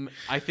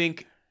 I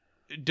think,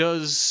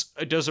 does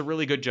a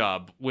really good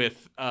job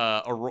with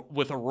a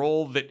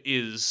role that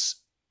is.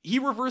 He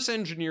reverse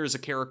engineers a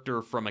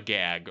character from a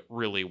gag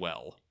really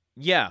well.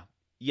 Yeah.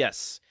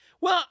 Yes.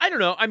 Well, I don't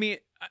know. I mean.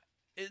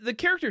 The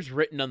character's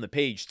written on the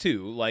page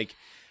too, like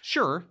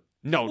sure.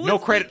 No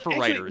credit for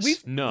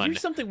writers. None. Here's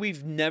something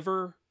we've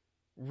never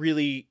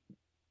really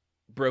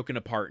broken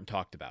apart and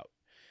talked about.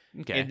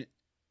 Okay. And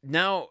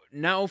now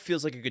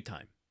feels like a good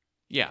time.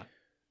 Yeah.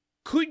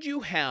 Could you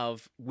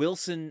have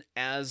Wilson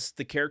as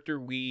the character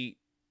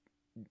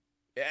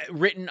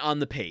written on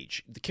the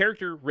page? The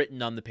character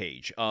written on the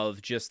page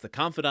of just the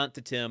confidant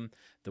to Tim,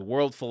 the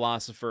world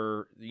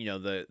philosopher,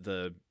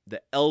 the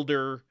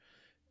elder,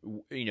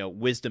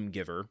 wisdom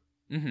giver.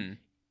 Mm-hmm.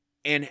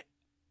 And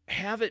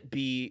have it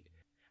be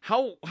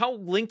how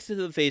linked to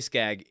the face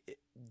gag it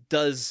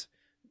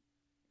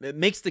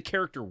makes the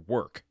character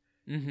work.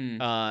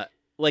 Mm-hmm.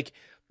 Like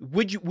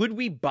would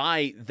we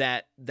buy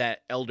that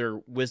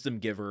elder wisdom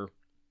giver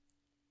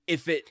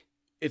if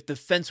the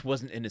fence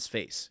wasn't in his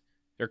face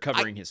or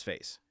covering his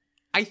face?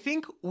 I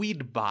think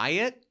we'd buy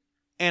it,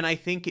 and I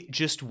think it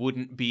just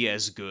wouldn't be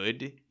as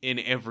good in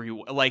every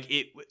like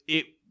it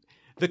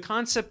the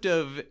concept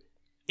of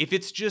if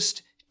it's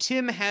just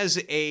Tim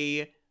has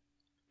a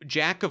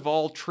jack of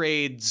all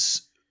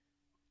trades,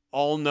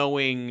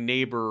 all-knowing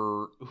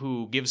neighbor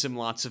who gives him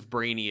lots of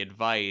brainy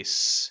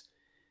advice.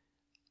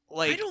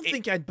 Like, I don't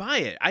think I'd buy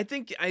it. I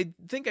think I'd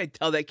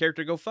tell that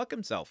character to go fuck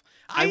himself.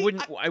 I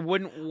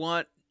wouldn't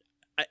want.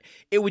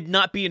 It would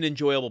not be an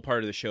enjoyable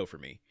part of the show for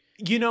me.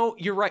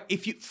 You're right.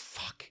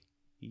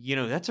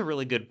 That's a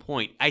really good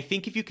point. I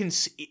think if you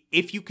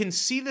can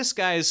see this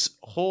guy's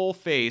whole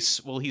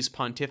face while he's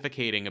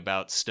pontificating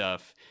about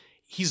stuff,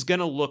 he's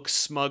gonna look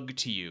smug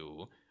to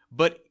you.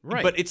 But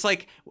it's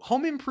like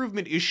Home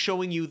Improvement is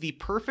showing you the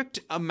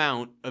perfect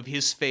amount of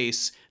his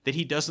face that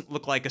he doesn't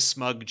look like a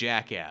smug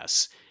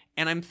jackass.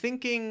 And I'm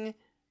thinking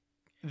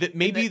that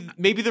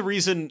maybe the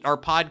reason our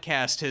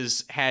podcast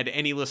has had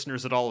any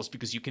listeners at all is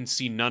because you can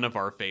see none of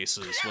our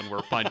faces when we're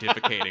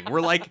pontificating. We're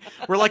like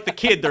the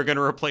kid they're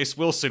gonna replace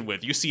Wilson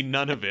with. You see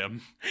none of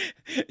him.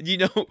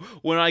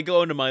 When I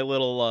go into my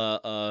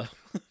little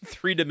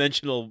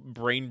three-dimensional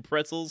brain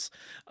pretzels,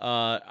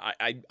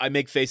 I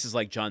make faces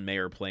like John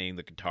Mayer playing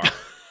the guitar.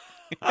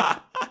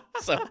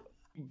 So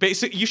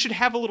basically, you should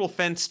have a little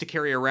fence to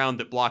carry around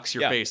that blocks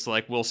your face,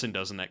 like Wilson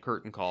does in that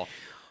curtain call.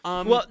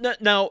 Well,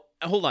 now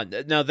hold on.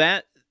 Now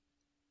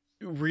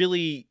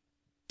really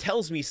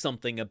tells me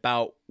something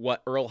about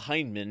what Earl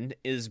Hindman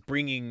is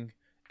bringing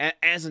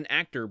as an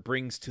actor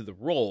brings to the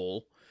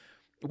role.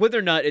 Whether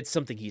or not it's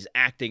something he's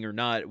acting or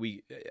not,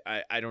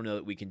 I don't know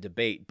that we can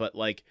debate, but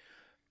like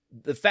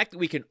the fact that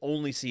we can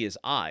only see his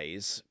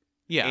eyes,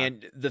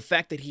 and the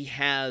fact that he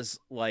has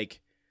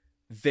like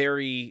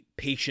very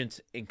patient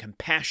and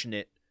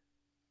compassionate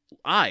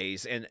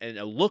eyes and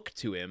a look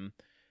to him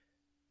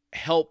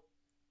help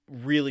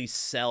really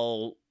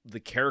sell the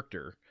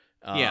character.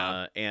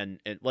 And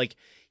like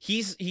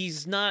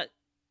he's not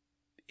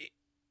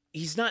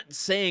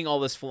saying all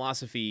this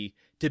philosophy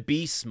to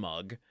be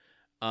smug.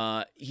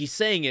 He's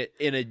saying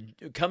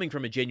it coming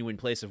from a genuine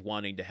place of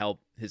wanting to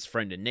help his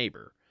friend and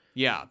neighbor.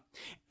 Yeah.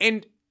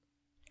 And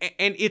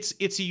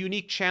it's a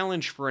unique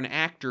challenge for an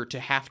actor to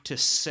have to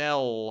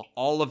sell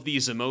all of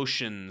these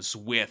emotions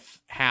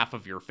with half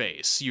of your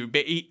face.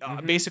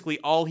 Basically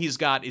all he's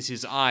got is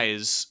his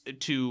eyes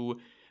to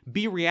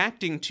be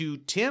reacting to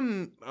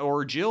Tim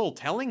or Jill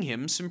telling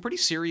him some pretty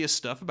serious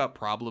stuff about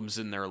problems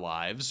in their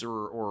lives,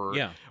 or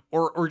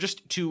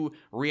just to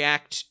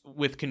react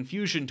with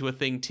confusion to a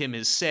thing Tim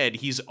has said.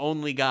 He's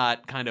only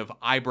got kind of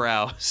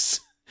eyebrows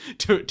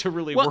to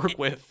really work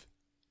with.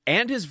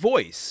 And his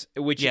voice,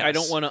 which I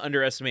don't want to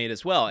underestimate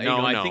as well.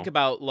 I think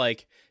about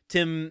like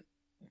Tim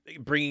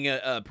bringing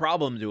a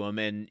problem to him,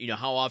 and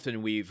how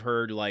often we've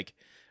heard like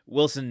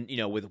Wilson,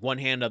 with one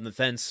hand on the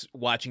fence,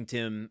 watching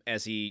Tim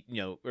as he,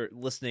 or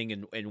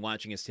listening and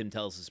watching as Tim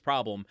tells his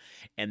problem,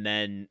 and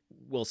then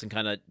Wilson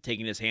kind of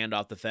taking his hand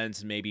off the fence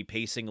and maybe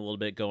pacing a little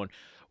bit, going,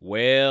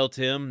 "Well,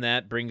 Tim,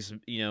 that brings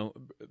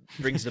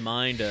to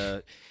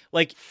mind,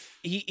 like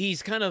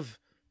he's kind of."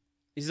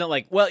 He's not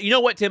like, well, you know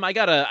what, Tim, I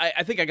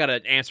think I got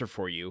an answer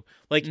for you.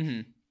 Like,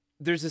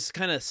 there's this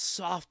kind of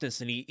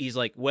softness, and he's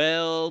like,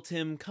 well,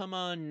 Tim, come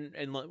on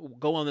and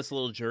go on this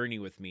little journey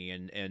with me,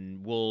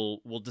 and we'll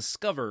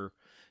discover,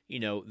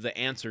 the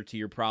answer to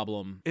your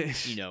problem,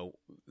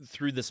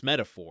 through this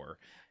metaphor.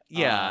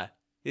 Yeah,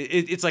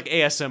 it's like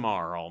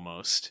ASMR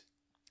almost.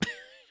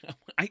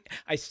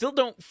 I still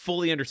don't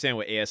fully understand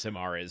what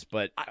ASMR is,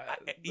 but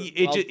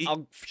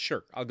I'll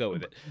go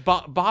with it.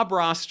 Bob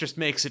Ross just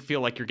makes it feel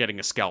like you're getting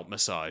a scalp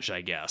massage,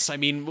 I guess. I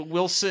mean,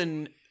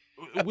 Wilson,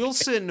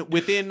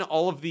 within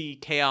all of the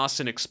chaos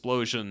and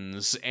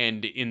explosions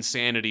and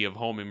insanity of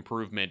Home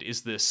Improvement,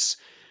 is this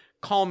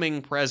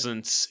calming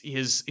presence.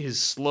 His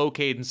slow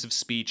cadence of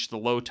speech, the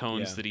low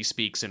tones that he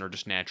speaks in are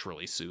just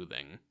naturally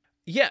soothing.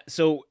 Yeah,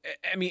 so,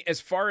 I mean,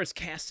 as far as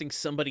casting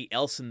somebody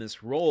else in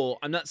this role,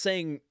 I'm not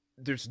saying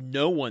there's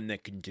no one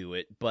that can do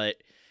it, but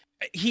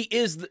he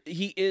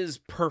is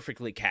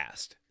perfectly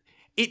cast.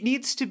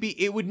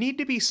 It would need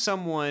to be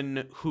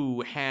someone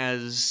who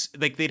has,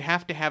 like, they'd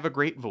have to have a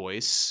great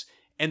voice,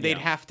 and they'd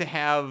have to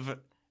have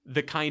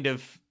the kind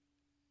of,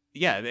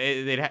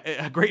 they'd have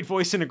a great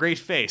voice and a great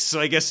face.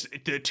 So I guess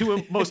the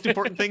two most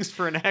important things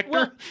for an actor.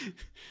 Well,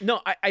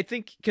 no, I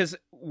think because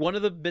one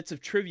of the bits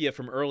of trivia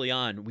from early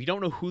on, we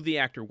don't know who the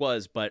actor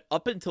was, but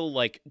up until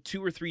like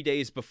 2 or 3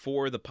 days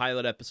before the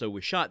pilot episode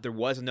was shot, there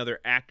was another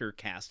actor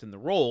cast in the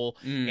role.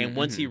 And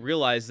once he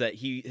realized that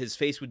his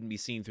face wouldn't be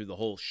seen through the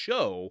whole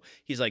show,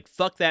 he's like,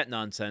 fuck that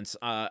nonsense.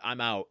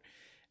 I'm out.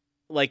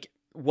 Like,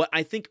 what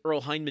I think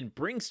Earl Hindman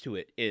brings to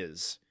it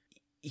is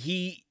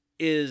he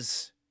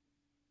is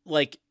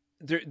like,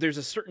 there's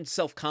a certain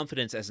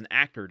self-confidence as an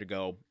actor to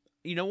go,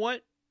 you know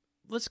what?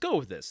 Let's go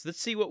with this. Let's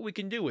see what we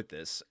can do with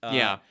this.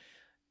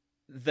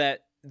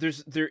 That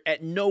there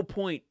at no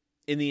point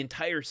in the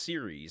entire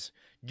series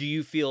do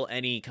you feel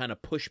any kind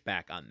of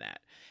pushback on that.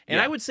 And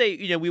I would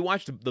say, we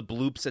watched the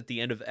bloops at the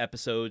end of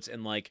episodes,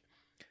 and like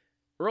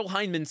Earl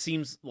Hindman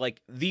seems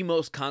like the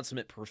most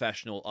consummate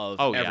professional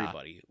of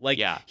everybody. Like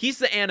he's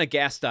the Anna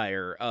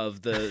Gasteyer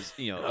of the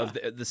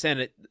of the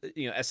Senate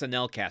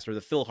SNL cast, or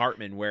the Phil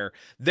Hartman, where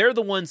they're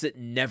the ones that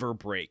never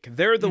break.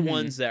 They're the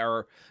ones that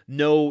are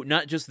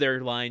not just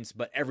their lines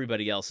but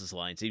everybody else's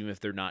lines, even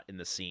if they're not in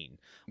the scene.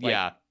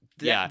 Like,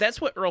 that's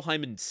what Earl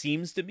Hindman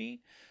seems to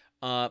me,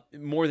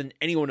 more than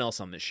anyone else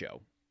on this show.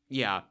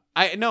 Yeah.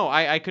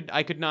 I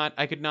could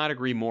not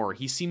agree more.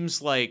 He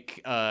seems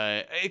like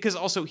because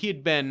also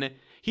he'd been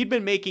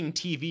making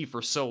TV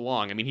for so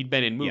long. I mean, he'd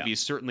been in movies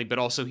certainly, but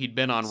also he'd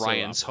been on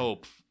Ryan's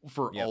Hope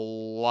for a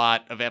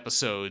lot of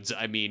episodes.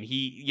 I mean,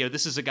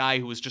 this is a guy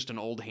who was just an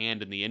old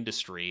hand in the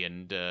industry,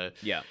 and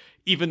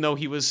even though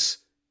he was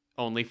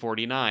only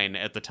 49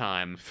 at the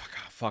time.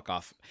 Fuck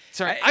off.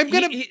 Sorry, I'm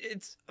gonna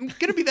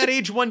be that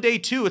age one day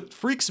too. It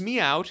freaks me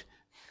out.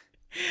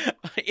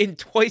 In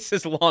twice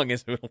as long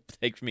as it will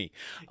take me.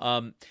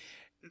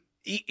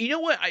 You know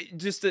what?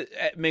 Just to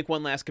make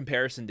one last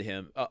comparison to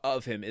him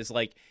is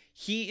like,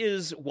 he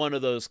is one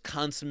of those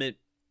consummate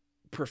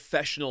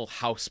professional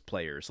house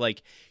players.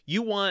 Like,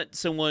 you want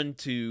someone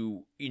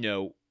to,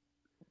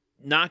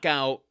 knock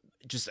out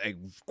just a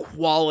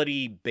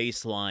quality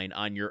bass line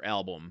on your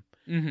album.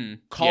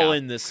 Call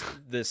in this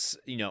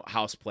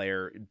house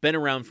player, been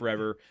around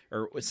forever,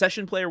 or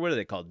session player. What are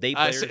they called? Day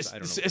players? I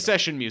don't know.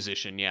 Session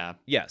musician. Yeah,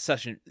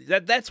 session.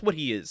 That's what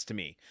he is to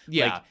me.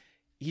 Yeah, like,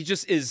 he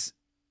just is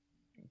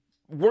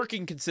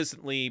working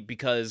consistently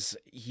because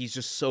he's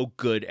just so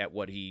good at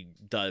what he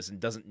does and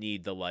doesn't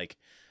need the like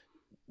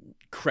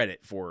credit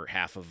for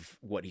half of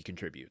what he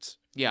contributes.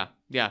 Yeah.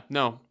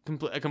 No,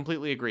 I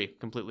completely agree.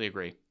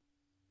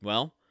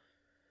 Well,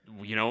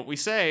 you know what we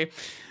say.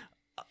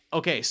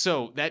 Okay,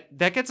 so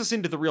that gets us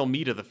into the real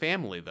meat of the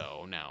family,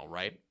 though. Now,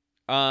 right?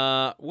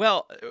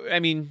 Well, I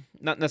mean,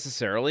 not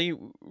necessarily,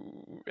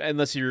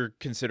 unless you're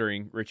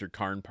considering Richard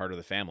Karn part of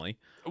the family.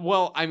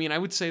 Well, I mean, I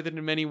would say that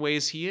in many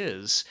ways he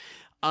is.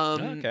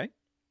 Okay.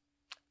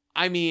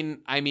 I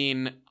mean,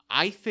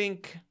 I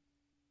think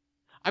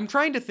I'm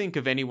trying to think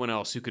of anyone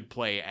else who could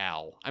play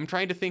Al. I'm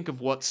trying to think of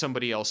what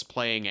somebody else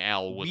playing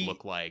Al would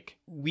look like.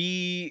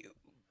 We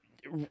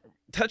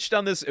touched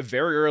on this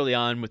very early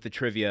on with the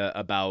trivia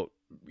about,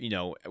 you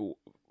know,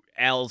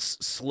 Al's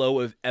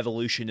slow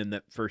evolution in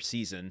the first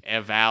season.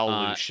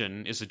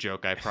 Evolution is a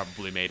joke I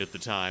probably made at the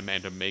time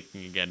and I'm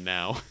making again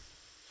now.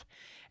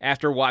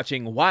 After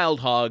watching Wild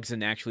Hogs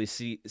and actually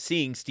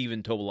seeing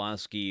Stephen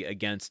Tobolowsky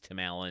against Tim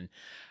Allen,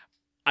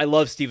 I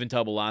love Stephen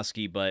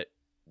Tobolowsky, but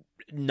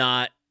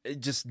not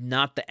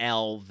the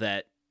Al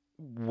that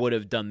would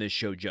have done this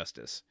show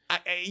justice.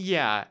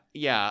 Yeah,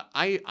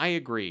 I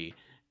agree.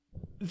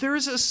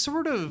 There's a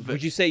sort of...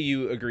 Would you say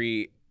you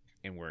agree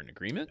and we're in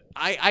agreement?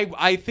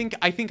 I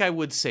think I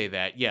would say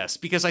that, yes,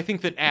 because I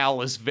think that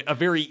Al is a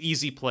very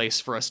easy place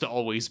for us to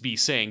always be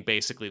saying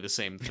basically the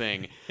same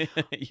thing.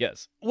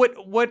 Yes.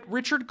 What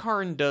Richard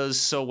Karn does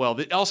so well,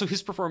 also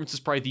his performance is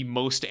probably the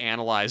most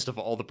analyzed of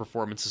all the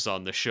performances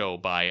on the show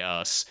by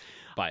us.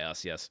 By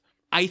us, yes.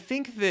 I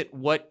think that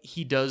what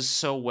he does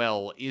so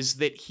well is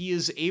that he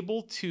is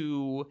able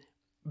to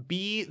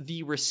be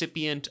the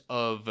recipient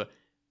of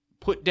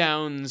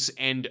put-downs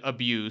and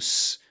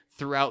abuse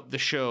throughout the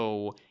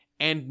show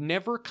and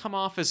never come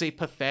off as a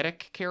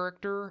pathetic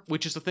character,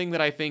 which is the thing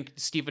that I think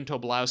Stephen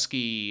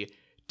Tobolowsky,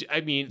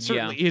 I mean,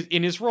 certainly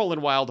in his role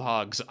in Wild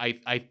Hogs,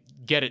 I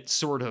get it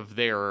sort of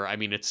there. I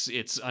mean,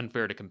 it's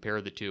unfair to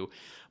compare the two.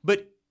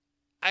 But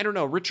I don't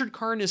know, Richard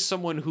Karn is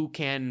someone who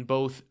can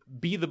both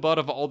be the butt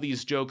of all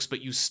these jokes,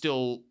 but you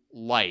still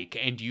like,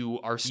 and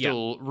you are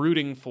still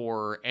rooting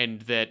for,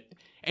 and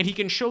he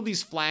can show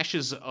these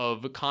flashes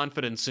of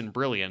confidence and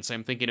brilliance.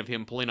 I'm thinking of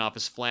him pulling off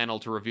his flannel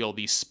to reveal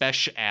the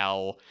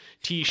Special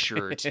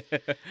t-shirt.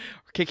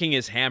 Kicking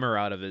his hammer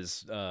out of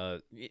his...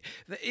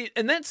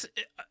 and that's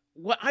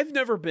what I've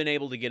never been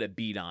able to get a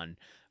beat on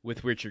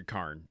with Richard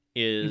Karn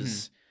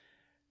is,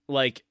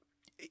 like,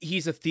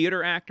 he's a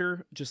theater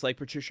actor, just like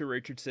Patricia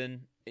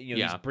Richardson. You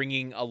know, he's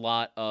bringing a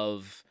lot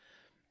of,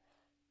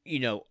 you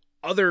know,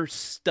 other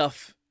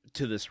stuff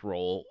to this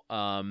role.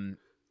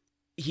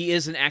 He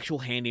is an actual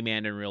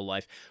handyman in real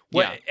life.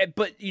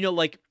 But, you know,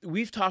 like,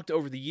 we've talked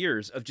over the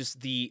years of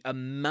just the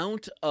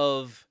amount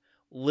of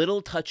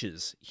little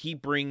touches he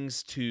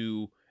brings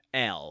to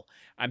Al.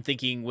 I'm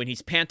thinking when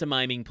he's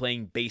pantomiming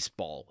playing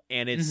baseball,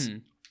 and it's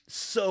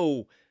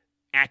so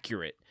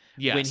accurate.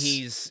 Yes. When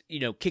he's,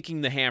 you know,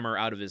 kicking the hammer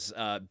out of his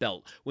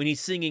belt. When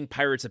he's singing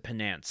Pirates of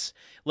Penzance.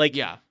 Like,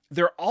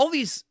 there are all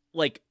these,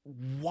 like,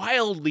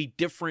 wildly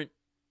different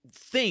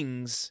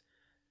things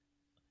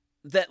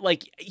that,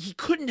 like, he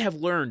couldn't have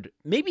learned.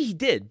 Maybe he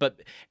did,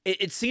 but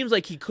it seems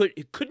like he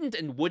couldn't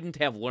and wouldn't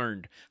have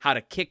learned how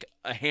to kick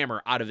a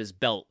hammer out of his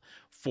belt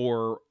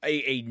for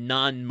a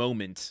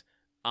non-moment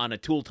on a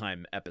Tool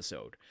Time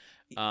episode.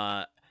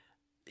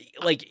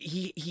 Like,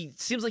 he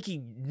seems like he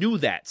knew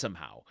that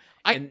somehow.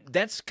 And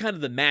that's kind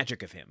of the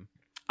magic of him.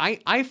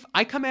 I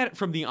come at it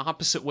from the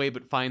opposite way,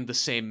 but find the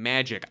same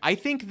magic. I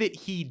think that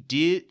he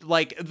did,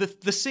 like,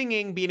 the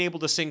singing, being able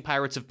to sing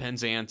Pirates of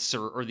Penzance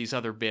or these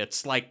other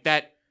bits, like,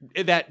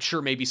 that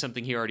sure may be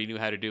something he already knew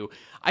how to do.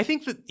 I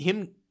think that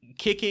him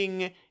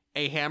kicking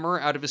a hammer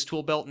out of his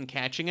tool belt and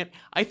catching it,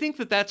 I think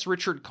that that's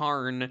Richard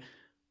Karn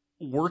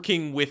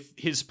working with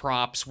his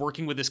props,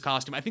 working with his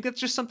costume. I think that's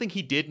just something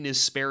he did in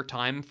his spare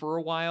time for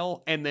a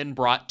while and then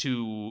brought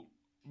to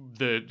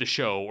the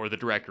show, or the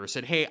director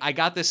said, hey, I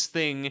got this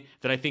thing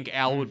that I think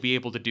Al would be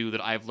able to do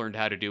that I've learned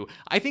how to do.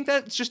 I think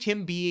that's just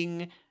him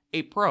being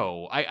a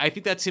pro. I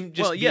think that's him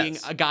just being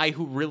a guy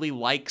who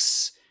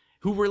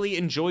really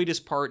enjoyed his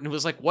part and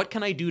was like, what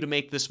can I do to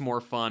make this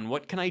more fun?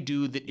 What can I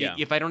do that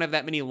if I don't have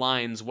that many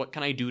lines, what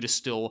can I do to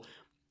still,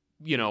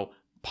 you know,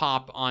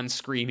 pop on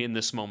screen in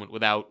this moment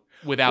without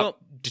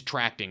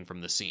detracting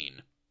from the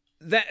scene?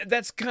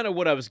 That's kind of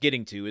what I was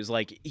getting to, is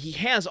like, he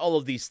has all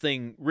of these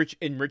things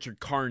in Richard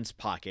Karn's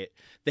pocket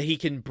that he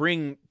can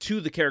bring to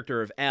the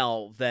character of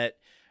Al that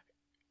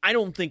I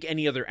don't think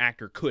any other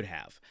actor could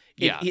have.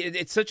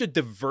 It's such a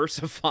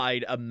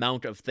diversified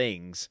amount of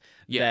things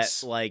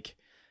that, like,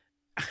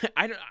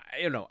 I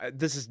don't know.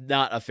 This is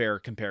not a fair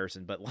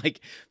comparison, but, like,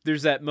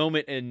 there's that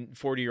moment in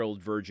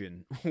 40-Year-Old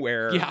Virgin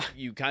where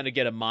you kind of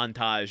get a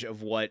montage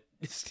of what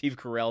Steve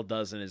Carell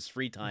does in his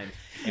free time,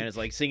 and it's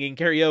like singing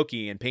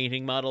karaoke and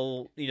painting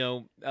model,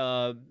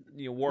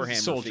 Warhammer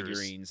soldiers.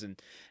 figurines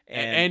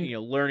and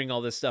learning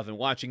all this stuff and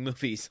watching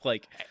movies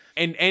like.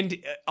 And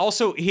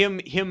also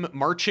him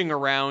marching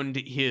around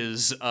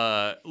his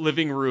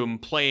living room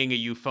playing a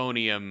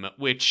euphonium,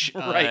 which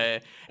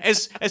right.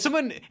 as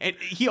someone, and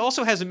he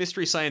also has a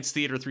Mystery Science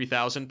Theater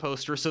 3000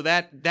 poster, so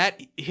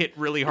that hit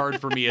really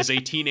hard for me as a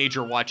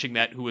teenager watching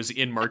that who was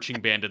in marching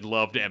band and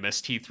loved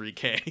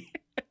MST3K.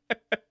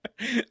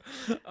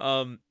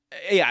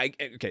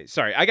 Okay,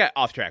 sorry, I got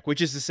off track. Which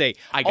is to say,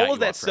 all of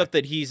that stuff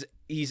that he's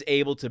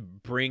able to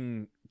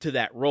bring to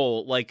that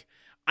role, like.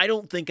 I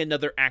don't think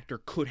another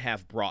actor could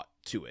have brought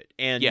to it.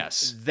 And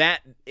yes,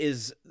 that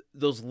is,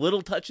 those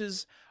little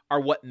touches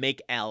are what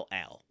make Al.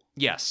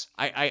 Yes,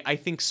 I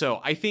think so.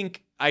 I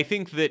think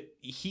that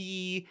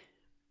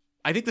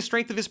I think the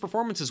strength of his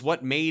performance is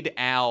what made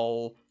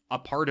Al a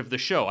part of the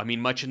show. I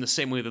mean, much in the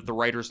same way that the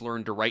writers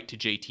learned to write to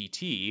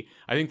JTT,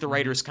 I think the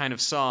writers kind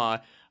of saw,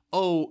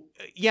 oh,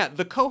 yeah,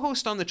 the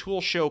co-host on the Tool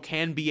Show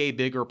can be a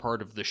bigger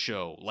part of the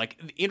show. Like,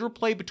 the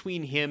interplay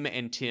between him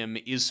and Tim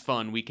is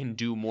fun. We can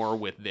do more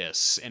with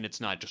this, and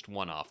it's not just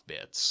one-off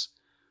bits.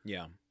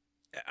 Yeah.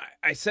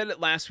 I said it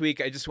last week.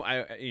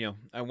 We're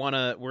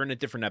in a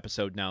different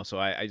episode now, so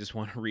I just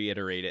want to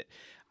reiterate it.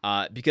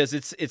 Because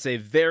it's a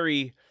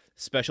very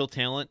special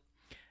talent,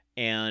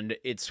 and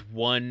it's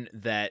one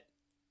that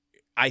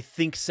I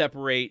think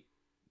separate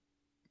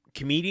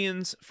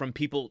comedians from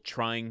people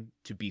trying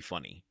to be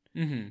funny.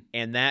 Mm-hmm.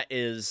 And that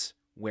is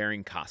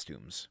wearing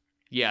costumes.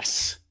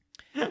 Yes.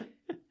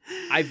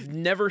 I've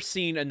never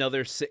seen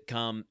another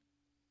sitcom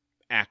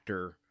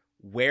actor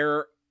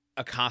wear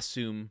a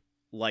costume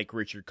like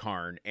Richard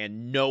Karn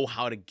and know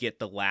how to get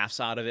the laughs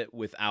out of it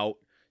without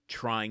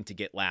trying to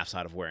get laughs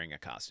out of wearing a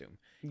costume.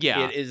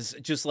 Yeah. It is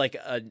just like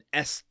an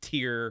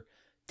S-tier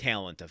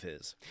talent of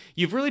his.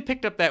 You've really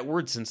picked up that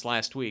word since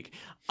last week.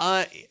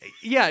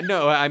 Yeah,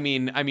 no, I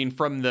mean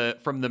from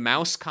the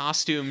mouse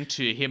costume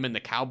to him in the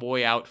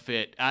cowboy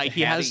outfit,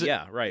 he has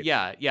right.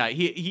 Yeah,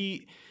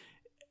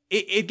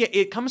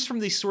 it comes from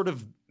this sort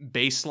of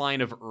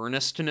baseline of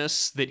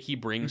earnestness that he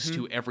brings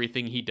to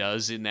everything he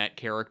does in that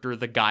character,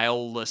 the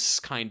guileless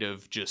kind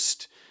of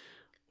just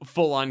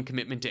full-on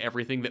commitment to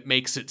everything that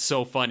makes it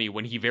so funny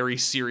when he very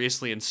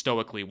seriously and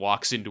stoically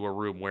walks into a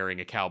room wearing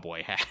a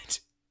cowboy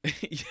hat.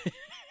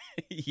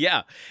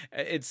 Yeah,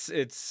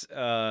 it's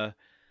I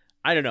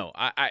don't know.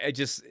 I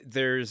just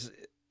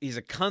he's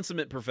a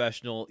consummate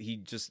professional.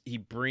 He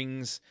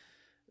brings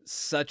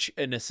such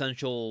an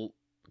essential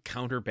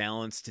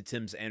counterbalance to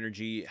Tim's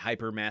energy,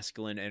 hyper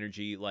masculine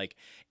energy, like,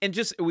 and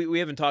just we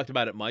haven't talked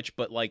about it much,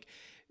 but like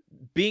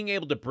being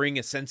able to bring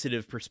a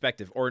sensitive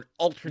perspective or an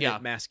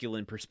alternate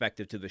masculine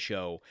perspective to the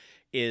show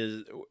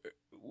is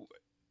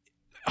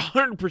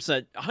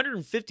 100%,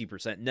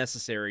 150%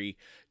 necessary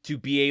to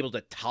be able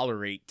to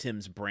tolerate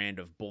Tim's brand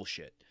of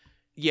bullshit.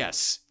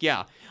 Yes,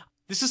 yeah.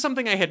 This is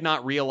something I had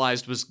not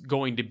realized was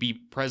going to be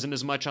present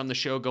as much on the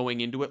show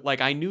going into it.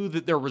 Like, I knew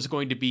that there was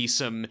going to be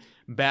some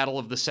battle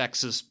of the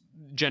sexes,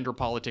 gender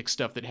politics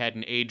stuff that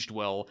hadn't aged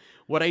well.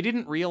 What I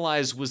didn't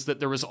realize was that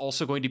there was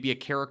also going to be a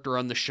character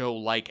on the show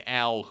like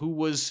Al who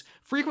was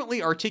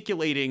frequently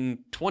articulating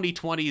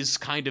 2020's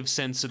kind of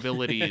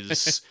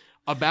sensibilities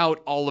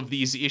about all of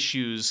these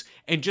issues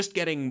and just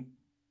getting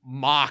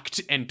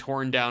mocked and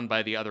torn down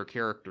by the other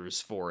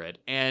characters for it.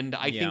 And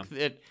I think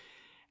that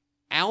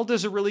Al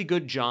does a really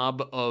good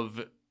job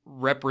of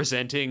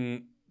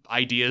representing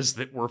ideas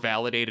that were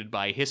validated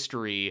by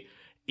history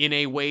in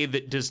a way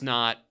that does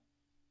not,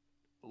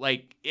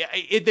 like,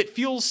 that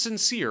feels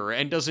sincere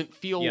and doesn't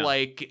feel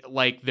like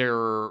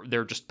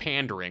they're just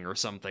pandering or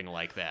something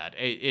like that.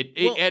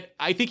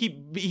 I think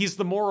he's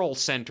the moral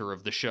center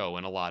of the show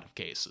in a lot of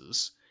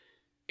cases.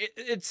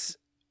 It's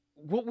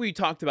what we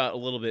talked about a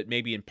little bit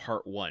maybe in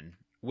part one,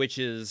 which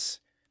is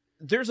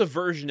there's a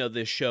version of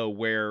this show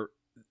where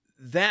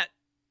that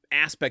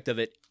aspect of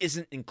it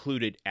isn't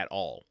included at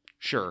all.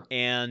 Sure.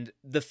 And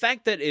the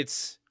fact that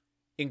it's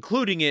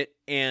including it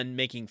and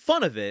making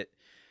fun of it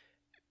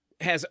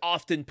has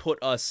often put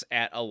us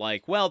at a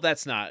like, well,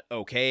 that's not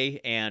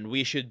okay, and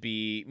we should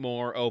be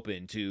more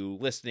open to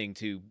listening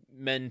to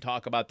men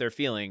talk about their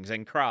feelings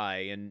and cry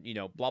and,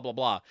 blah, blah,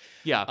 blah.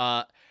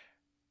 Yeah.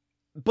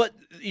 But,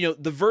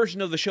 the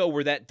version of the show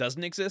where that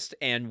doesn't exist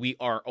and we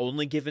are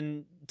only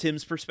given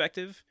Tim's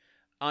perspective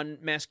on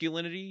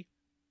masculinity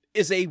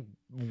is a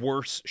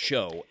worse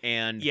show.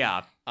 And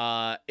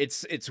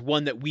it's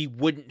one that we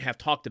wouldn't have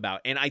talked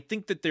about. And I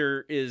think that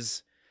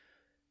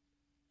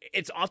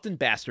it's often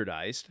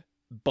bastardized,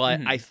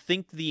 but I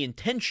think the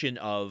intention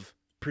of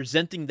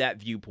presenting that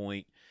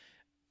viewpoint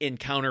in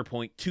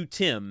counterpoint to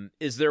Tim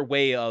is their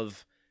way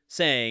of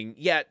saying,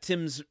 yeah,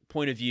 Tim's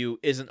point of view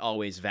isn't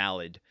always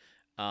valid.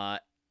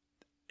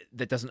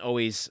 That doesn't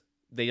always,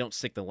 they don't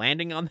stick the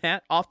landing on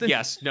that often.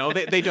 Yes, no,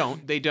 they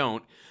don't. They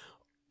don't.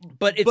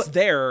 But it's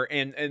there,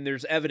 and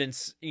there's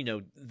evidence,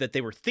 that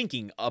they were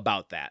thinking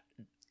about that.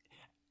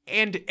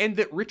 And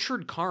that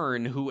Richard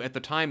Karn, who at the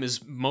time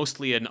is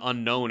mostly an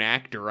unknown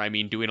actor, I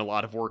mean, doing a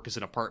lot of work as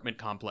an apartment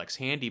complex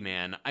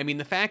handyman, I mean,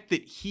 the fact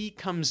that he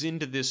comes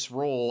into this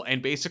role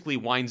and basically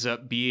winds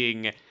up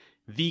being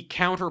the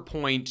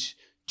counterpoint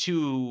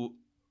to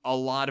a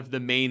lot of the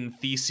main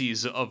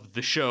theses of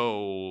the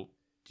show.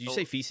 Did you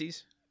say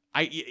feces?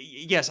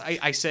 Yes,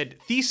 I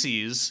said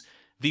theses,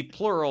 the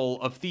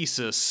plural of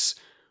thesis,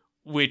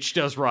 which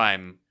does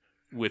rhyme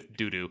with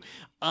doo-doo.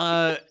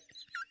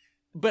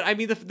 But I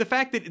mean, the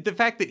fact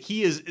that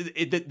he is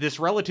that this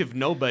relative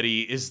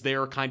nobody is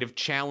there, kind of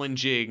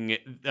challenging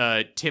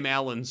Tim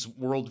Allen's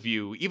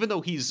worldview, even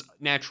though he's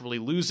naturally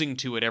losing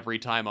to it every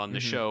time on the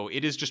show.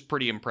 It is just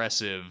pretty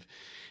impressive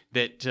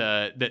that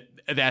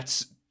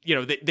that's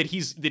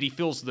that he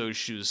fills those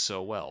shoes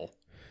so well.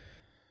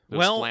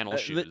 Those flannel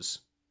shoes.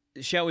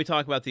 Shall we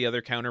talk about the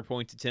other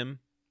counterpoint to Tim?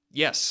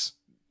 Yes,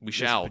 we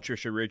shall.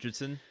 Patricia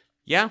Richardson.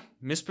 Yeah,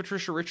 Miss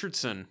Patricia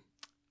Richardson.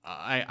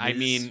 I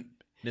mean,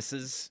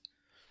 Mrs.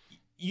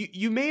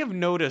 You may have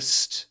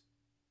noticed,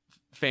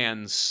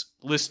 fans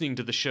listening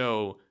to the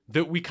show,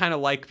 that we kind of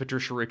like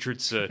Patricia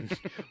Richardson.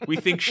 We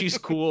think she's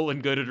cool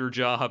and good at her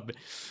job.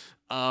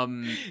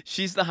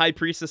 She's the high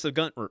priestess of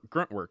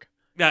grunt work.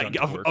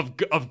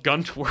 Of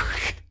Gunt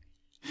work.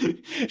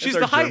 She's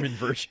the high German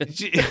version.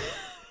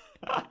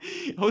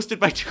 Hosted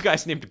by two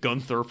guys named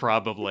Gunther,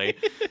 probably.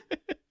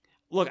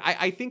 Look,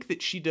 I think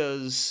that she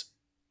does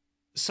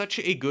such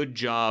a good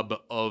job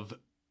of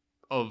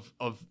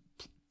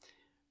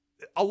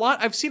a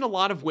lot. I've seen a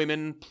lot of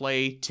women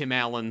play Tim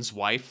Allen's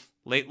wife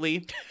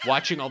lately,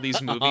 watching all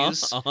these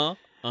movies.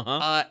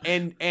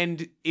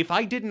 And if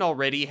I didn't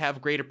already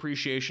have great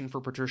appreciation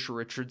for Patricia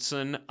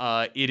Richardson,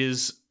 it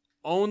is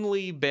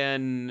only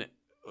been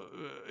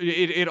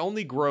it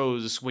only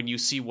grows when you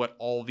see what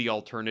all the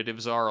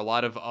alternatives are. A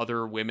lot of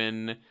other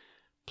women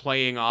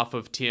playing off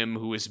of Tim,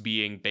 who is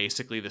being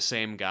basically the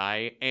same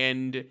guy,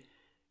 and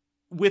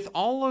with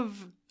all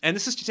of. And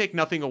this is to take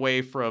nothing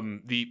away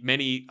from the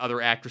many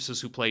other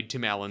actresses who played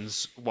Tim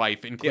Allen's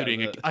wife,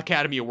 including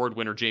Academy Award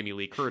winner Jamie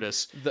Lee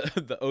Curtis.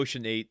 The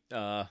Ocean 8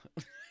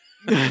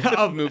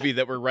 movie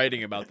that we're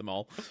writing about them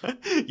all.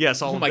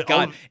 Yes. Oh my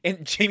God.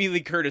 And Jamie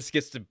Lee Curtis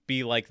gets to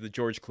be like the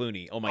George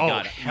Clooney. Oh my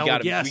God.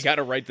 Yes. We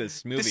gotta write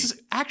this movie. This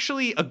is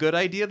actually a good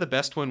idea, the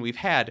best one we've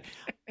had.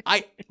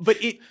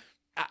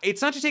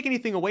 It's not to take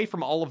anything away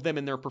from all of them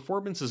and their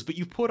performances, but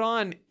you put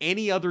on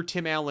any other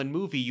Tim Allen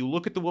movie, you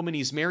look at the woman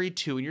he's married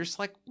to, and you're just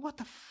like, what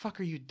the fuck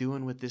are you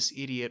doing with this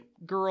idiot?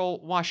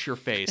 Girl, wash your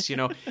face,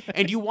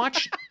 And you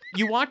watch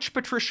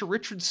Patricia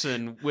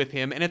Richardson with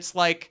him, and it's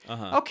like,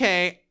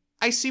 okay,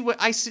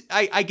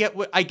 I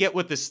get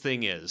what this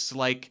thing is.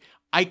 Like,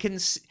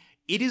 it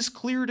is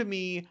clear to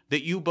me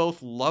that you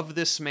both love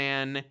this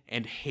man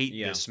and hate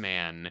this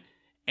man.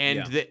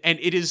 And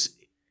it is,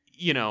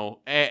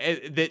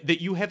 that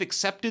you have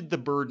accepted the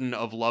burden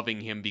of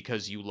loving him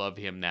because you love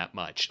him that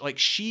much. Like,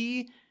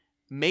 she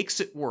makes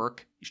it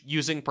work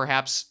using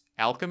perhaps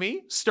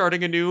alchemy,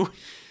 starting a new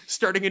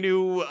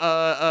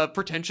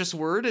pretentious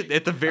word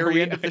at the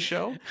very end of the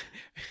show.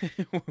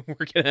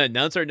 We're going to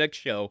announce our next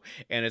show,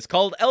 and it's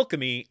called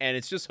Alchemy, and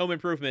it's just home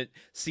improvement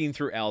seen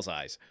through Al's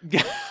eyes.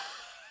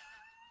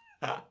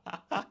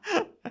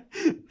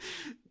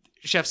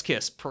 Chef's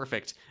kiss,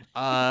 perfect.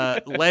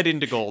 Lead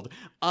into gold.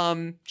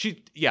 Talk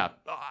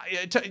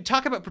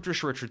about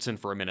Patricia Richardson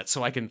for a minute,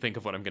 so I can think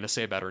of what I'm going to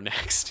say about her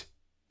next.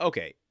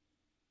 Okay,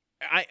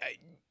 I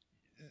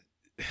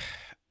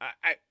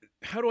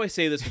how do I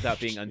say this without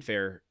being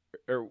unfair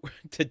or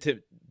to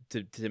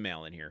Tim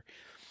Allen here?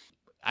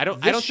 I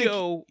don't think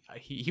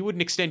he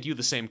wouldn't extend you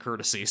the same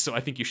courtesy, so I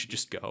think you should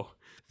just go.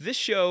 This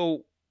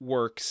show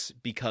works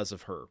because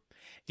of her.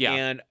 Yeah,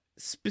 and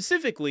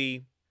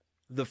specifically,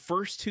 the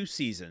first two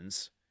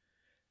seasons,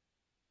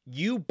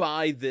 you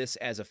buy this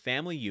as a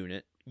family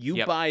unit.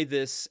 You buy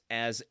this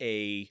as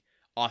a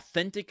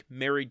authentic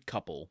married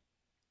couple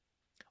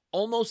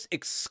almost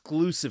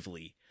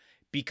exclusively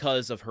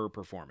because of her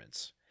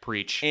performance.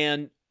 Preach.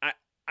 And I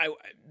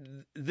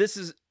this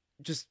is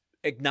just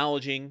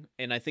acknowledging,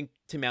 and I think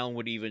Tim Allen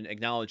would even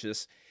acknowledge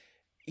this,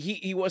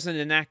 he wasn't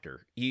an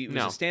actor. He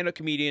was a stand-up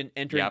comedian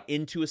entering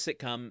into a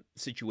sitcom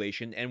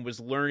situation and was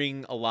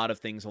learning a lot of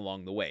things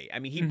along the way. I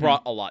mean, he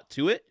brought a lot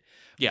to it,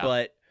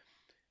 but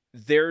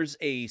there's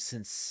a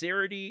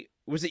sincerity.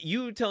 Was it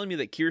you telling me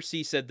that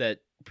Kiersey said that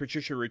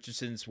Patricia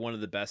Richardson's one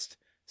of the best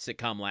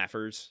sitcom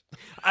laughers?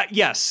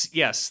 Yes.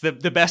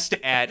 The best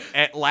at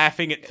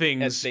laughing at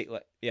things.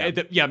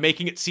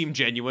 Making it seem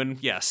genuine.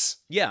 Yes.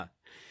 Yeah.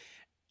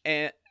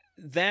 And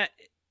that...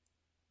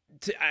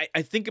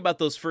 I think about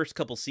those first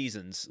couple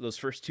seasons, those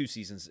first two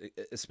seasons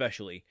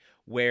especially,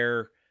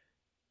 where,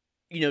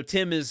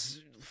 Tim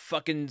is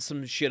fucking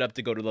some shit up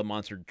to go to the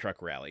monster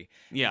truck rally.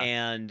 Yeah.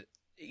 And,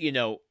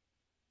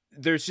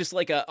 there's just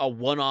like a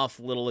one-off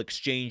little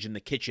exchange in the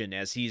kitchen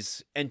as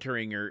he's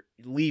entering or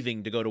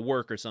leaving to go to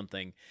work or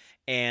something.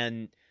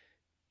 And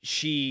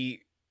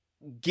she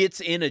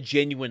gets in a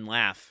genuine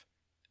laugh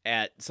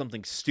at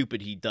something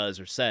stupid he does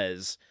or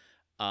says,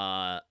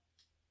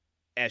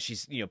 as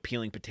she's,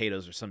 peeling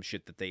potatoes or some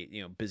shit that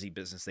they, busy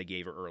business they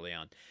gave her early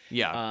on.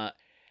 Yeah.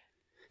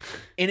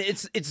 And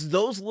it's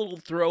those little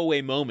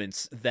throwaway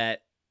moments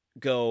that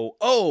go,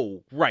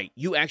 oh, right,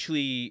 you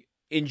actually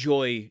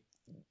enjoy,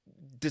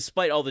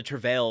 despite all the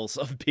travails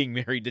of being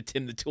married to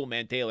Tim the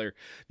Toolman Taylor,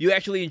 you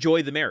actually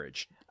enjoy the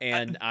marriage.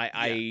 And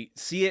I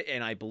see it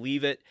and I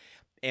believe it,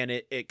 and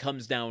it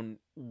comes down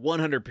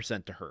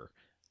 100% to her.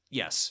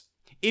 Yes.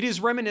 It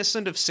is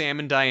reminiscent of Sam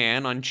and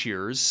Diane on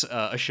Cheers,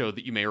 a show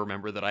that you may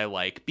remember that I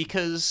like,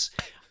 because,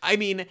 I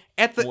mean,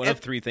 one of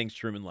three things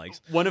Truman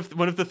likes. One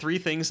of the three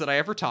things that I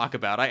ever talk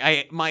about.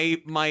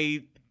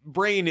 My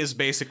brain is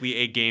basically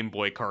a Game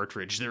Boy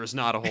cartridge. There is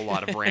not a whole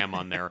lot of RAM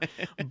on there,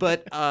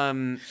 but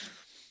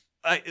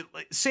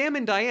Sam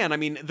and Diane, I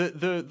mean,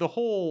 the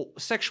whole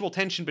sexual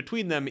tension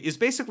between them is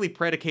basically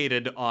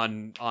predicated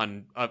on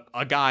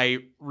a guy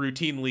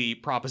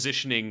routinely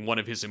propositioning one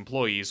of his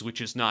employees, which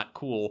is not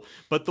cool.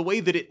 But the way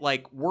that it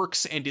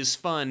works and is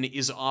fun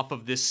is off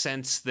of this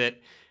sense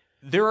that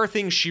there are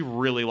things she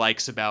really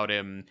likes about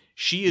him.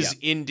 She is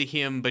into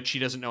him, but she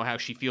doesn't know how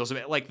she feels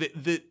about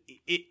it.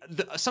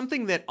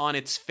 Something that on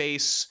its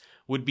face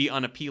would be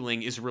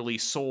unappealing is really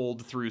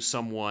sold through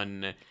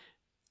someone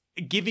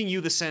giving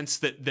you the sense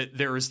that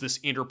there is this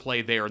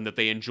interplay there and that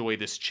they enjoy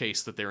this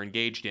chase that they're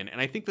engaged in.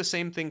 And I think the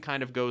same thing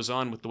kind of goes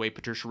on with the way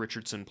Patricia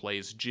Richardson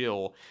plays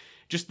Jill.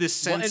 Just this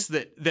sense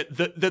that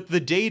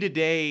the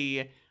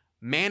day-to-day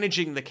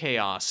managing the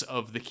chaos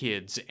of the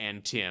kids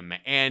and Tim.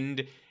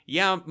 And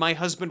yeah, my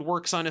husband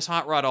works on his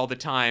hot rod all the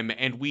time,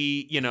 and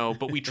we,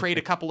 but we trade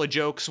a couple of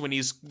jokes when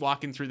he's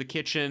walking through the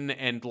kitchen,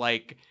 and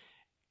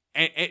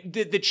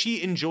that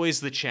she enjoys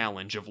the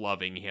challenge of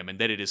loving him and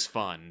that it is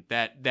fun.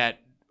 The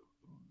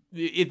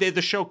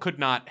show could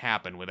not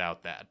happen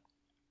without that.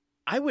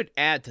 I would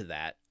add to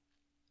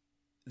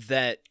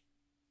that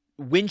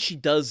when she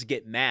does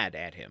get mad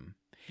at him,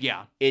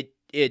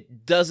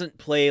 it doesn't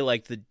play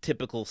like the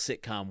typical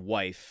sitcom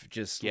wife,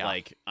 just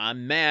like,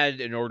 I'm mad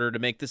in order to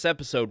make this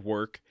episode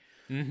work.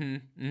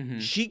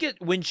 Mm-hmm.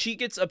 When she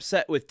gets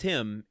upset with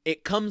Tim,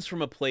 it comes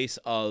from a place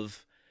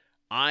of,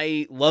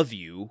 I love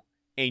you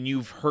and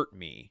you've hurt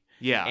me.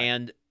 Yeah.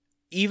 And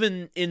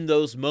even in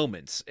those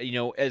moments,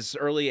 as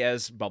early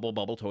as Bubble,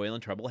 Bubble, Toil,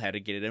 and Trouble had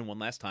to get it in one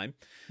last time.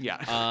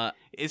 Yeah.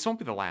 It won't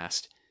be the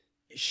last.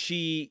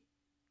 She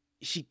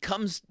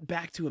comes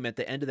back to him at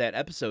the end of that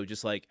episode,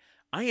 just like,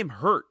 I am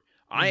hurt.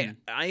 I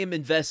am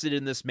invested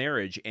in this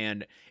marriage,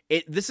 and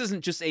this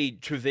isn't just a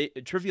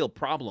trivial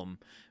problem,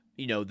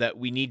 that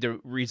we need to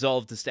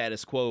resolve the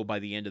status quo by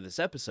the end of this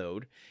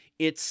episode.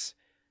 It's,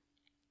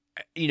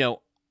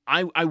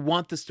 I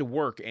want this to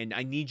work, and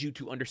I need you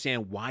to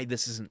understand why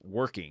this isn't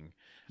working.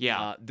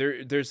 Yeah.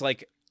 There's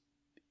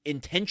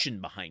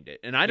intention behind it,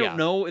 and I don't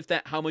know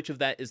how much of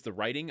that is the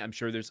writing. I'm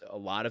sure there's a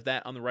lot of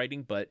that on the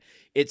writing, but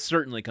it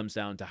certainly comes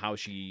down to how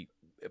she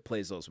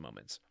plays those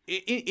moments.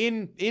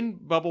 In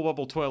Bubble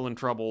Bubble Toil and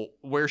Trouble,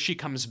 where she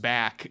comes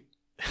back,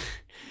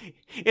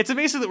 it's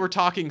amazing that we're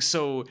talking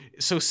so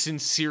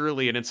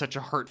sincerely and in such a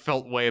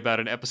heartfelt way about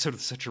an episode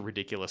with such a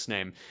ridiculous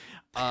name.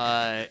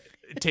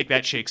 Take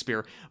that,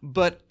 Shakespeare.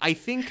 But I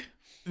think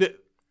that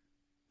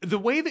the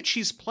way that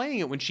she's playing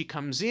it when she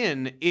comes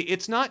in,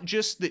 it's not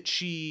just that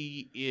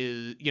she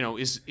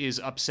is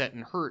upset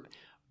and hurt,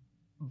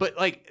 but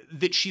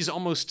that she's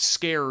almost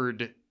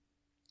scared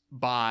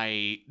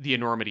by the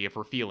enormity of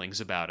her feelings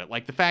about it.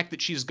 Like the fact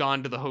that she's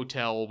gone to the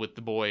hotel with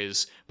the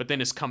boys, but then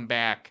has come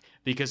back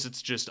because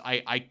it's just,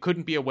 I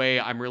couldn't be away.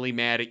 I'm really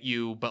mad at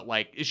you. But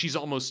she's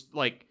almost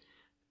the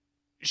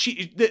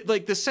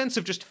sense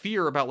of just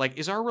fear about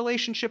is our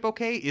relationship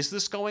okay? Is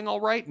this going all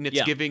right? And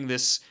it's giving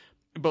this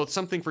both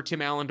something for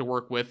Tim Allen to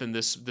work with in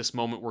this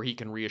moment where he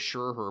can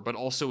reassure her, but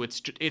also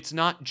it's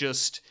not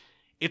just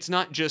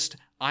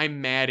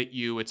I'm mad at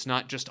you. It's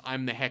not just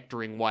I'm the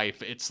hectoring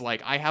wife. It's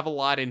I have a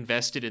lot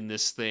invested in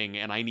this thing,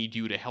 and I need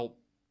you to help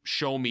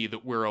show me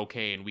that we're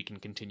okay and we can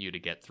continue to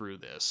get through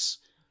this.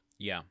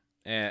 Yeah.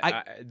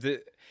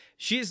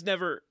 She's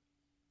never...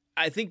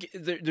 I think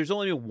there's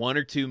only one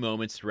or two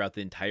moments throughout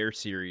the entire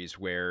series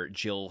where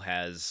Jill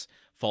has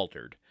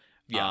faltered.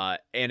 Yeah.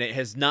 And it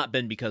has not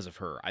been because of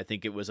her. I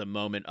think it was a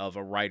moment of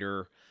a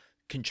writer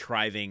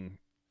contriving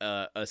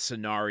a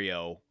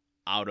scenario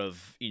out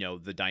of,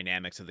 the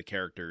dynamics of the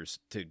characters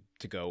to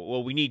go,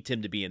 well, we need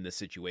Tim to be in this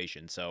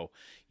situation. So,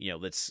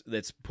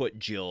 let's put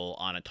Jill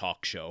on a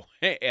talk show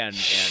and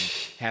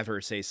have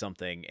her say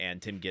something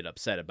and Tim get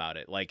upset about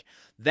it.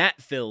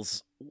 That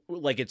feels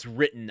like it's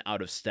written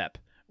out of step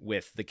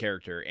with the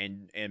character,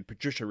 and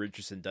Patricia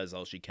Richardson does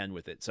all she can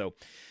with it. So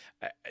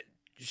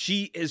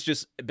she has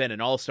just been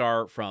an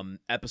all-star from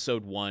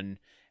episode 1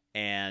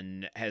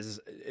 and has,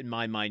 in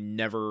my mind,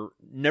 never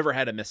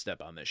had a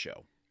misstep on this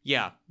show.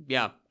 Yeah.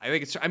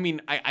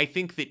 I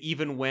think that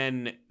even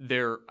when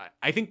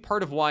I think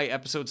part of why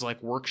episodes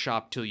like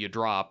Workshop Till You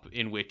Drop,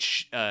 in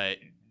which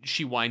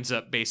she winds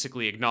up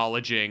basically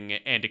acknowledging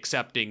and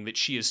accepting that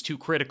she is too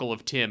critical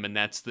of Tim, and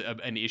that's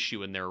an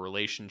issue in their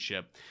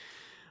relationship.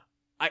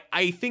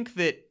 I think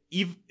that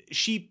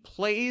she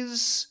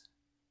plays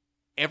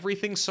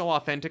everything so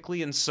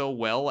authentically and so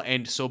well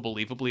and so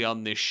believably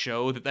on this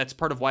show that's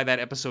part of why that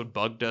episode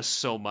bugged us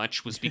so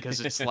much, was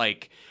because it's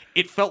like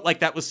it felt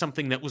like that was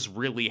something that was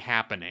really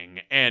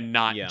happening and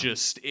not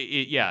just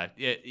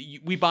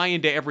we buy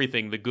into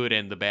everything, the good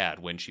and the bad,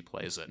 when she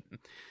plays it.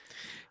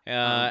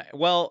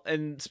 Well,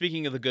 and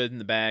speaking of the good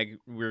and the bad,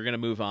 we're going to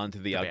move on to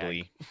the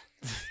ugly.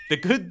 The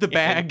good, the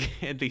bag,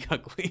 and the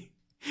ugly.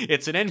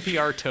 It's an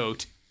NPR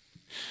tote.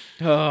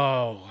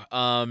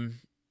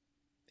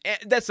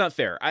 That's not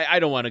fair. I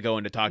don't want to go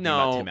into talking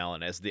about Tim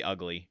Allen as the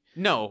ugly.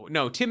 No.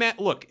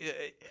 Look,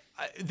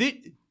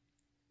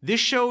 this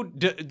show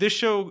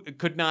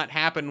could not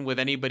happen with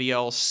anybody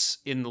else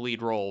in the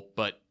lead role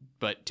but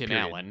Tim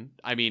Period. Allen.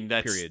 I mean,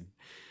 that's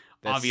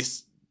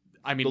obvious.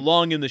 I mean, the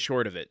long and the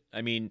short of it.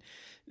 I mean,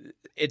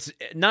 it's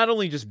not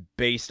only just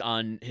based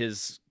on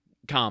his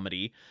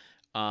comedy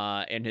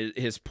and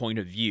his point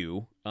of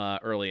view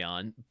early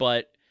on,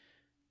 but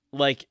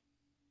like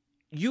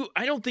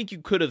I don't think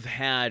you could have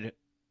had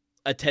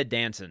a Ted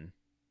Danson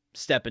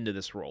step into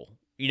this role.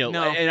 No.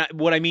 And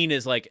what I mean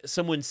is like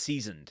someone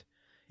seasoned.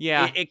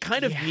 Yeah. It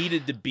kind of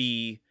needed to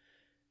be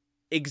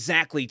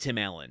exactly Tim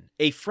Allen,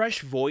 a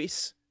fresh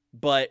voice,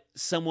 but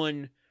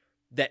someone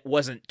that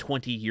wasn't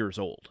 20 years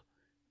old.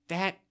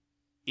 That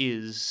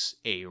is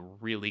a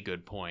really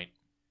good point.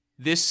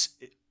 There's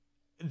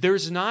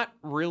not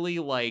really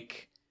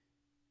like,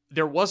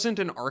 there wasn't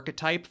an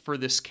archetype for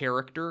this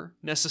character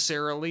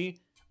necessarily,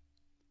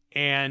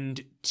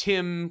 and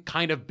Tim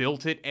kind of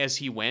built it as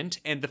he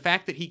went. And the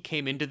fact that he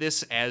came into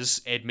this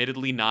as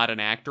admittedly not an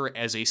actor,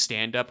 as a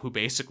stand-up who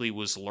basically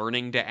was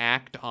learning to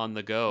act on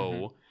the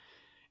go,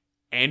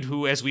 and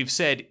who, as we've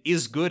said,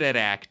 is good at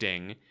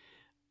acting,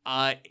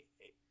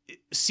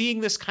 seeing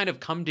this kind of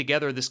come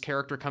together, this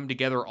character come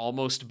together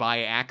almost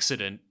by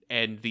accident,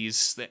 and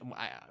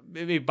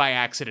maybe by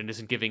accident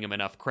isn't giving him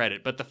enough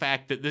credit, but the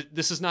fact that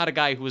this is not a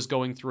guy who is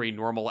going through a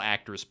normal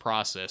actor's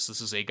process.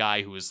 This is a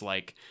guy who is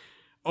like,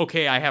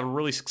 okay, I have a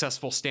really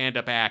successful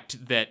stand-up act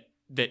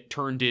that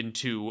turned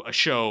into a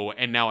show,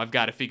 and now I've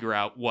got to figure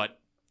out what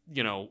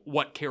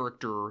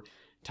character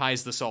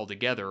ties this all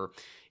together.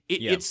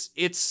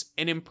 It's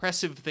an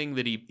impressive thing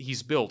that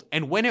he's built,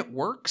 and when it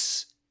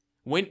works,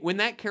 when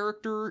that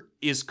character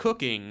is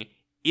cooking,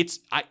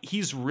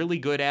 he's really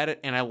good at it,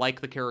 and I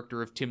like the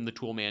character of Tim the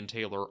Toolman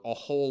Taylor a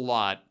whole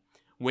lot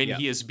when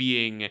he is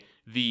being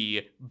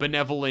the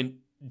benevolent,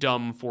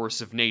 dumb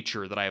force of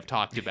nature that I have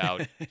talked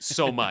about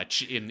so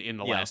much in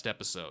the last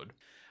episode.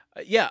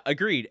 Yeah,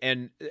 agreed.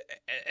 And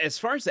as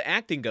far as the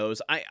acting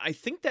goes, I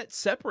think that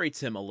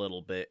separates him a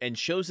little bit and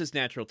shows his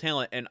natural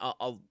talent, and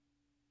I'll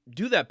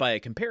do that by a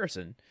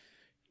comparison.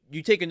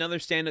 You take another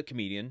stand-up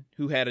comedian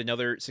who had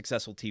another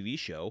successful TV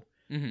show,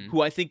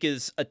 who I think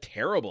is a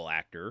terrible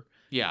actor,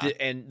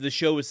 and the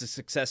show is a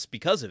success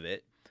because of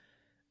it,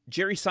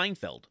 Jerry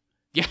Seinfeld.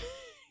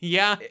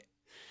 Yeah.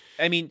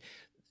 I mean,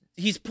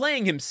 he's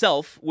playing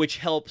himself, which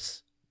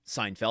helps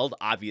Seinfeld,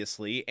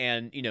 obviously,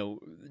 and,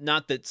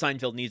 not that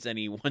Seinfeld needs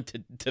anyone to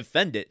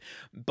defend it,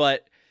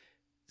 but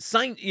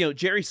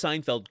Jerry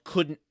Seinfeld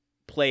couldn't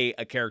play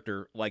a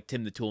character like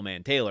Tim the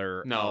Toolman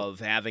Taylor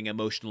of having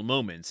emotional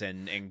moments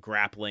and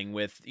grappling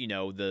with,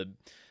 the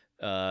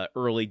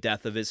early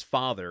death of his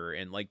father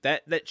and like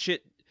that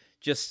shit.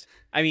 Just,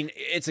 I mean,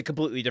 it's a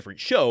completely different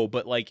show,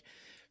 but like,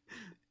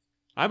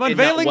 I'm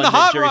unveiling the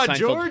hot rod,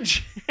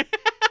 George.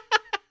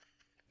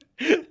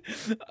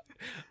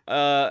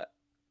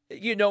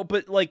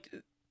 But like,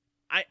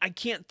 I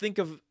can't think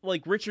of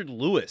like Richard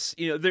Lewis.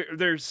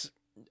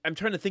 I'm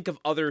trying to think of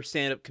other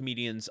stand-up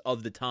comedians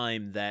of the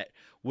time that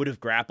would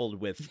have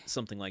grappled with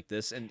something like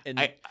this. And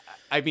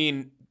I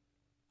mean,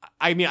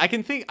 I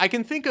can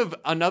think of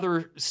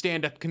another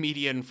stand-up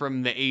comedian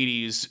from the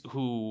 80s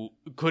who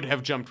could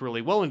have jumped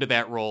really well into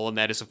that role, and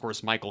that is, of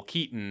course, Michael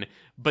Keaton.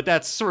 But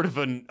that's sort of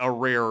a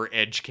rare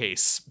edge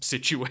case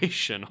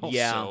situation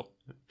also.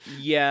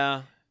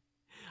 Yeah.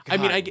 God,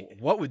 I mean,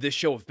 what would this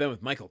show have been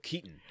with Michael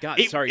Keaton? God,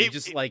 you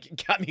just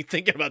got me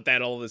thinking about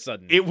that all of a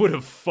sudden. It would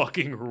have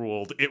fucking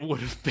ruled. It would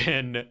have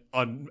been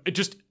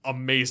just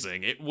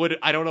amazing.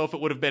 I don't know if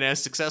it would have been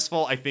as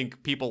successful. I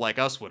think people like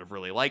us would have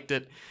really liked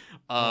it.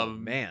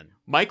 Man.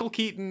 Michael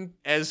Keaton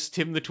as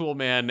Tim the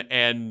Toolman,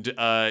 and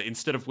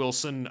instead of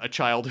Wilson, a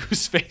child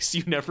whose face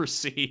you never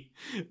see.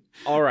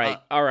 All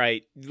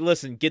right.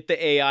 Listen, get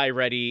the AI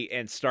ready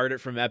and start it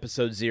from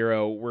episode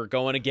 0. We're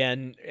going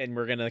again, and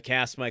we're gonna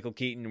cast Michael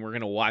Keaton, and we're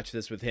gonna watch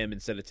this with him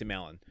instead of Tim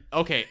Allen.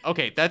 Okay.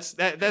 That's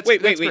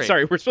wait. great.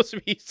 Sorry, we're supposed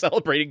to be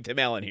celebrating Tim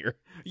Allen here.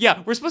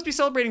 Yeah, we're supposed to be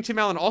celebrating Tim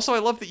Allen. Also, I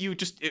love that you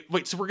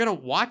so we're gonna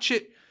watch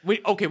it.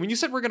 When you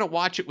said we're going to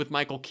watch it with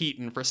Michael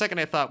Keaton, for a second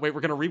I thought, we're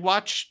going to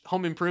rewatch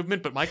Home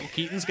Improvement, but Michael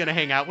Keaton's going to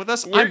hang out with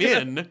us? I'm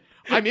in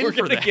for that. We're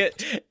going to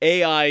get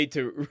AI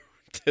to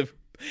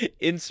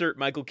insert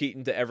Michael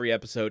Keaton to every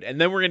episode,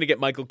 and then we're going to get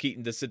Michael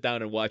Keaton to sit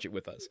down and watch it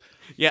with us.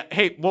 Yeah,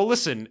 hey, well,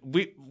 listen,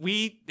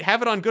 we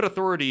have it on good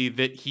authority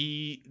that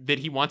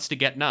he wants to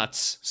get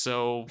nuts,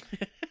 so...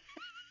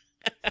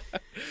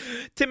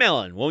 Tim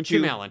Allen, won't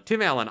you?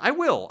 Tim Allen. I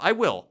will.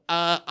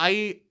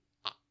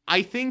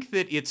 I think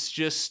that it's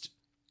just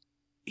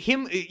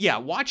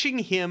watching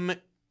him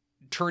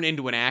turn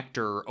into an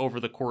actor over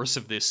the course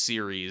of this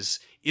series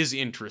is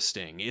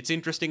interesting. It's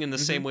interesting in the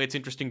same way it's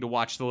interesting to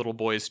watch the little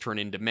boys turn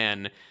into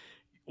men.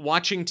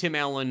 Watching Tim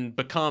Allen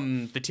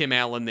become the Tim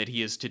Allen that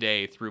he is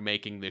today through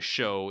making this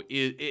show,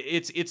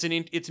 it's an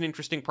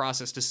interesting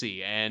process to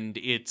see, and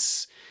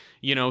it's,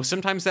 you know,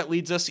 sometimes that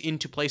leads us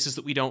into places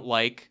that we don't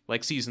like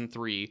season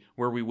 3,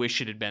 where we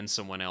wish it had been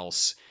someone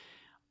else.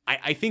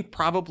 I think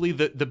probably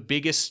the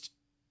biggest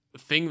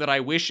thing that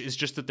I wish is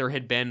just that there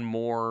had been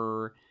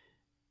more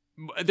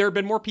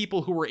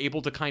people who were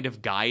able to kind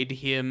of guide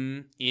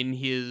him in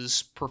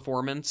his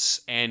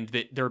performance, and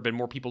that there have been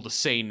more people to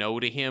say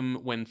no to him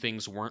when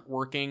things weren't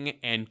working,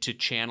 and to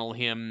channel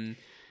him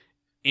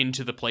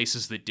into the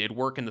places that did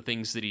work and the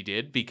things that he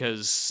did,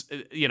 because,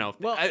 you know,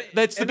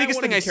 that's the biggest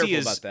thing I see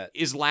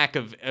is lack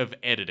of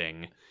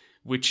editing,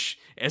 which,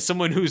 as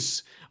someone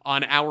who's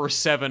on hour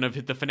 7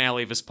 of the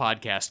finale of his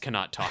podcast,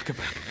 cannot talk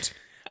about.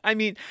 I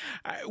mean,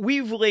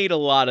 we've laid a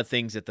lot of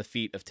things at the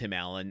feet of Tim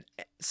Allen,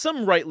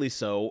 some rightly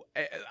so.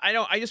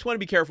 I just want to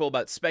be careful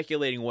about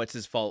speculating what's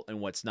his fault and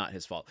what's not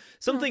his fault.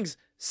 Some things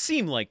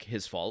seem like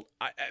his fault.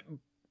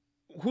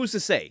 Who's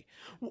to say?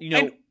 You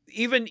know,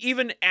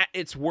 even at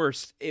its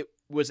worst, it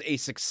was a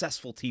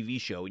successful TV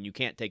show, and you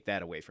can't take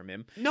that away from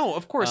him. No,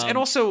 of course. And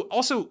also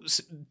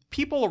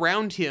people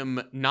around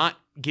him not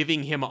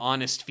giving him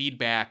honest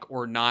feedback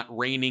or not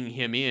reining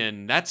him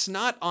in, that's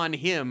not on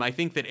him. I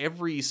think that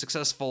every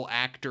successful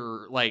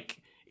actor, like,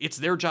 it's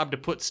their job to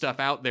put stuff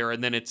out there,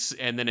 and then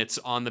it's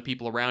on the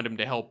people around him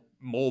to help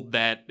mold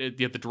that, the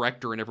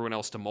director and everyone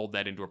else to mold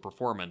that into a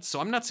performance. So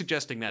I'm not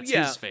suggesting that's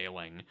his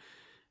failing.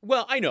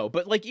 Well, I know,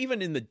 but like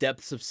even in the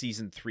depths of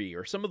season 3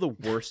 or some of the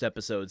worst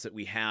episodes that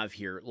we have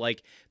here,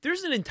 like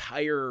there's an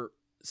entire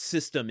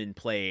system in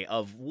play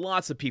of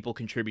lots of people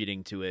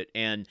contributing to it.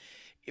 And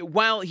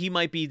while he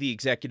might be the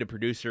executive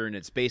producer and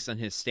it's based on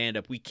his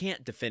stand-up, we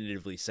can't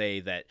definitively say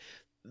that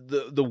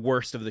the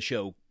worst of the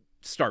show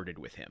started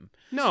with him.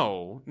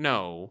 No.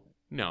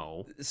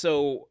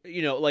 So,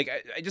 you know, like,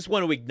 I just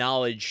want to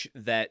acknowledge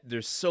that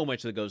there's so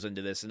much that goes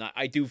into this, and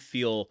I do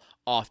feel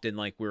often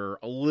like we're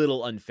a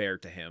little unfair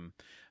to him.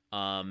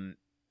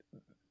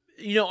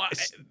 You know,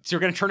 so you're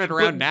going to turn it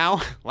around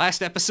now?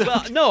 Last episode?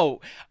 Well,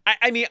 no.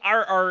 I mean,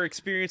 our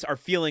experience, our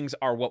feelings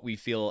are what we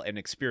feel and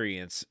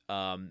experience.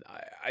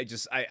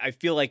 I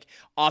feel like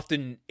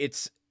often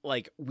it's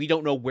like we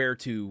don't know where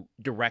to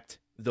direct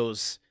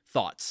those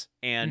thoughts,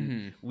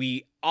 and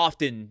we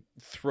often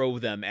throw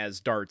them as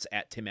darts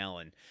at Tim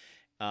Allen.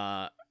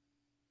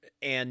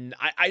 And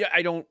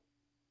I don't,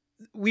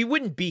 we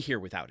wouldn't be here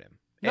without him.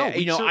 No,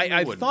 you know,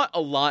 I've wouldn't. thought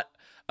a lot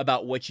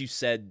about what you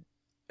said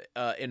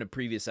in a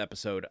previous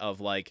episode of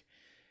like,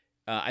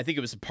 I think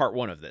it was part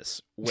 1 of this,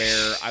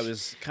 where I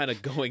was kind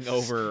of going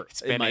over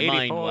it's in been my 84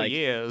 mind, like,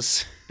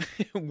 years.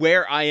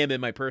 where I am in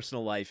my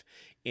personal life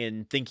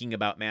in thinking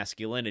about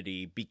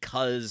masculinity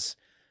because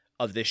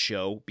of this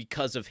show,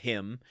 because of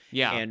him.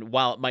 Yeah. And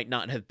while it might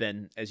not have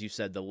been, as you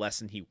said, the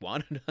lesson he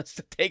wanted us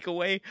to take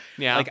away,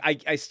 yeah, like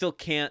I still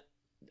can't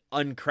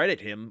uncredit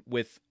him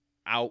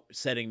without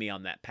setting me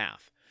on that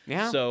path.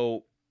 Yeah.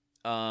 So,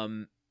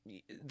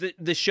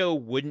 the show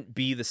wouldn't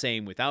be the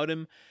same without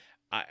him.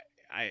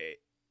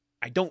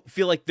 I don't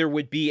feel like there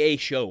would be a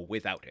show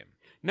without him.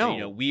 No. You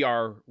know, we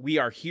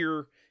are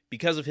here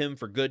because of him,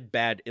 for good,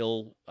 bad,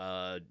 ill,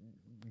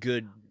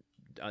 good.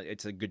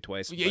 It's a good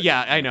twice. But,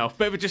 yeah, I know.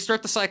 But just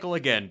start the cycle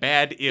again.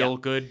 Bad, ill,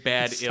 good,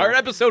 bad, ill. Start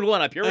episode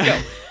 1 up. Here we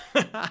go.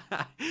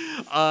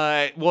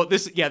 Well,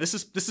 this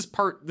is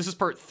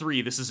part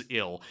 3. This is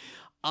ill.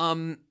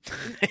 I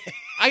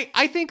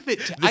think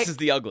that this is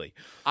the ugly.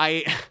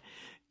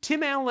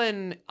 Tim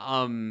Allen,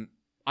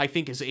 I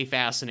think, is a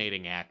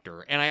fascinating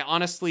actor. And I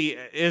honestly,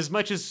 as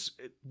much as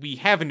we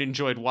haven't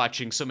enjoyed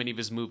watching so many of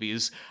his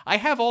movies, I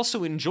have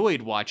also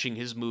enjoyed watching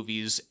his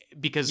movies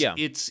because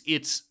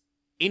it's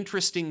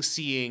interesting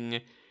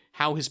seeing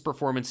how his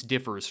performance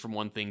differs from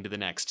one thing to the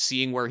next,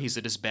 seeing where he's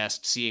at his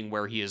best, seeing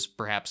where he is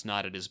perhaps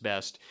not at his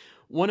best.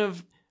 One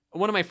of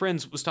my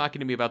friends was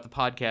talking to me about the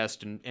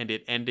podcast and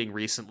it ending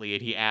recently,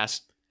 and he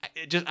asked,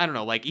 I don't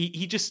know, like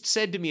he just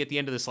said to me at the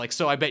end of this, like,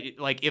 so I bet,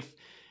 like,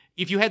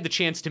 if you had the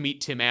chance to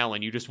meet Tim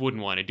Allen, you just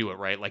wouldn't want to do it,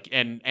 right? Like,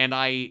 and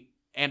I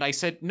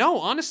said, no,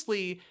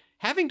 honestly,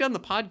 having done the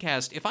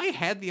podcast, if I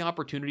had the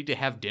opportunity to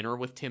have dinner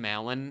with Tim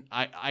Allen,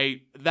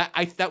 I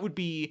would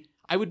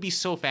be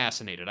so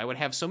fascinated. I would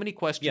have so many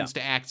questions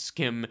to ask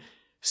him,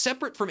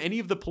 separate from any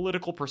of the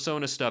political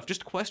persona stuff,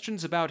 just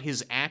questions about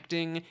his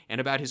acting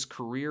and about his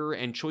career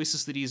and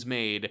choices that he's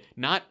made,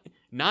 not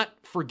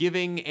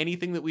forgiving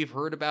anything that we've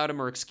heard about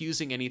him or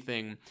excusing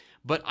anything,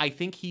 but I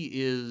think he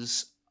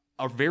is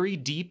a very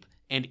deep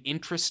and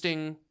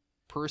interesting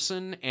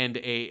person, and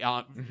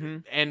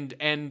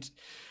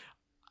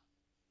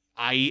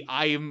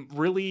I'm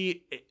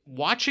really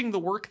watching the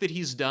work that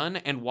he's done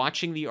and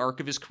watching the arc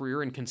of his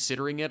career and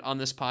considering it on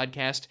this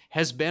podcast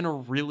has been a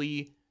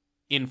really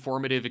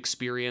informative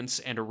experience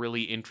and a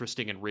really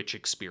interesting and rich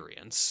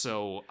experience.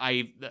 So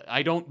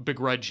I don't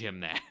begrudge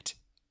him that.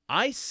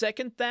 I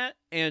second that,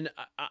 and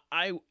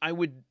I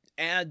would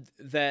add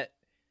that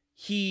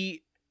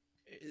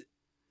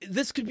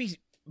this could be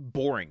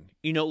boring,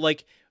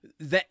 like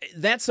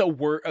that's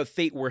a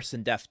fate worse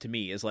than death to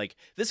me. Is like,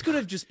 this could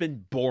have just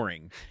been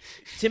boring.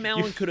 Tim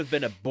Allen could have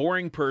been a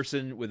boring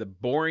person with a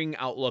boring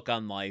outlook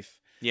on life.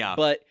 Yeah.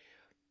 But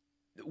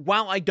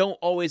while I don't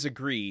always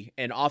agree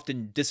and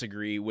often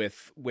disagree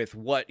with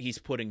what he's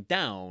putting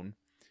down,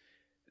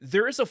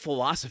 there is a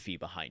philosophy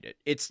behind it.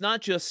 It's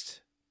not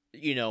just,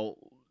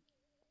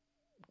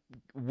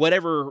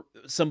 whatever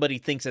somebody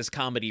thinks as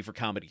comedy for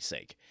comedy's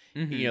sake.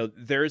 Mm-hmm.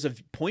 There is a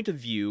point of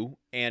view,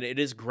 and it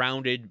is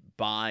grounded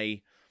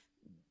by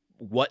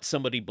what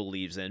somebody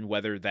believes in,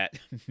 whether that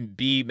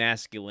be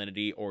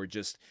masculinity or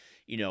just,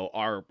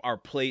 our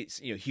place,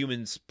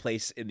 humans'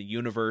 place in the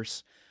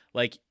universe.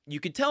 Like, you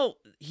could tell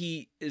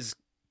he is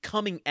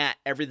coming at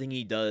everything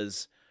he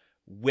does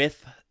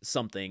with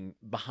something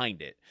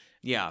behind it.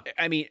 Yeah.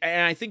 I mean,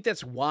 and I think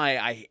that's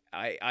why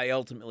I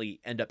ultimately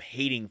end up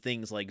hating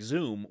things like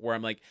Zoom, where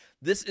I'm like,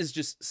 this is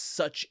just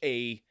such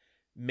a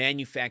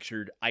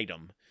manufactured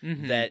item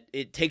that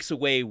it takes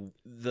away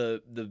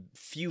the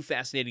few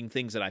fascinating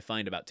things that I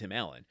find about Tim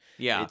Allen.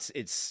 Yeah.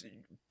 It's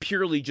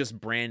purely just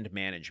brand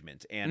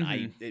management,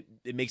 and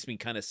it makes me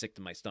kind of sick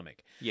to my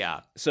stomach.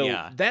 Yeah.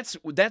 So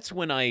that's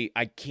when I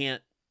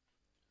can't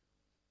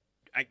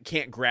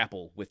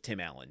grapple with Tim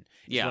Allen.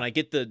 Yeah. When I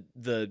get the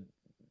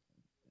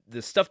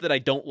stuff that I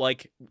don't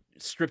like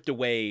stripped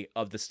away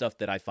of the stuff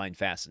that I find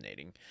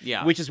fascinating.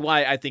 Yeah. Which is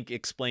why I think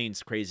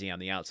explains Crazy on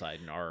the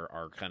Outside and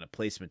our kind of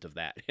placement of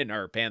that in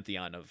our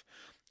pantheon of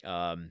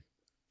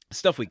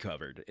stuff we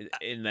covered,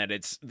 in that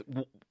it's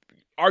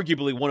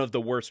arguably one of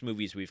the worst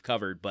movies we've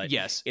covered, but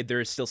yes,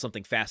 there is still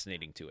something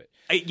fascinating to it.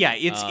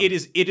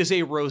 It is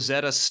a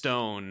Rosetta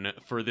Stone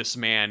for this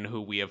man who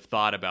we have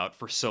thought about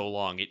for so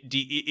long.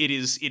 It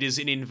is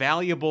an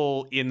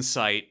invaluable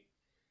insight,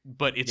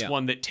 but it's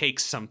one that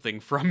takes something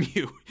from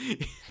you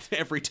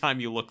every time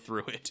you look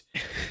through it.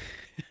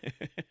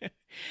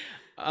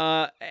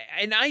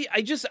 And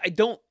I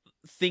don't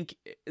think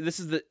this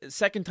is the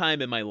second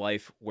time in my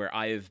life where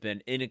I have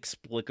been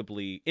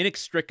inextricably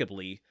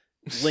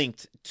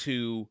linked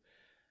to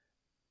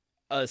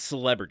a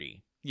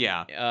celebrity.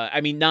 Yeah. I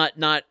mean, not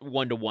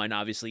one-to-one,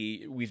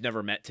 obviously. We've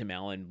never met Tim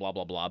Allen, blah,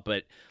 blah, blah.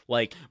 But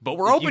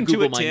we're open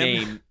to it, my Tim.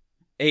 Name,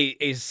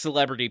 a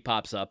celebrity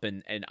pops up,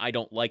 and I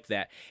don't like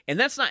that. And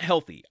that's not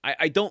healthy.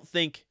 I don't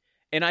think,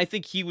 and I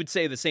think he would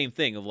say the same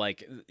thing of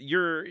like,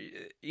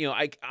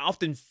 I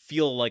often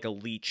feel like a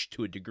leech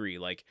to a degree.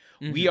 Like,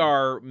 we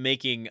are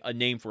making a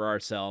name for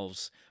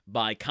ourselves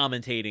by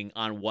commentating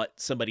on what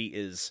somebody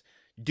is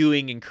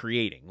doing and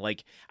creating.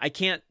 Like, I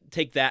can't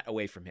take that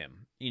away from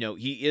him.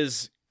 He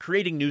is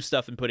creating new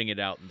stuff and putting it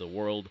out in the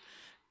world,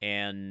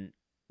 and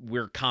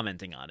we're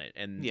commenting on it,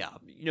 and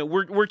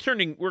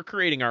we're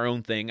creating our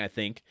own thing, I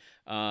think.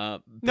 No,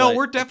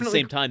 we're definitely, at the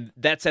same time,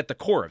 that's at the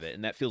core of it,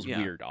 and that feels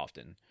weird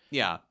often.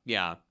 Yeah.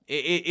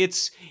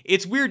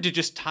 It's weird to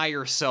just tie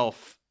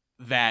yourself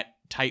that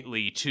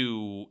tightly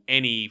to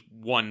any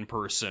one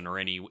person or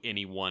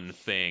any one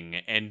thing,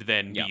 and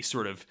then be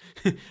sort of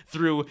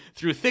through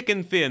thick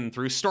and thin,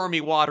 through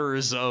stormy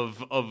waters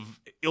of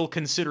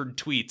ill-considered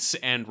tweets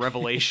and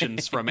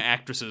revelations from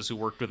actresses who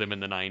worked with him in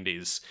the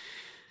 90s.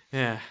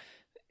 Yeah.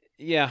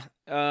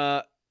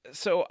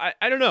 So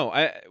I don't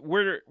know.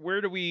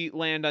 Where do we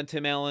land on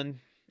Tim Allen?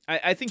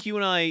 I think you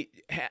and I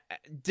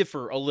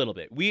differ a little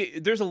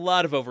bit. There's a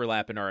lot of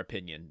overlap in our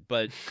opinion,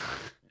 but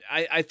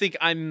I think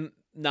I'm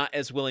not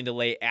as willing to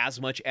lay as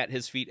much at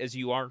his feet as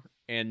you are,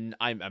 and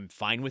I'm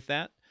fine with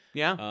that.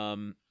 Yeah.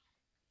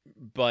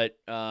 But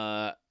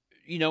here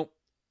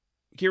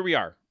we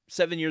are,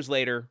 7 years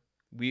later.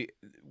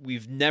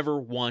 We've never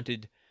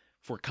wanted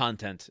for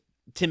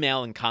Tim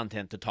Allen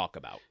content to talk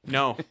about.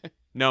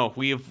 No,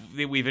 we've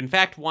in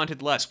fact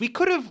wanted less. We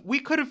could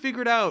have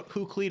figured out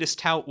who Cletus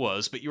Tout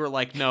was, but you were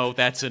like, no,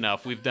 that's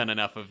enough. We've done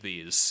enough of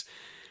these.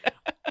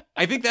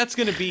 I think that's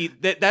going to be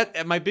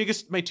that my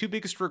two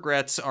biggest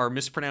regrets are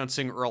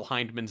mispronouncing Earl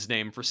Hindman's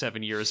name for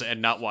 7 years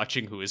and not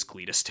watching Who is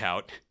Cletus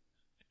Tout.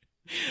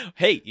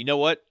 Hey, you know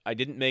what? I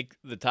didn't make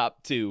the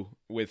top 2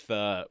 with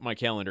my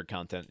calendar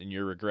content and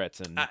your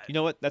regrets, and you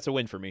know what? That's a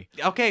win for me.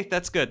 Okay,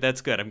 that's good.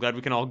 I'm glad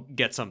we can all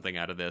get something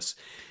out of this.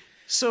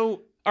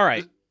 So, all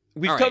right.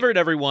 We've covered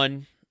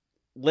everyone.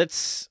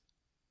 Let's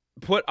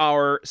put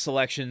our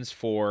selections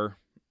for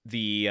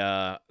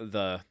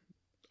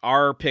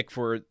our pick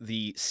for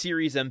the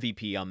series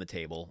MVP on the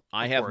table.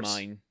 I have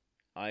mine.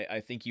 I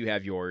think you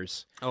have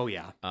yours. Oh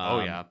yeah.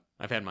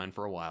 I've had mine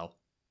for a while.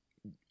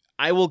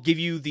 I will give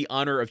you the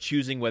honor of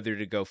choosing whether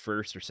to go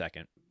first or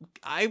second.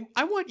 I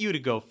want you to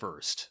go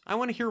first. I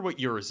want to hear what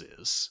yours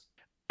is.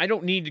 I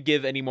don't need to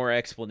give any more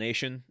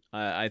explanation.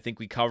 I think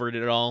we covered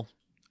it all.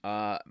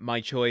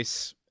 My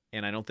choice,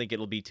 and I don't think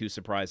it'll be too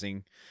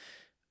surprising,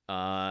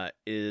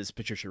 is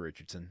Patricia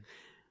Richardson.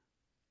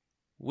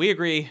 We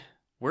agree.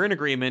 We're in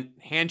agreement.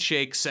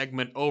 Handshake,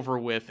 segment over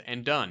with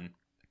and done.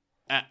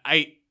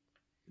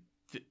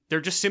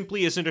 There just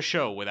simply isn't a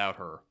show without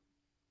her.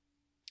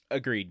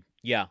 Agreed.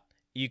 Yeah.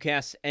 You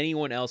cast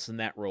anyone else in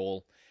that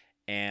role,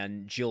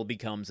 and Jill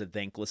becomes a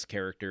thankless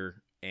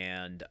character,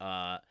 and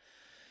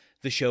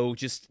the show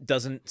just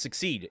doesn't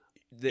succeed.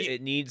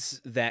 It needs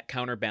that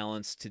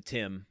counterbalance to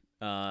Tim.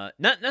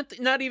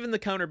 Not even the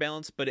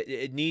counterbalance, but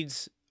it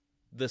needs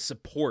the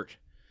support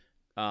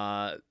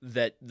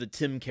that the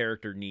Tim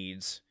character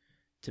needs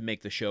to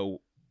make the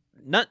show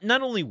not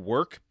only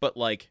work, but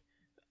like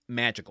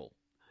magical.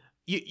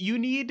 You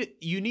need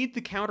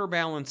the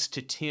counterbalance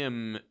to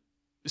Tim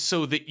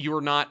so that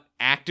you're not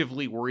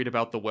actively worried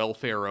about the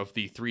welfare of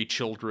the 3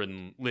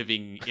 children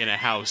living in a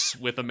house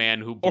with a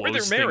man who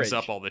blows things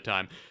up all the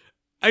time.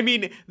 I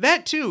mean,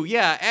 that too,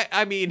 yeah.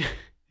 I mean,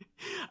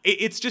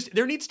 it's just,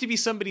 there needs to be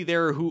somebody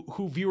there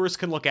who viewers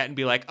can look at and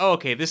be like, oh,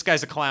 okay, this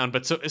guy's a clown,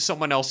 but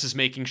someone else is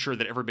making sure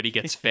that everybody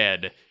gets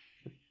fed.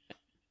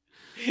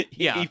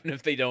 Yeah. Even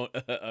if they don't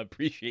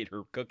appreciate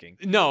her cooking.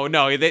 No,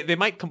 they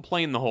might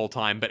complain the whole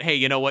time, but hey,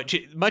 you know what?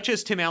 Much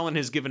as Tim Allen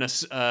has given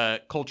us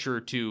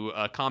culture to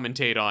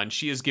commentate on,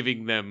 she is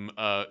giving them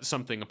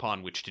something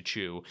upon which to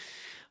chew.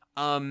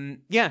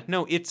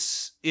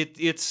 It's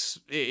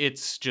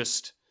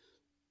just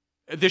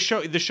the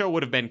show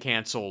would have been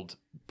canceled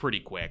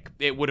pretty quick.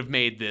 It would have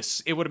made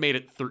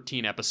it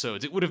 13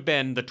 episodes. It would have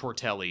been the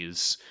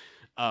Tortellis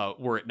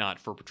were it not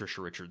for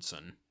Patricia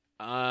Richardson.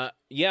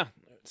 Yeah.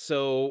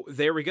 So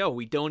there we go.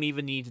 We don't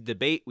even need to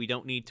debate. We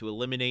don't need to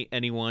eliminate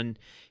anyone.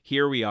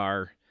 Here we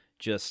are,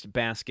 just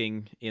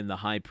basking in the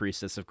high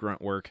priestess of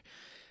grunt work,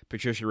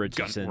 Patricia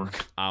Richardson,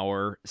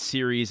 our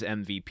series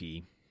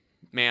MVP.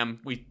 Ma'am,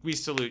 we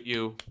salute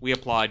you. We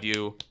applaud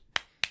you.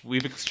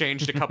 We've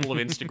exchanged a couple of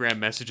Instagram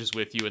messages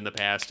with you in the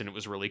past, and it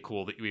was really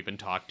cool that you even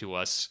talked to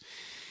us.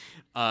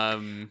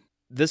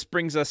 This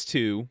brings us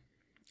to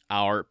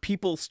our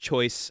People's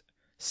Choice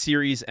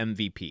Series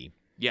MVP.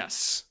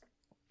 Yes.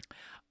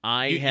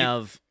 We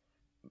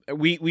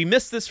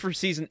missed this for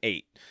season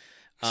 8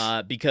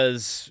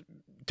 because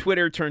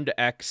Twitter turned to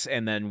X,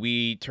 and then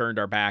we turned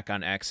our back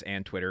on X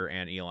and Twitter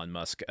and Elon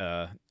Musk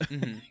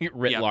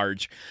writ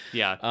large.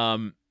 Yeah.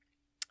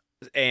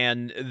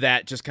 And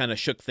that just kind of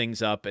shook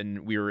things up,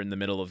 and we were in the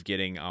middle of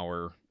getting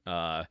our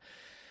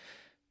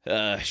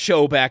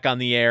show back on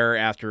the air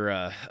after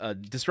a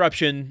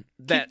disruption.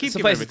 That keep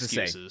suffices to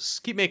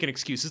say. Keep making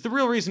excuses. The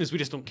real reason is we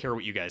just don't care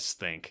what you guys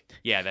think.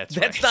 Yeah, that's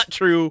right. That's not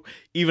true,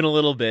 even a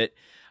little bit.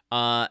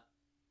 But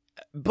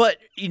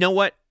you know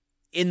what?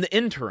 In the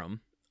interim,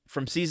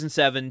 from season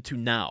 7 to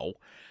now,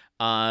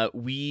 I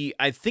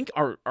think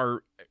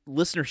our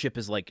listenership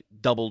is like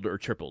doubled or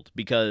tripled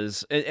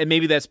because, and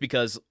maybe that's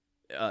because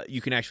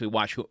you can actually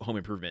watch Home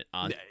Improvement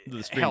on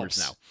the streamers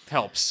now.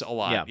 Helps a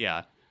lot.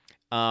 Yeah.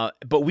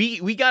 But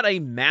we got a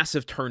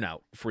massive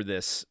turnout for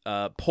this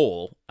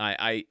poll.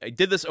 I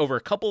did this over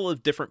a couple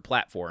of different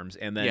platforms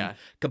and then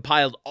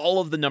compiled all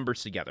of the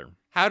numbers together.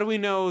 How do we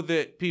know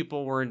that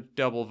people weren't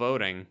double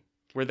voting?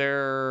 Were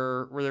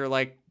there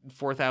like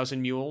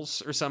 4,000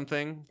 mules or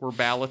something? Were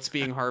ballots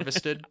being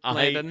harvested,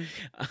 Landon?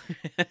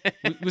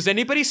 Was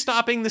anybody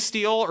stopping the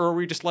steal, or were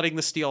we just letting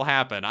the steal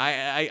happen?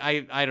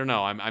 I don't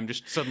know. I'm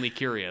just suddenly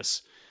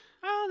curious.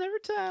 I'll never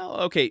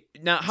tell. Okay,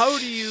 now how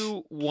do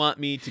you want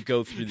me to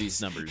go through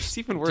these numbers? It's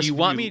even worse. Do you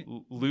want me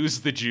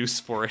lose the juice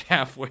for it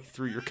halfway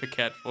through your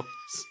coquette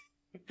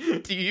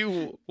voice? Do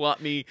you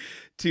want me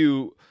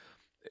to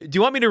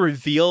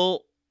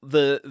reveal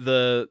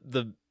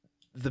the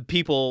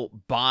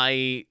people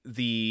by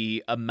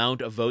the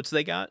amount of votes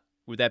they got?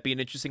 Would that be an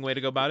interesting way to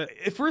go about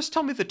it? First,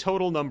 tell me the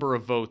total number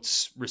of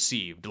votes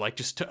received. Like,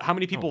 just how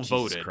many people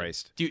voted. Jesus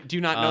Christ. Do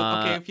you not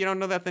know? Okay, if you don't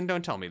know that, then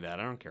don't tell me that.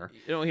 I don't care.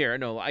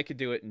 No, I could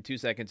do it in 2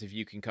 seconds if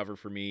you can cover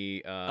for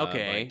me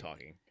by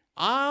talking.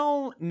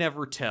 I'll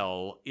never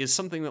tell is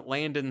something that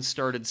Landon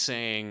started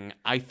saying,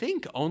 I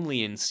think,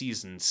 only in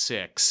season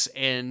 6.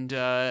 And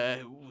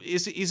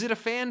is it a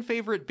fan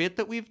favorite bit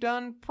that we've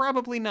done?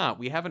 Probably not.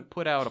 We haven't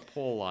put out a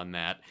poll on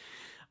that.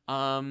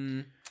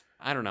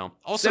 I don't know.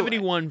 Also,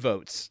 71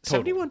 votes. Total.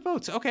 71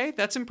 votes. Okay,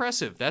 that's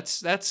impressive.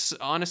 That's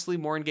honestly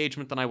more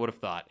engagement than I would have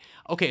thought.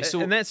 Okay,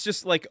 so and that's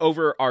just like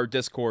over our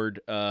Discord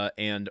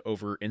and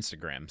over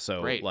Instagram.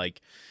 So great.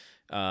 Like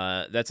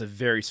that's a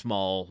very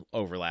small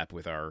overlap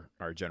with our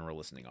general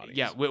listening audience.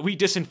 Yeah, we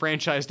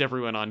disenfranchised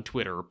everyone on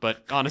Twitter,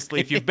 but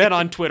honestly, if you've been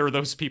on Twitter,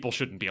 those people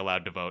shouldn't be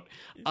allowed to vote.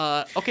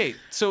 Okay,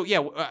 so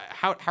yeah,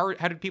 how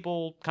did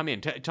people come in?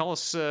 Tell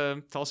us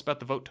about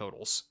the vote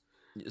totals.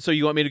 So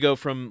you want me to go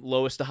from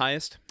lowest to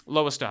highest?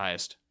 Lowest to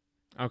highest.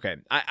 Okay.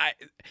 I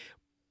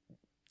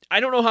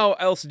don't know how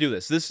else to do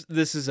this.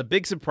 This is a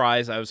big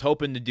surprise. I was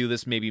hoping to do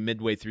this maybe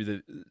midway through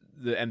the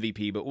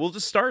MVP, but we'll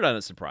just start on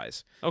a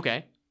surprise.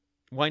 Okay.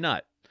 Why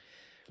not?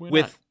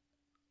 With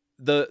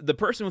the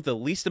person with the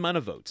least amount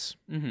of votes.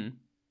 Mm-hmm.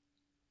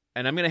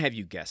 And I'm going to have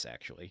you guess,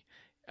 actually.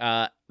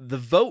 The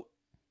vote,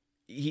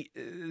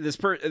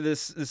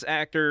 this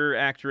actor,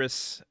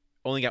 actress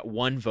only got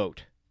 1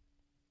 vote.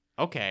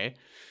 Okay.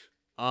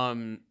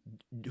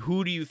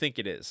 Who do you think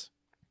it is?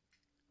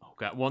 Oh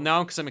God. Well,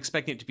 now because I'm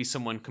expecting it to be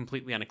someone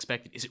completely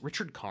unexpected. Is it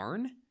Richard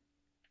Karn?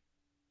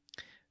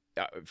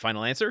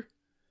 Final answer?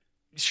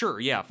 Sure.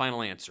 Yeah.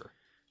 Final answer.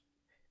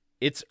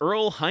 It's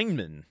Earl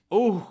Hindman.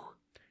 Oh.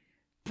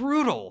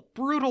 Brutal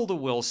to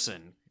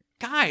Wilson.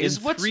 Guys,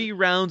 in 3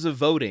 rounds of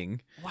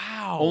voting,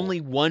 wow. Only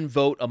 1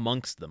 vote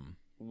amongst them.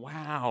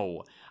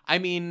 Wow. I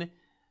mean,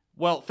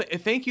 well,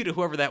 thank you to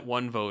whoever that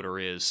one voter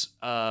is.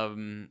 I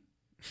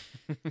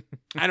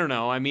don't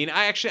know. I mean,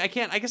 I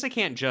guess I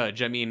can't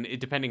judge. I mean,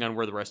 depending on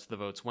where the rest of the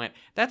votes went.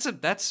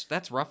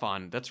 That's rough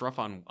on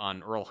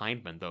Earl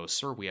Hindman though.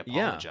 Sir, we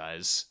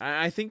apologize.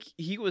 Yeah. I think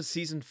he was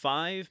season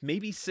 5,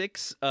 maybe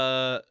 6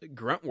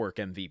 Gruntwork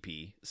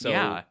MVP. So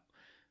yeah.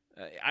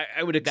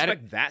 I would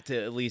expect that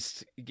to at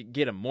least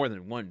get him more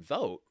than 1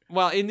 vote.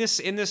 Well, in this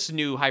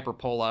new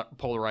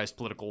polarized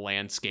political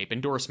landscape,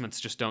 endorsements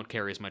just don't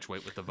carry as much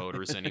weight with the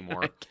voters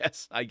anymore.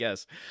 I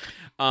guess.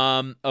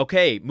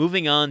 Okay,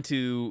 moving on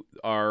to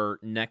our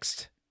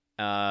next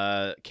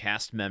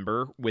cast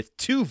member with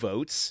 2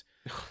 votes.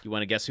 You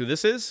want to guess who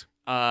this is?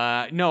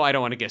 No, I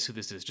don't want to guess who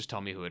this is. Just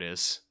tell me who it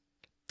is.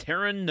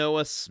 Taron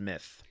Noah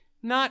Smith.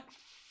 Not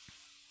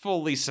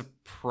fully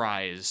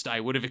surprised. I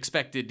would have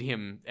expected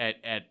him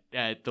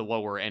at the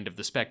lower end of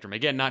the spectrum.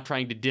 Again, not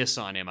trying to diss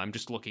on him. I'm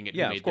just looking at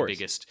who made the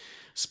biggest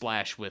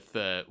splash with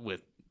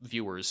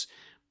viewers.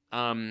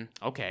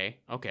 Okay.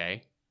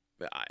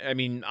 I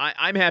mean,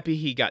 I'm happy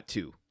he got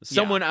 2.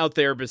 Someone out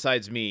there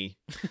besides me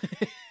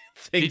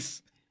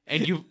thinks.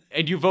 And you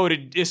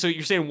voted. So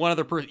you're saying one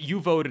other person, you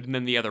voted, and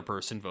then the other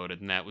person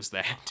voted, and that was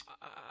that.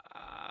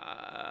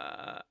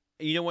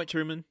 You know what,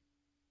 Truman?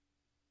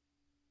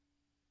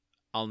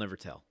 I'll never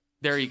tell.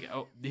 There you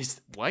go.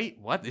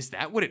 What? Is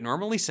that what it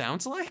normally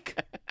sounds like?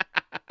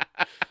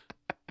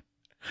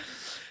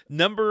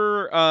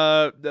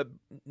 The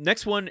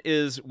next one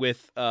is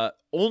with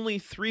only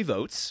 3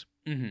 votes.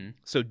 Mm-hmm.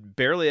 So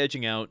barely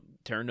edging out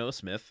Taron Noah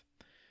Smith.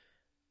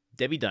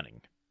 Debbie Dunning.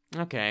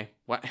 Okay.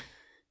 What?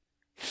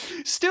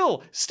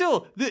 Still,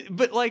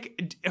 but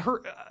like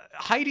her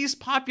Heidi's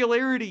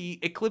popularity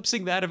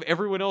eclipsing that of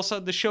everyone else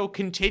on the show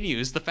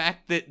continues. The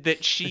fact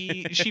that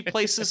she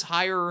places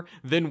higher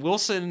than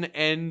Wilson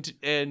and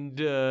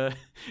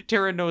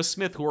Taron Noah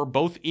Smith, who are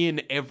both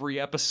in every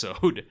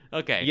episode.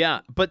 Okay, yeah,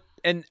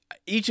 and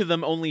each of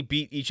them only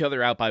beat each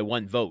other out by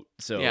 1 vote.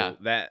 So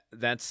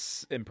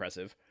that's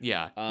impressive.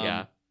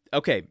 Yeah.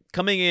 Okay,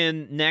 coming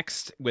in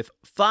next with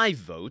 5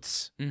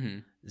 votes, mm-hmm.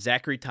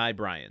 Zachary Ty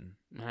Bryan.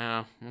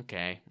 Oh,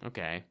 okay.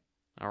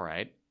 All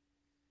right.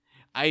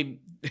 I mean,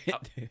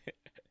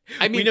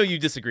 we know you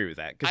disagree with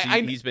that because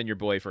he's been your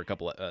boy for a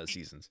couple of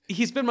seasons.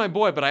 He's been my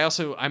boy, but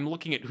I'm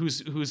looking at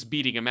who's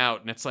beating him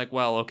out, and it's like,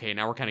 well, okay,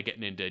 now we're kind of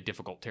getting into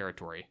difficult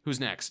territory. Who's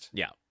next?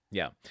 Yeah.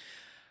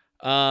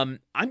 I'm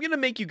gonna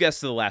make you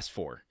guess the last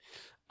 4.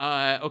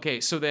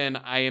 Okay, so then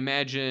I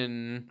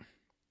imagine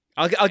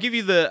I'll give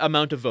you the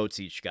amount of votes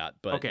each got,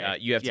 but okay.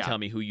 You have to tell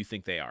me who you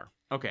think they are.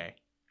 Okay.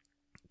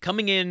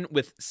 Coming in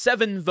with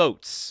 7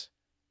 votes,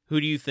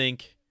 who do you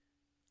think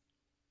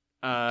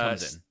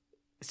comes in?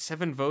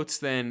 7 votes,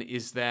 then,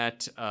 is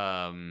that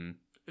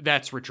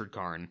that's Richard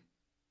Karn.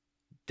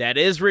 That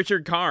is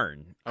Richard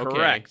Karn.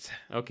 Correct.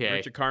 Okay.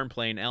 Richard Karn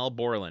playing Al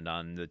Borland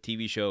on the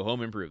TV show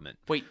Home Improvement.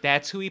 Wait,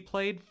 that's who he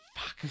played?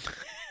 Fuck.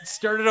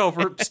 Started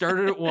over.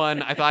 Started at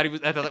 1. I thought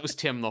that was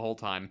Tim the whole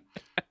time.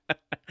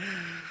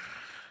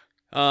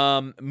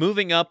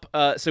 Moving up,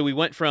 so we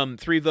went from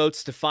 3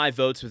 votes to 5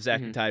 votes with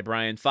Zachary Ty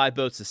Bryan, 5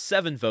 votes to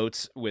 7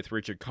 votes with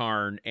Richard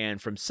Karn, and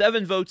from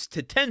 7 votes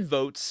to 10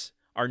 votes,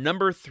 our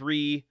number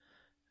 3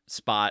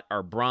 spot,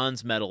 our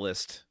bronze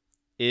medalist,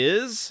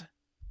 is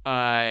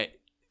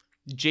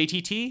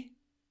JTT?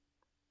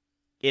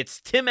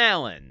 It's Tim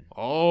Allen.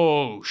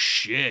 Oh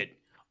shit.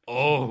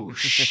 Oh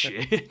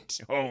shit.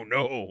 Oh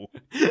no.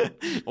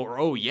 Or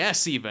oh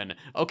yes even.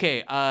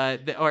 Okay, all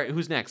right,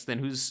 who's next then?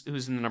 Who's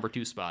in the number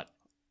 2 spot?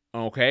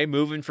 Okay,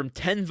 moving from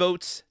 10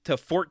 votes to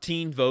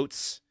 14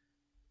 votes.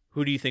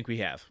 Who do you think we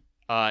have?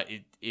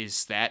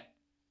 Is that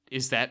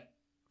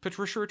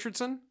Patricia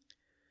Richardson?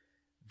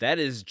 That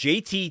is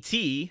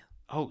JTT.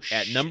 Oh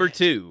shit. At number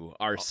 2,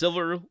 our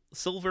silver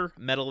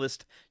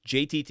medalist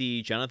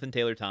JTT, Jonathan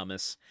Taylor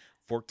Thomas,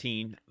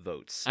 14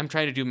 votes. I'm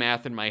trying to do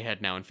math in my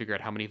head now and figure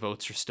out how many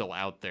votes are still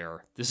out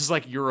there. This is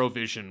like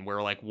Eurovision,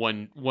 where like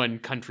one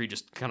country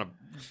just kind of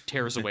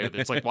tears away with it.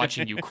 It's like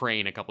watching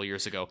Ukraine a couple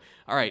years ago.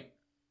 All right.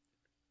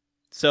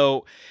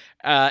 So,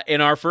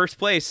 in our first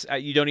place,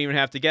 you don't even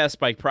have to guess,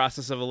 by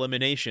process of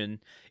elimination,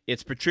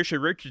 it's Patricia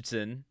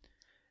Richardson,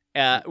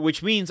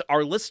 which means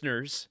our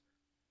listeners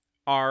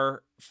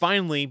are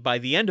finally, by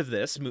the end of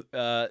this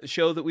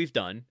show that we've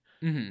done,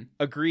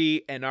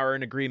 agree and are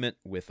in agreement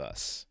with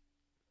us.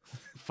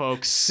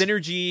 Folks,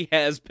 synergy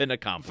has been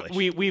accomplished.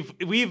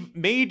 We've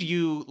made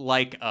you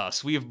like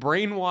us. We have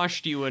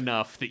brainwashed you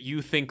enough that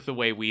you think the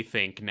way we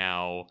think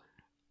now.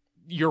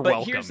 You're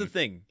welcome. But here's the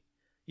thing.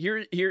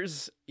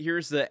 Here's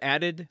the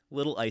added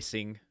little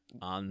icing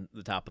on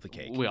the top of the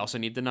cake. We also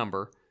need the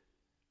number.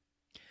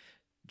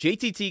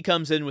 JTT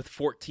comes in with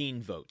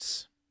 14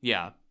 votes.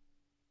 Yeah.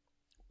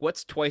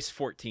 What's twice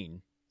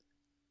 14?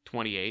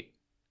 28.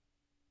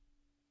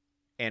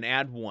 And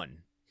add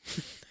 1.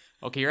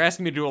 Okay, you're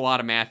asking me to do a lot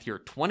of math here.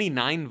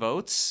 29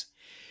 votes?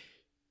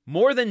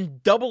 More than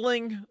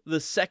doubling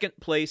the second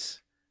place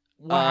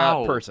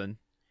person.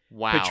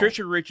 Wow.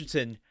 Patricia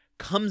Richardson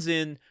comes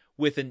in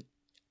with an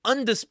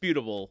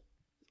undisputable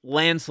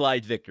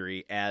landslide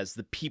victory as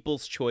the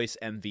People's Choice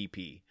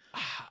MVP.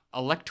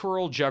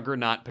 Electoral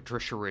juggernaut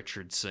Patricia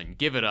Richardson.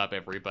 Give it up,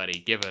 everybody.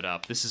 Give it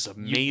up. This is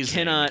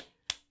amazing.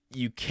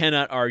 You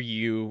cannot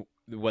argue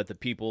what the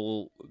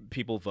people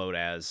vote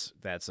as.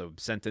 That's a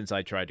sentence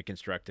I tried to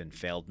construct and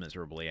failed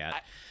miserably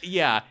at.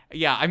 Yeah.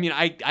 I mean,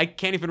 I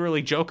can't even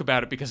really joke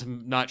about it because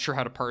I'm not sure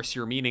how to parse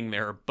your meaning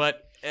there.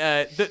 But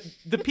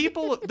the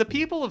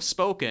people have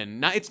spoken.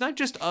 Now, it's not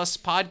just us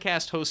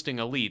podcast hosting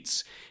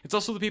elites. It's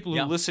also the people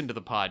who listen to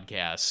the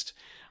podcast.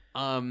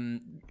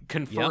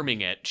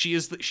 Confirming it. She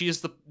is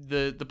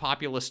the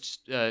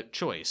populist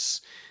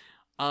choice.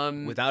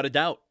 Without a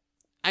doubt.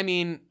 I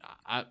mean,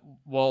 I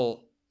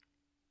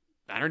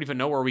don't even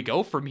know where we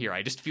go from here.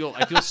 I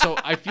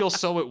feel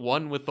so at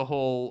one with the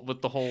whole of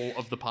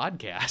the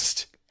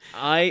podcast.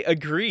 I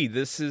agree.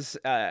 This is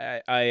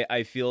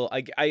I feel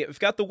I've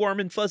got the warm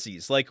and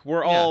fuzzies. Like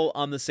we're all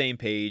on the same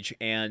page.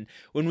 And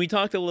when we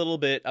talked a little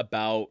bit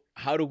about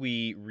how do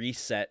we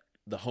reset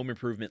the home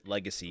improvement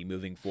legacy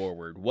moving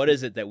forward, what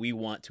is it that we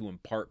want to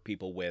impart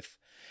people with?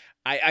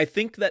 I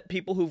think that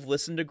people who've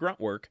listened to Grunt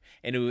Work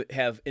and who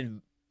have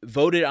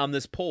voted on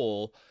this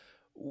poll,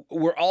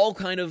 we're all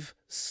kind of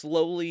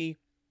slowly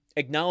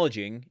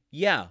acknowledging,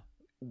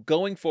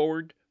 going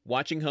forward,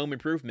 watching home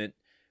improvement,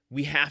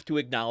 we have to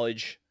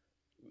acknowledge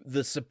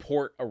the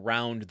support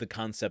around the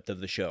concept of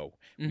the show.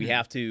 Mm-hmm. We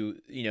have to,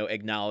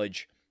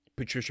 acknowledge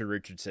Patricia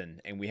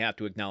Richardson, and we have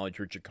to acknowledge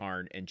Richard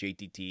Karn and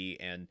JTT,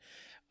 and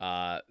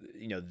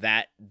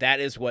that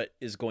is what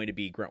is going to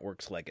be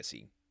Gruntworks'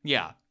 legacy.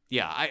 Yeah.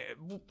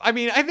 I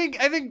mean, I think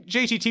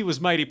JTT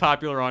was mighty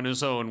popular on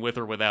his own, with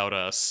or without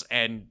us,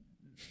 and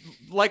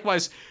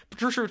likewise,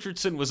 Patricia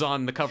Richardson was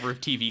on the cover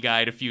of TV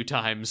Guide a few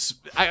times.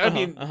 I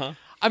mean,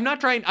 I'm not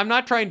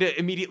trying to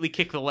immediately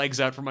kick the legs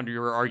out from under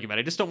your argument.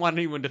 I just don't want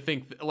anyone to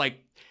think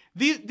like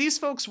these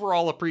folks were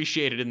all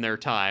appreciated in their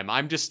time.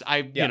 I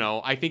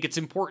think it's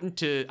important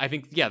to. I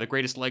think the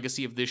greatest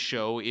legacy of this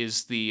show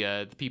is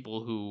the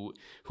people who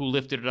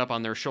lifted it up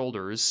on their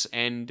shoulders,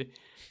 and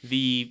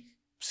the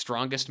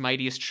strongest,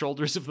 mightiest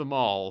shoulders of them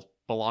all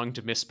belong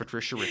to Miss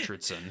Patricia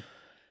Richardson.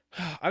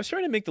 I was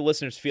trying to make the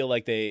listeners feel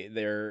like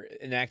they're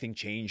enacting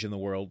change in the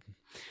world.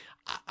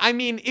 I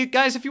mean,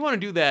 guys, if you want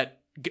to do that,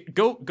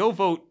 go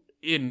vote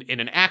in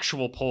an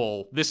actual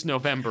poll this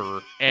November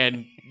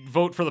and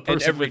vote for the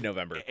person with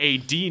November. A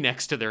D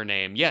next to their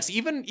name. Yes,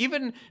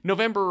 even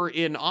November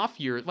in off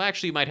year. Well,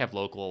 actually, you might have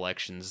local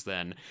elections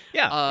then.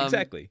 Yeah,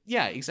 exactly.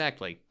 Yeah,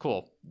 exactly.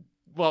 Cool.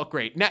 Well,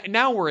 great.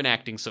 Now we're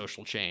enacting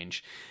social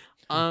change.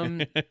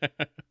 Well,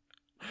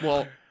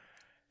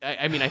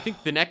 I mean, I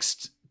think the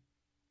next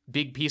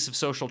big piece of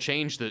social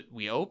change that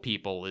we owe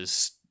people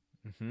is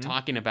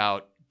talking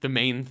about the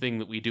main thing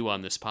that we do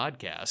on this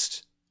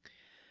podcast.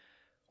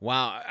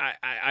 Wow,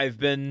 I've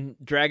been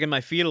dragging my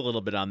feet a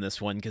little bit on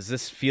this one because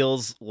this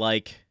feels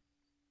like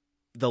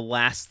the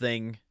last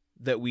thing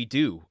that we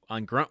do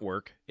on Grunt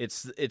Work.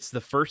 It's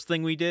the first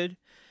thing we did,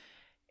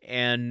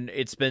 and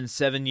it's been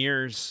 7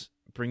 years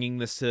bringing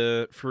this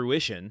to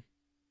fruition.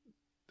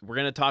 We're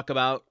going to talk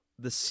about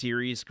the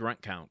series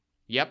Grunt Count.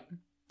 Yep.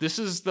 This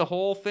is the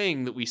whole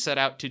thing that we set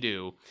out to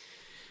do.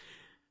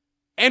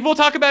 And we'll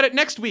talk about it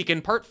next week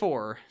in part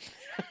 4.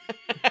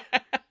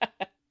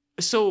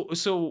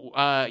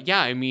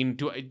 I mean,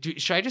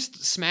 should I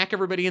just smack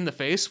everybody in the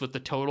face with the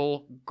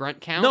total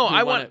grunt count? No,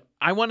 I want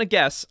to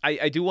guess.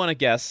 I do want to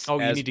guess. Oh,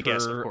 you need to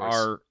guess, of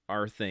course.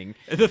 Our thing.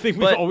 The thing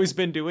we've always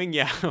been doing?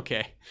 Yeah,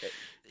 okay.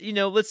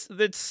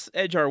 Let's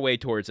edge our way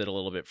towards it a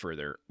little bit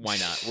further. Why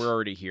not? We're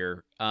already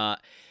here.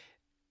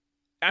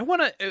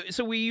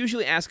 So we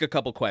usually ask a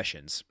couple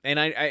questions, and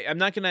I'm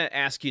not going to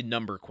ask you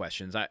number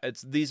questions.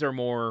 These are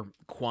more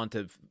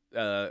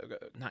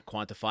not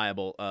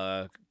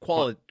quantifiable,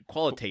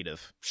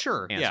 qualitative.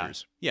 Sure.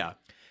 Answers. Yeah.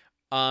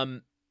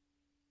 When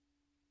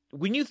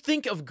you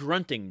think of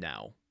grunting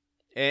now,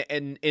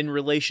 and in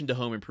relation to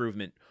home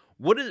improvement,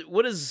 what do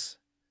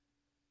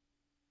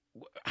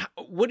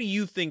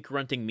you think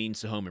grunting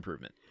means to home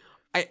improvement?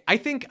 I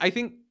think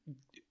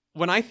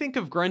when I think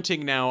of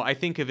grunting now, I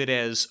think of it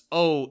as,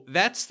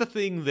 that's the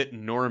thing that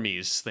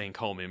normies think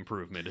home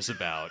improvement is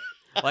about.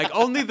 Like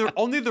only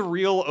the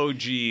real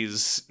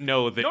OGs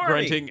know that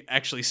grunting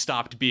actually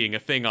stopped being a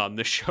thing on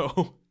the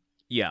show.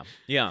 Yeah.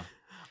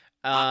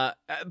 But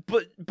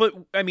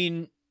I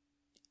mean,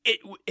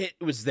 it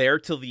was there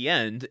till the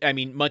end. I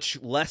mean,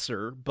 much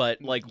lesser,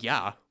 but like,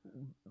 yeah.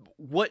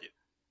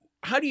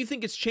 How do you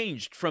think it's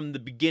changed from the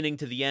beginning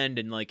to the end,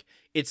 and like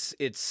its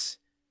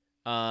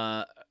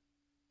part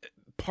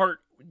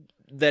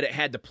that it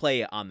had to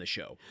play on the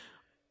show?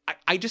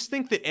 I just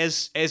think that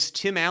as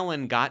Tim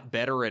Allen got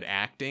better at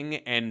acting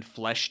and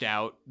fleshed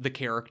out the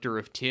character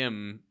of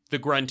Tim, the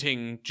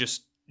grunting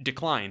just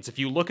declines. If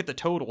you look at the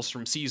totals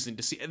from season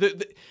to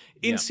season,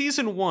 in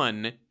season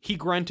 1, he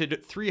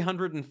grunted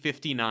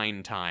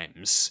 359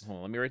 times.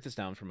 Well, let me write this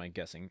down for my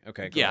guessing.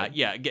 Okay, go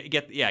yeah,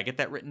 ahead. yeah, get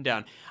that written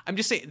down. I'm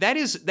just saying that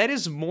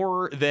is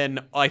more than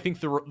I think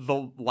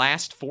the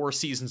last 4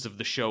 seasons of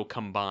the show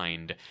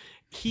combined.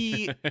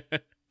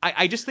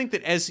 I just think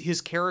that as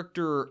his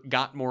character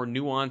got more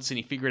nuance and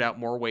he figured out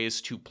more ways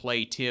to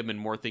play Tim and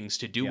more things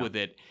to do with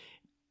it,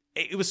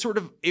 it was sort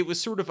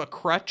of a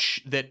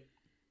crutch that,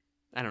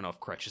 I don't know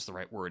if crutch is the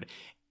right word.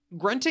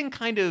 Grunting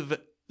kind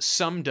of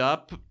summed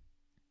up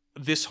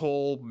this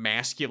whole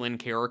masculine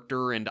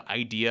character and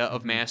idea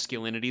of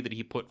masculinity that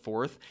he put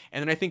forth.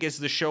 And then I think as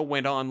the show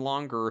went on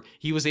longer,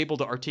 he was able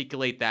to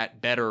articulate that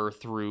better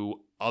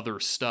through other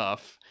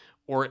stuff.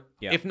 Or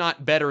if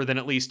not better, then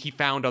at least he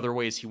found other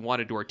ways he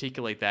wanted to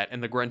articulate that,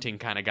 and the grunting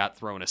kind of got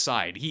thrown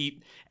aside.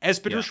 As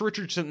Patricia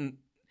Richardson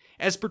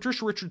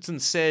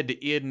said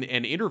in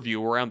an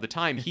interview around the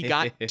time, he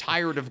got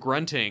tired of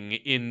grunting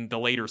in the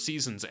later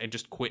seasons and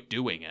just quit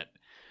doing it.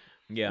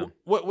 Yeah.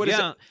 What is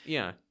it?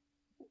 Yeah.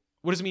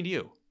 What does it mean to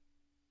you?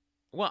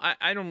 Well,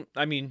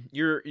 I mean,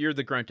 you're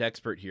the grunt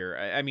expert here.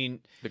 I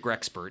mean, the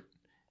Grexpert.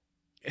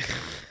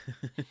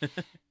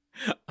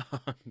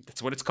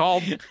 That's what it's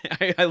called.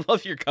 I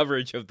love your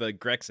coverage of the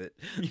Grexit.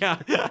 Yeah.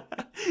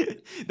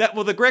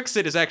 The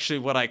Grexit is actually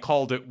what I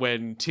called it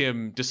when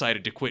Tim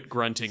decided to quit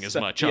grunting as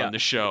much on the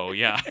show.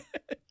 Yeah.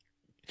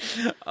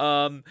 It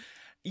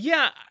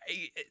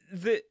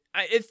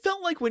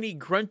felt like when he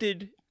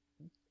grunted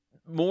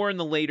more in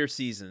the later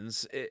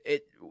seasons,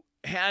 it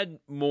had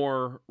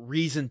more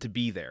reason to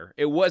be there.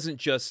 It wasn't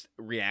just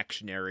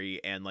reactionary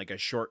and like a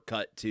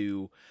shortcut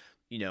to,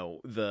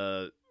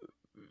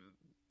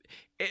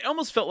 it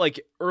almost felt like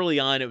early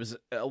on it was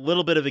a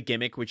little bit of a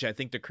gimmick, which I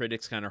think the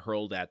critics kind of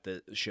hurled at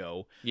the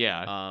show.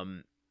 Yeah.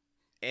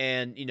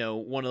 And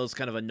one of those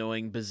kind of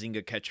annoying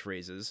Bazinga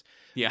catchphrases.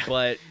 Yeah.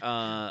 But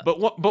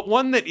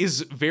one that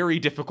is very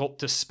difficult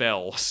to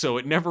spell, so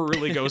it never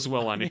really goes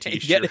well on a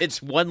t-shirt. Yet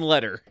it's one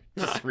letter.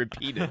 Just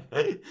repeat it.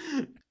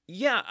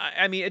 Yeah,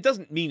 I mean, it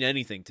doesn't mean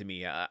anything to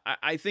me.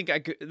 I think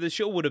the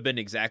show would have been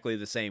exactly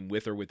the same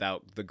with or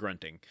without the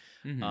grunting.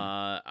 Mm-hmm.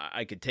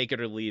 I could take it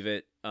or leave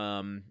it.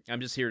 I'm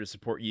just here to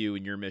support you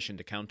in your mission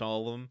to count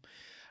all of them.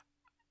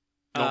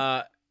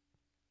 Nope.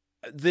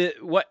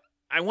 What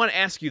I want to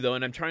ask you, though,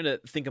 and I'm trying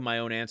to think of my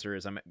own answer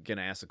as I'm going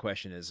to ask the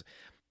question is,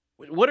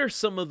 what are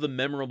some of the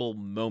memorable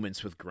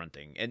moments with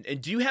grunting? And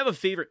do you have a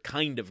favorite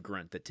kind of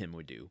grunt that Tim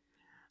would do?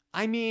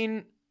 I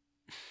mean...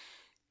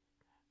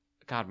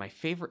 God, my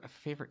favorite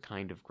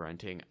kind of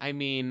grunting. I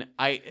mean,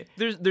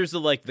 there's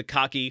the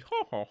cocky.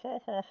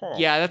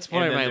 Yeah, that's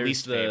one of my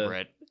least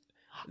favorite.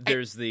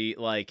 There's the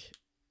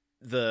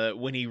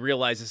when he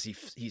realizes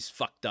he's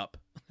fucked up.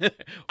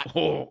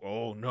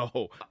 Oh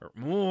no.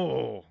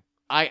 Oh.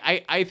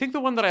 I think the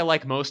one that I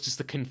like most is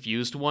the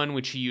confused one,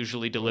 which he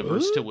usually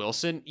delivers to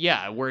Wilson.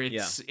 Yeah, where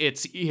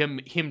it's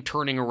him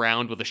turning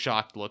around with a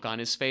shocked look on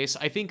his face.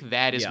 I think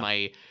that is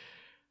my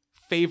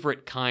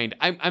favorite kind.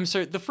 I'm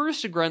sorry, the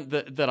first grunt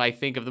that I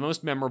think of, the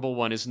most memorable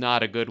one, is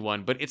not a good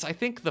one, but it's, I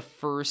think, the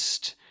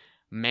first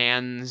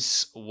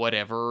Man's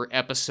Whatever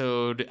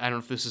episode. I don't know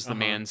if this is the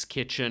Man's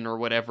Kitchen or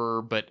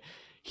whatever, but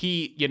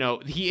he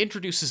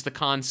introduces the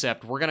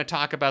concept. We're going to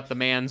talk about the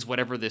Man's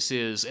Whatever this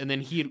is, and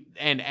then he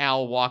and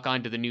Al walk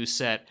onto the new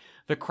set.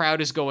 The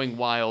crowd is going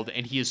wild,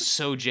 and he is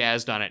so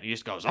jazzed on it. And he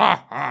just goes,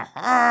 ah, ah,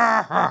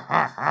 ah, ah,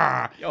 ah,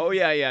 ah. Oh,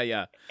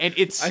 yeah. And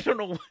it's... I don't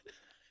know...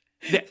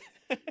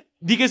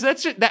 Because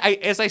that's just,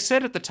 as I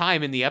said at the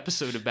time in the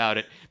episode about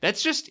it,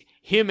 that's just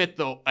him at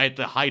the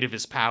height of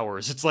his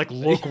powers. It's like,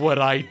 look what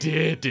I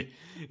did.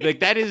 Like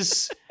that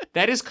is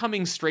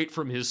coming straight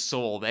from his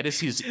soul. That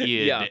is his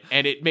id,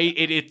 and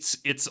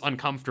it's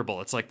uncomfortable.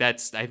 It's like I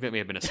think that may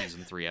have been a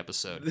season 3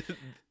 episode.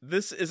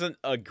 This isn't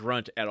a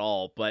grunt at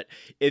all, but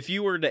if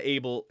you were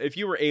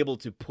able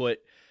to put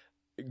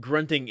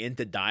grunting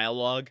into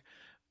dialogue,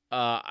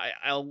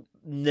 I'll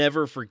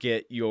never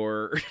forget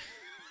your.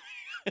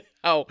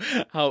 How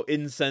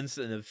incensed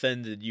and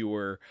offended you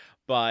were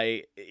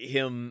by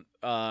him.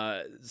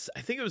 I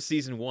think it was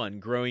season 1,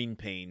 growing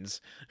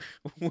pains,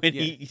 when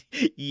he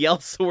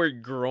yells the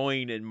word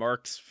groin in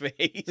Mark's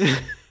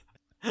face.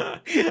 I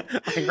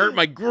hurt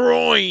my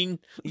groin.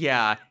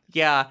 Yeah,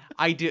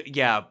 I do.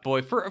 Yeah,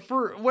 boy,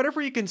 for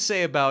whatever you can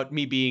say about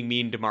me being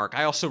mean to Mark,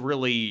 I also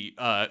really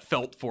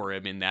felt for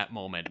him in that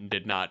moment and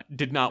did not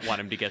want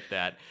him to get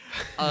that.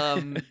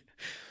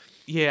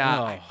 Yeah.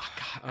 God,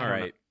 all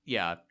right.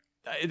 Yeah.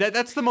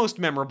 That's the most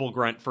memorable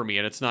grunt for me,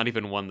 and it's not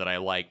even one that I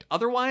liked.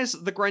 Otherwise,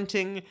 the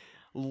grunting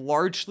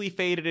largely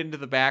faded into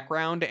the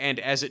background,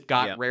 and as it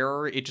got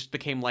rarer, it just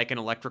became like an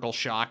electrical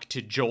shock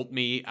to jolt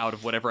me out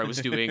of whatever I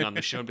was doing on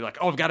the show and be like,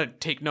 oh, I've got to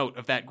take note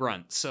of that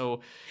grunt.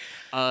 So,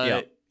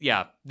 yeah.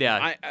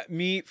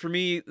 For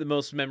me, the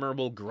most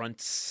memorable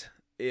grunts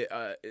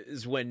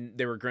is when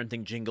they were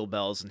grunting Jingle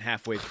Bells, and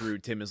halfway through,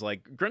 Tim is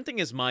like, grunting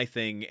is my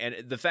thing, and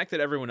the fact that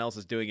everyone else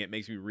is doing it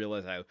makes me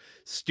realize how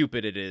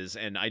stupid it is,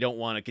 and I don't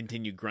want to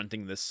continue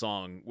grunting this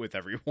song with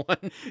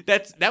everyone.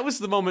 That was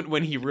the moment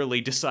when he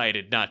really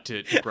decided not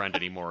to grunt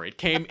anymore. It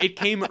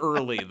came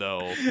early,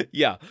 though.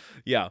 Yeah.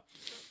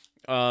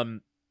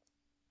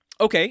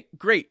 Okay,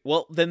 great.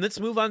 Well, then let's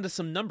move on to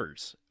some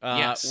numbers.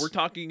 Yes. We're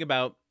talking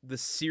about the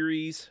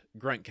series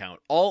grunt count.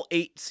 All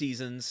 8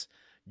 seasons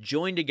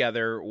joined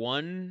together,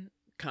 one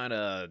kind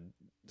of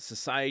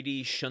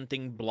society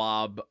shunting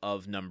blob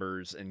of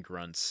numbers and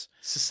grunts.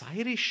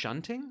 Society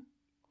shunting?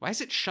 Why is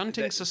it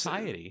shunting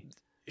society?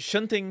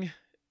 Shunting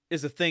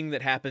is a thing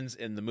that happens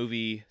in the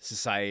movie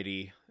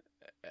Society.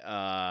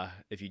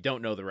 If you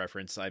don't know the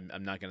reference, I'm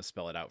not going to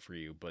spell it out for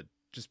you, but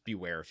just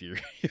beware if you're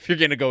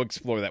going to go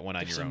explore that one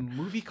on your own. There's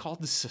a movie called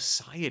The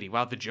Society.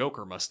 Wow, the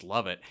Joker must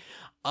love it.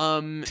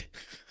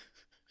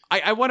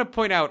 I want to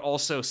point out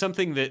also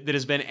something that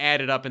has been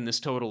added up in this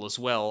total as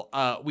well.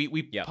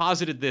 We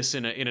posited this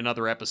in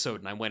another episode,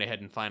 and I went ahead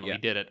and finally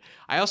did it.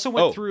 I also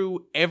went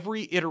through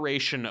every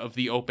iteration of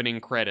the opening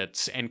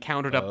credits and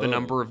counted up the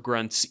number of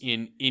grunts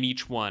in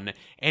each one,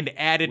 and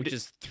added, which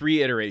is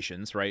 3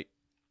 iterations, right?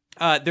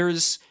 There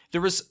was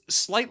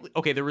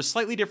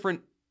slightly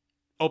different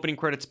opening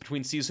credits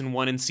between season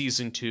 1 and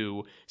season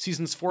 2.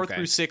 Seasons 4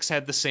 through 6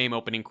 had the same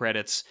opening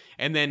credits,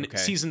 and then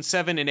season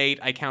 7 and 8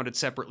 I counted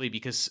separately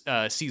because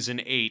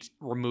season 8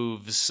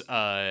 removes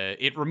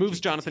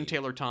Jonathan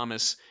Taylor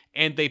Thomas,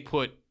 and they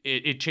put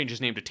it changed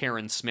his name to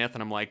Terrence Smith,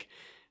 and I'm like,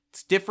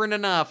 it's different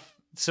enough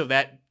so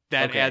that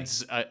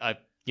adds a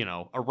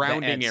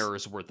rounding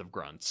error's worth of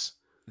grunts.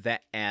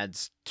 That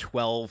adds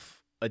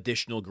 12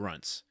 additional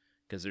grunts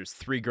because there's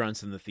 3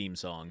 grunts in the theme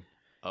song.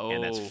 Oh.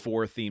 And that's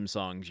 4 theme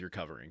songs you're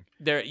covering.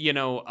 There,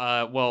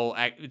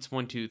 it's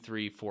 1, 2,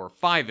 3, 4,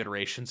 5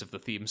 iterations of the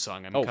theme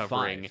song I'm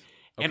covering. 5. Okay,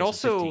 and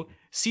also, so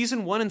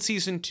season 1 and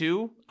season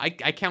 2, I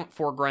count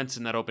 4 grunts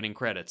in that opening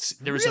credits.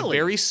 There's a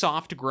very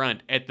soft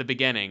grunt at the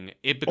beginning.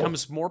 It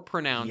becomes more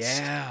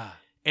pronounced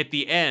at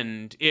the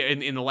end,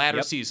 in the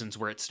latter seasons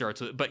where it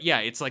starts with. But yeah,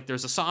 it's like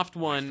there's a soft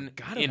one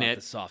in it.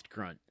 The soft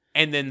grunt.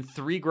 And then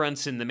 3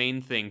 grunts in the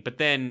main thing. But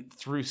then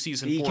through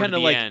season 4 to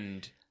the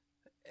end...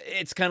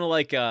 It's kind of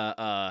like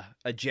a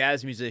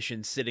jazz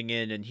musician sitting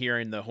in and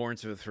hearing the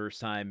horns for the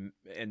first time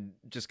and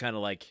just kind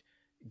of like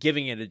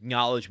giving an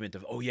acknowledgement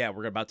of,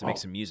 we're about to make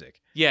some music.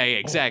 Yeah,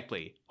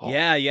 exactly.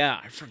 Yeah.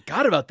 I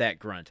forgot about that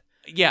grunt.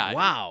 Yeah.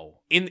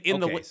 Wow. In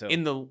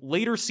the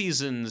later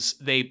seasons,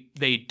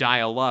 they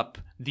dial up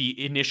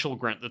the initial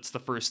grunt. That's the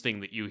first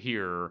thing that you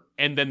hear,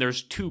 and then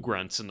there's 2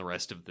 grunts in the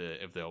rest of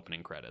the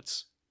opening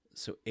credits.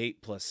 So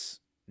 8 plus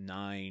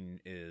 9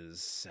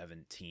 is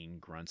 17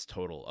 grunts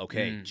total.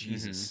 Okay,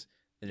 Jesus.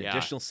 An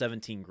additional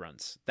 17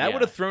 grunts. That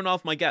would have thrown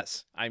off my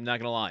guess. I'm not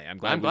going to lie. I'm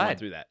glad we went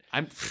through that.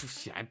 I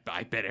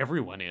bet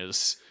everyone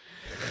is.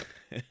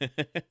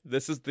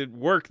 This is the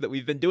work that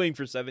we've been doing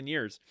for 7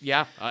 years.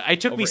 Yeah, it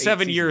took me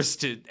 7 years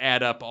to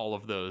add up all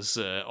of those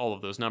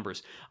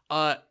numbers.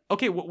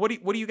 Okay, what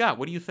do you got?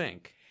 What do you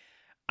think?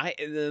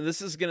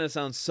 This is gonna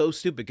sound so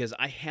stupid because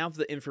I have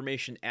the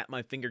information at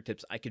my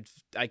fingertips. I could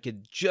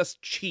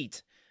just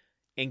cheat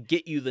and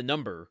get you the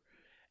number,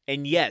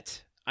 and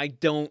yet I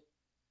don't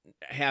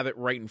have it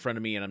right in front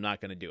of me, and I'm not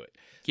going to do it.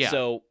 Yeah.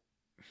 So,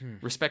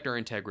 respect our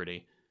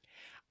integrity.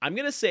 I'm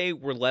going to say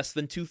we're less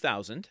than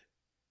 2,000.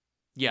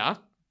 Yeah.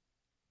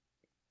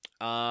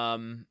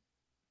 I'm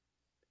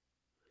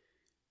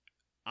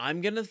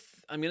gonna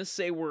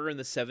say we're in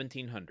the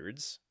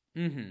 1700s.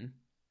 Mm-hmm.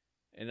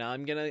 And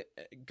I'm gonna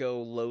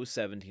go low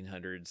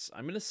 1700s.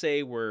 I'm gonna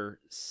say we're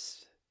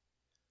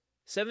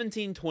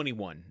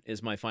 1721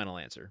 is my final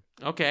answer.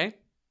 Okay.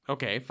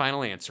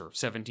 Final answer.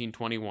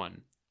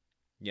 1721.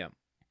 Yeah.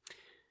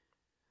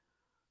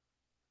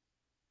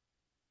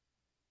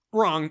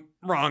 Wrong,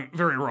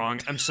 very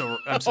wrong. I'm so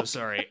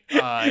sorry.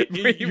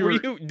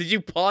 Did you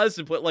pause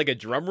to put like a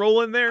drum roll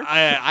in there?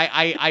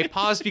 I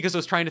paused because I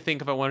was trying to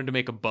think if I wanted to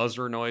make a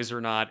buzzer noise or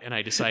not, and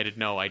I decided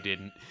no, I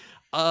didn't.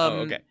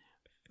 Okay.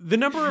 The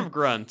number of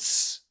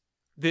grunts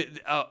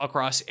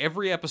across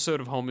every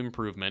episode of Home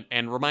Improvement,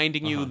 and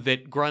reminding you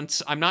that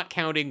grunts, I'm not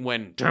counting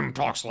when Tim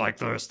talks like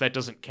this. That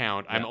doesn't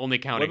count. Yeah. I'm only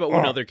counting. What about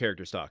when other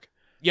characters talk?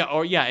 Yeah,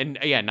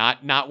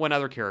 not when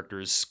other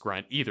characters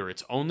grunt either.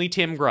 It's only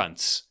Tim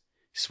grunts.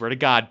 Swear to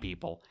God,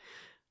 people.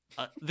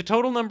 The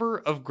total number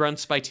of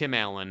grunts by Tim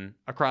Allen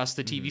across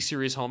the TV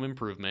series Home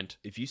Improvement.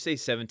 If you say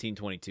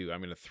 1722,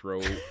 I'm going to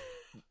throw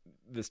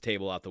this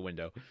table out the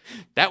window.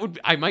 That would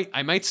I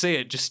might say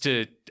it just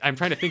to. I'm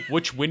trying to think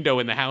which window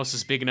in the house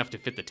is big enough to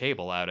fit the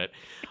table out it.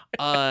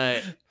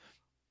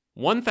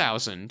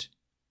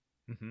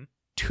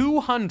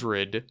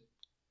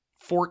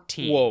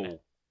 1,214. Whoa.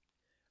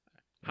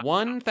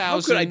 1,000.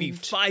 How could I be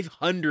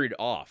 500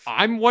 off?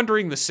 I'm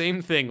wondering the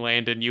same thing,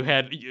 Landon. You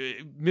had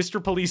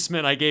Mr.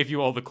 Policeman. I gave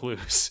you all the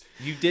clues.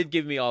 You did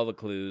give me all the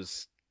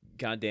clues.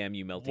 Goddamn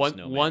you, melty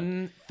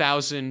snowman.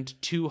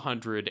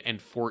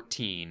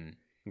 1,214.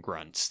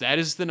 grunts. That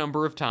is the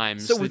number of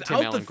times So that Tim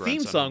without Allen the grunts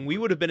theme on song, Home we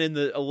would have been in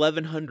the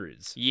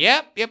 1100s.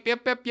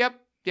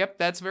 Yep.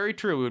 That's very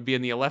true. It would be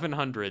in the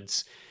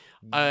 1100s.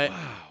 Wow.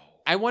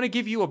 I want to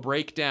give you a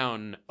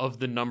breakdown of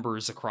the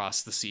numbers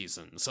across the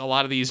seasons. A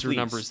lot of these are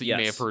numbers that you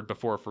may have heard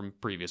before from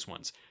previous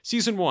ones.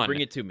 Season 1.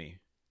 Bring it to me.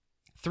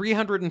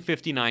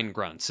 359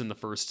 grunts in the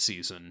first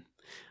season.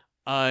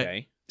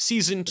 Okay.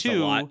 Season 2. That's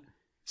a lot.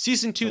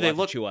 Season 2, they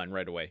look chew on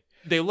right away.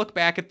 They look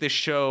back at this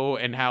show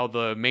and how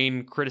the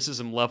main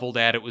criticism leveled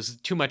at it was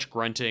too much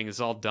grunting. It's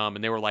all dumb,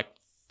 and they were like,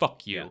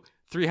 "Fuck you." Yeah.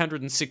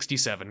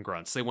 367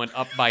 grunts. They went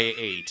up by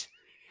 8.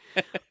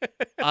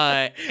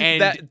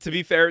 And that, to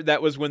be fair,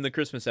 that was when the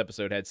Christmas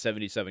episode had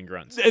 77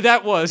 grunts.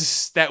 That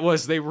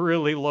was they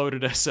really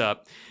loaded us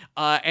up.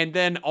 And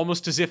then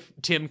almost as if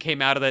Tim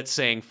came out of that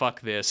saying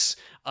 "fuck this,"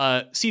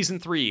 season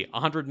 3,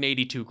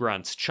 182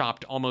 grunts,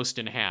 chopped almost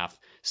in half.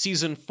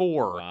 Season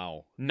 4,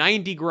 wow.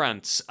 90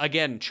 grunts,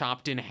 again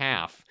chopped in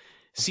half.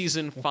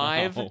 Season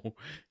 5, wow.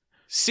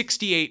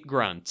 68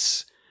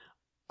 grunts.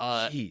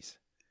 Jeez.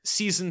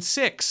 Season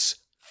 6,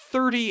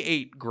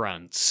 38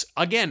 grunts.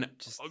 Again,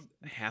 just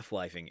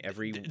half-lifing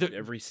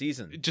every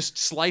season. Just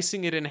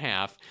slicing it in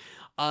half.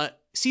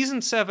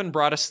 Season 7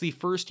 brought us the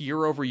first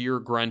year-over-year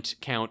grunt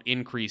count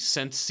increase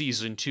since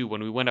Season 2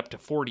 when we went up to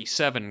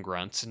 47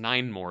 grunts,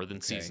 9 more than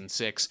Season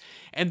 6.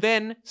 And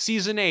then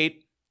Season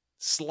 8,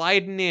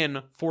 sliding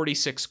in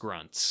 46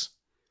 grunts.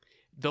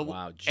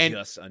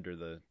 Just under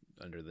the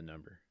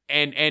number.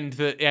 And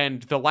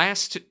the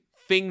last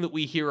thing that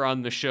we hear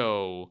on the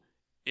show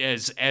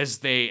as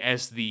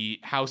the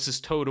house is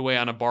towed away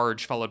on a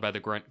barge followed by the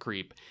grunt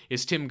creep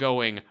is Tim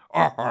going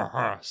 "Arr, arr,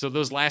 arr." So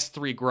those last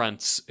 3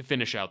 grunts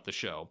finish out the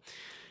show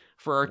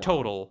for our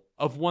total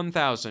of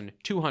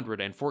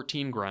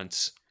 1,214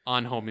 grunts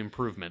on Home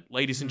Improvement.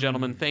 Ladies and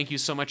gentlemen, thank you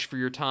so much for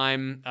your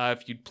time.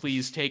 If you'd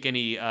please take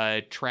any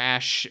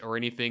trash or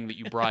anything that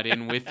you brought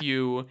in with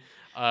you.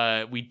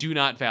 We do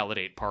not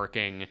validate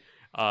parking.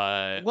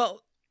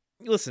 Well,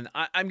 listen,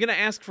 I'm going to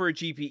ask for a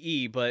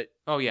GPE, but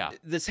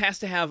this has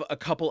to have a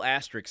couple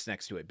asterisks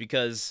next to it,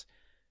 because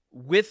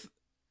with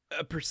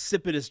a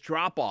precipitous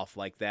drop-off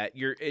like that,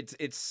 you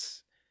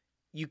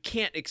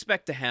can't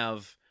expect to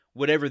have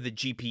whatever the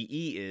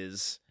GPE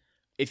is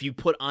if you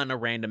put on a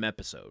random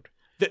episode.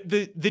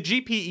 The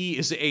GPE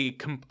is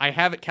I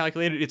have it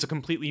calculated. It's a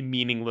completely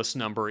meaningless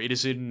number. It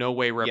is in no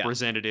way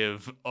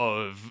representative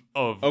of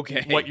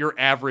what your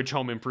average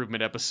Home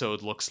Improvement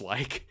episode looks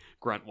like,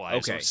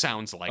 grunt-wise, or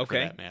sounds like, for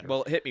that matter.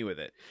 Well, hit me with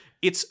it.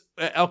 It's,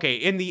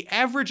 in the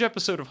average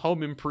episode of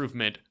Home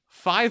Improvement,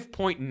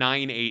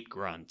 5.98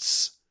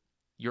 grunts.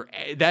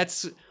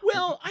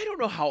 Well, I don't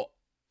know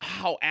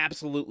how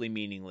absolutely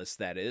meaningless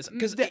that is,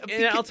 and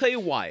I'll tell you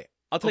why.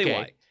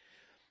 Why.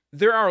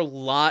 There are a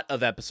lot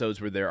of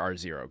episodes where there are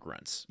 0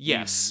 grunts.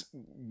 Yes.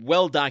 We've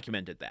well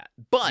documented that.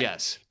 But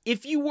yes.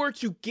 If you were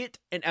to get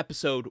an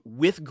episode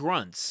with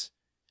grunts,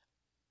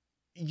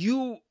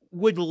 you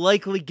would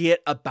likely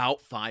get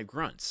about 5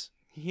 grunts.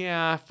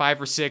 Yeah,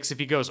 5 or 6 if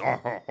he goes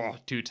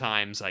 2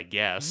 times, I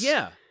guess.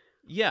 Yeah.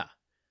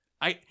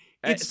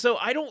 So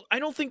I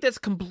don't think that's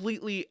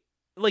completely,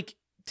 like,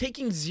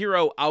 taking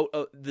 0 out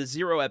of the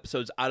 0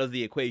 episodes out of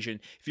the equation.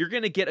 If you're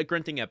going to get a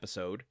grunting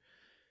episode,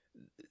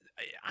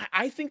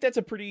 I think that's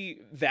a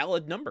pretty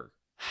valid number.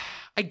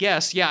 I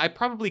guess, yeah. I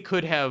probably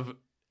could have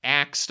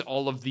axed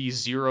all of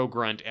these 0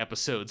 grunt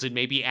episodes and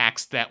maybe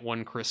axed that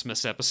one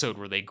Christmas episode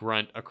where they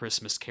grunt A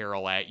Christmas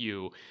Carol at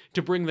you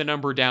to bring the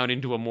number down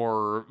into a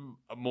more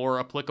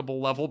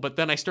applicable level. But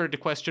then I started to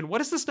question,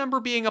 what is this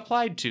number being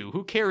applied to?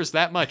 Who cares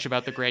that much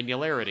about the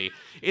granularity?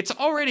 It's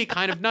already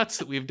kind of nuts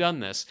that we've done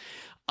this.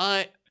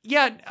 I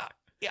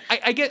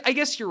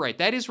guess you're right.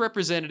 That is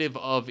representative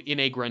of,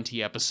 in a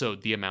grunty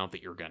episode, the amount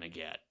that you're going to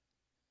get.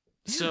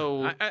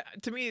 So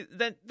to me,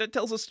 that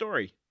tells a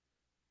story.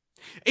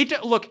 It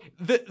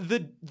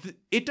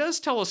does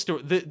tell a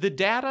story. The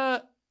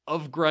data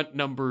of grunt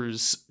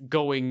numbers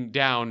going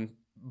down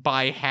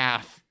by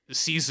half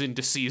season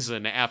to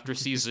season after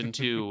season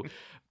 2,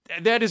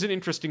 that is an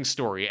interesting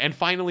story. And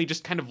finally,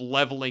 just kind of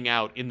leveling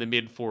out in the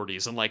mid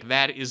 40s, and like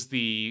that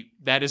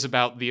is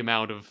about the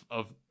amount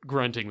of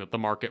grunting that the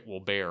market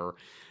will bear.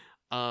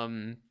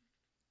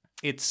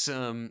 It's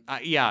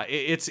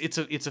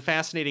a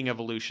fascinating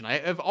evolution.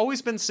 I've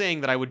always been saying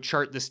that I would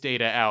chart this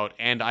data out,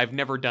 and I've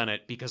never done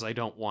it because I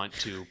don't want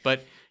to.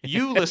 But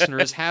you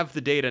listeners have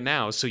the data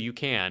now, so you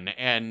can.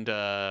 And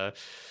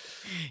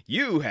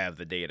you have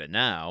the data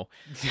now.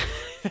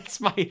 That's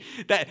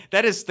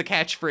that is the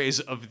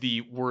catchphrase of the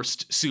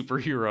worst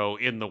superhero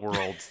in the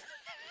world.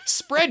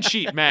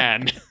 Spreadsheet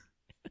man.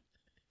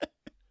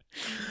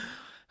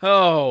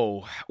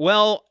 Oh,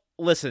 well,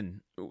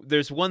 listen.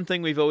 There's one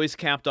thing we've always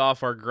capped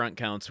off our grunt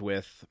counts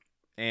with,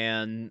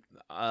 and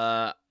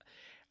I've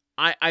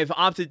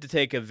opted to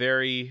take a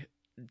very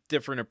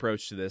different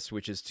approach to this,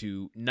 which is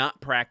to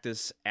not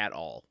practice at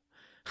all.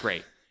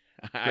 Great.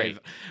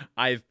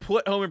 I've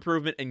put Home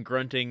Improvement and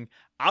grunting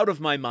out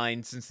of my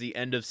mind since the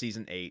end of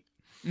season 8.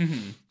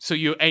 Mm-hmm. So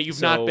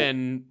you've not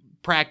been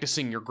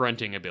practicing your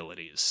grunting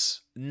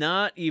abilities.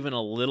 Not even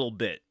a little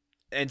bit.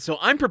 And so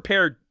I'm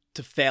prepared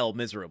to fail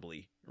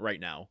miserably right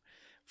now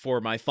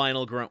for my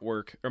final grunt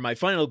work, or my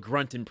final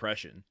grunt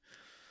impression.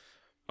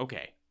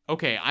 Okay.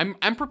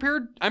 I'm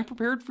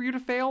prepared for you to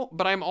fail,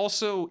 but I'm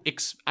also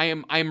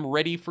I'm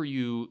ready for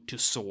you to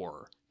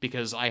soar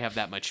because I have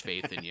that much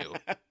faith in you.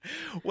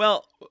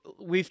 Well,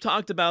 we've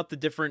talked about the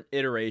different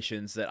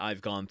iterations that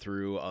I've gone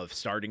through of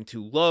starting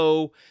too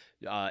low,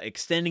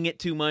 extending it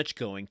too much,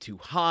 going too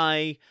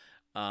high,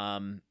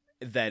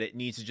 that it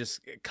needs to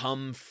just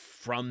come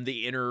from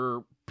the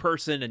inner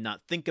person and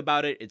not think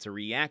about it. It's a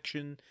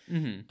reaction.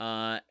 Mm-hmm.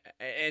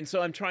 And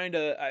so I've tried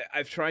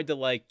to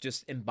like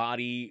just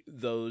embody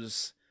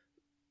those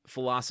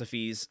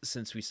philosophies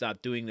since we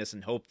stopped doing this,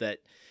 and hope that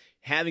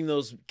having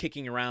those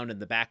kicking around in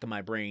the back of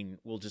my brain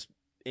will just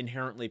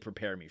inherently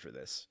prepare me for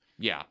this.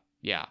 Yeah.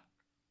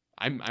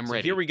 I'm So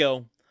ready. here we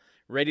go.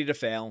 Ready to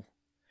fail.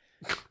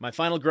 My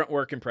final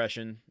grunt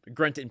impression.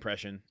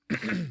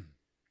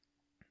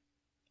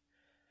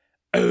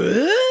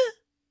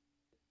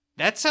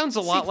 That sounds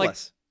a lot like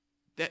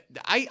that.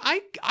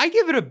 I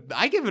give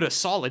it a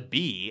solid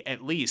B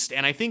at least,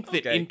 and I think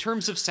that in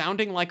terms of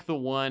sounding like the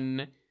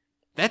one,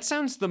 that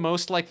sounds the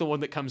most like the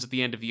one that comes at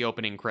the end of the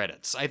opening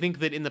credits. I think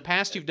that in the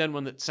past you've done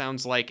one that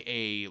sounds like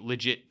a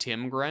legit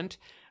Tim grunt.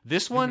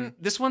 This one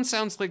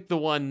sounds like the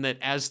one that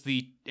as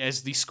the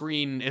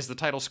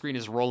title screen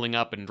is rolling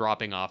up and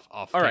dropping off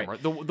camera.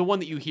 Right. The one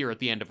that you hear at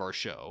the end of our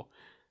show.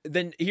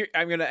 Then here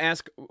I'm going to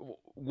ask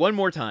one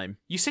more time.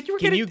 You said you were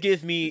Can you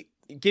give me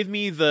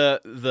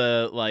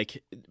the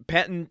like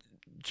patent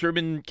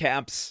turban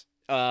caps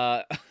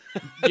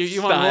you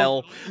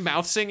style want a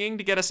mouth singing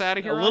to get us out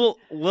of here? A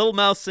little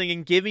mouth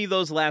singing. Give me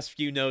those last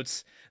few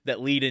notes that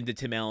lead into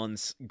Tim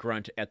Allen's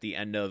grunt at the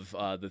end of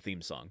the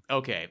theme song.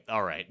 Okay,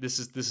 all right. This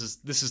is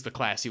the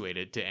classy way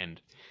to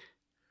end.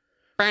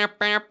 I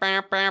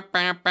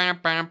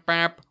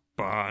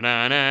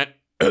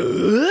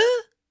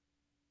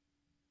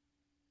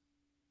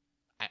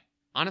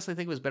honestly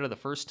think it was better the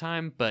first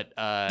time, but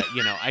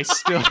I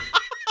still.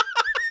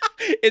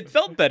 It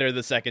felt better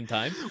the second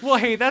time. Well,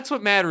 hey, that's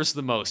what matters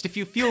the most. If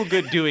you feel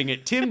good doing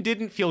it, Tim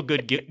didn't feel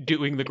good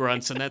doing the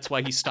grunts, and that's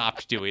why he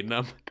stopped doing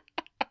them.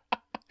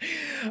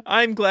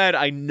 I'm glad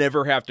I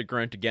never have to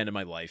grunt again in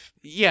my life.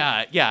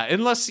 Yeah.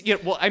 Unless,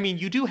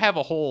 you do have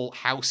a whole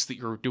house that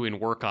you're doing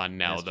work on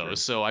now, that's though. True.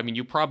 So,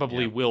 you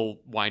probably will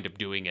wind up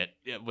doing it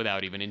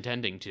without even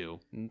intending to,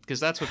 because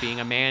that's what being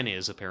a man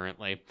is,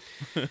 apparently.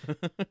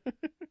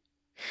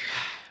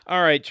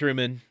 All right,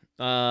 Truman.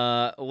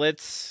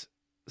 Let's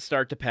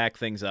start to pack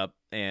things up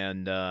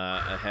and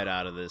head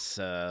out of this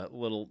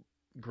little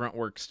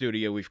Gruntwork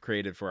studio we've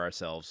created for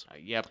ourselves.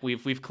 Yep,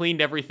 we've cleaned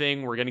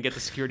everything. We're gonna get the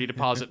security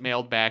deposit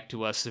mailed back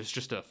to us. There's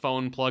just a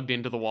phone plugged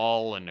into the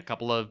wall and a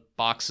couple of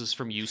boxes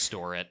from You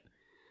Store It.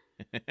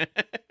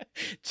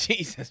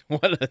 Jesus,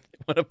 what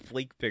a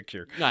bleak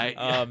picture.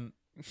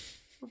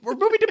 We're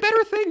moving to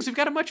better things. We've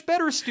got a much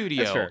better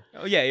studio. That's fair.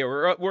 Oh yeah,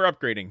 we're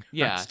upgrading.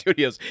 Yeah, our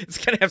studios. It's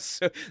gonna have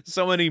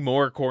so many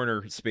more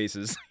corner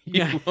spaces.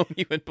 You won't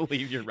even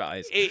believe your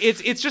eyes.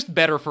 It's just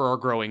better for our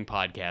growing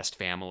podcast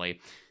family.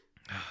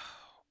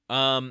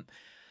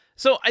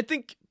 So I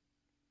think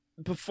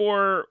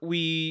before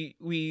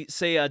we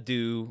say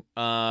adieu,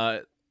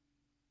 I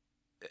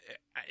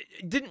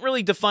didn't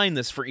really define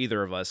this for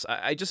either of us.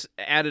 I just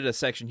added a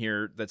section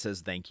here that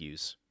says thank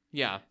yous.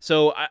 Yeah.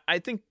 So I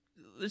think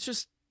let's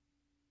just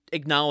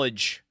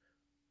acknowledge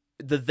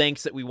the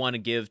thanks that we want to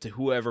give to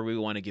whoever we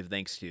want to give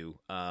thanks to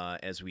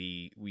as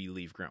we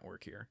leave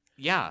Gruntwork here.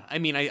 Yeah.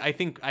 I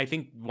think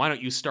why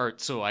don't you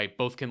start so I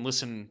both can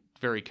listen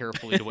very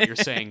carefully to what you're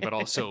saying, but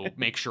also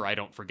make sure I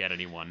don't forget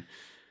anyone.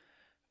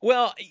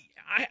 Well,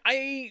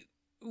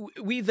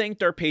 we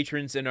thanked our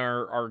patrons in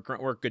our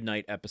Gruntwork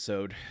Goodnight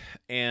episode,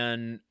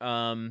 and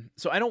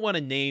so I don't want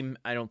to name,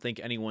 I don't think,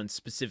 anyone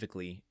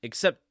specifically,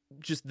 except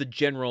just the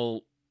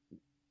general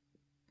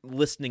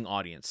listening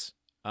audience,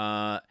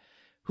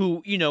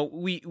 who,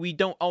 we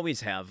don't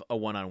always have a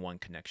one-on-one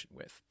connection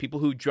with. People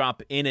who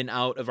drop in and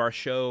out of our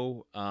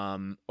show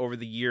over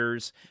the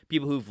years,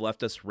 people who've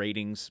left us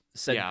ratings,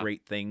 said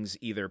great things,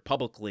 either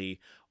publicly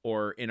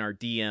or in our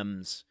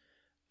DMs.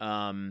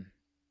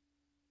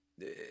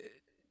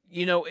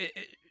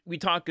 We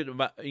talked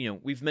about,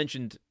 we've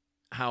mentioned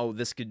how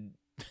this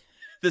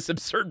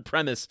absurd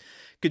premise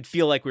could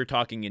feel like we're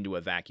talking into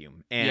a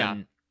vacuum.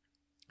 And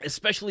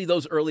especially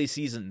those early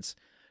seasons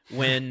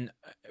when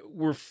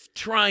we're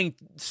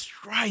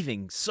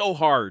striving so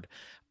hard,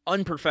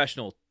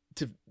 unprofessional,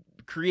 to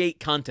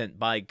create content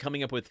by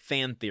coming up with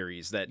fan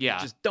theories that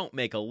just don't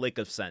make a lick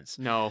of sense.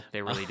 No,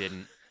 they really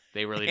didn't.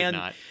 They really did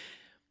not.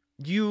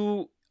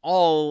 You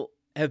all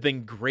have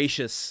been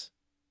gracious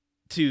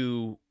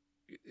to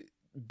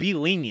be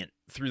lenient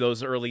through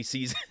those early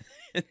seasons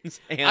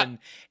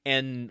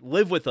and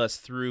live with us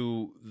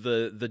through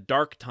the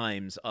dark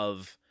times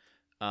of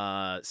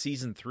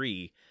season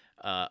 3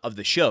 of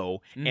the show,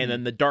 and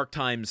then the dark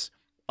times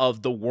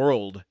of the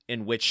world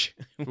in which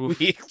we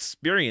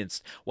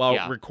experienced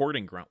while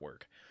recording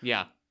Gruntwork.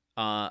 Yeah.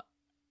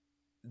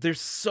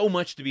 there's so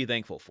much to be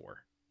thankful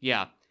for.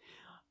 Yeah.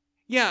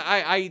 Yeah,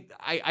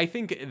 I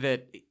think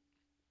that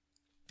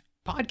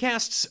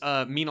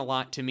podcasts mean a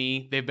lot to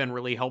me. They've been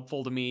really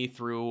helpful to me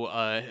through...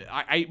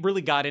 I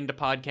really got into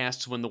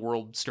podcasts when the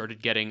world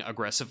started getting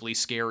aggressively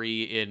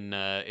scary in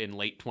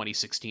late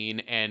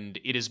 2016, and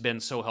it has been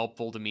so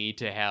helpful to me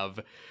to have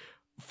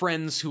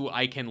friends who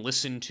I can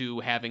listen to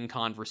having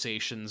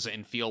conversations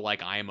and feel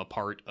like I am a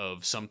part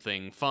of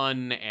something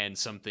fun and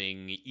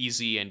something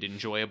easy and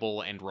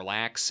enjoyable and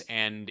relax,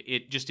 and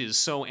it just is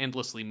so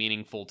endlessly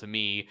meaningful to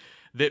me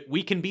that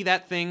we can be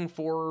that thing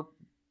for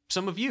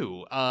some of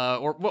you,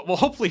 or well,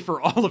 hopefully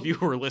for all of you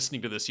who are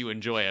listening to this, you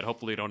enjoy it.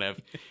 Hopefully you don't have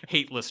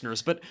hate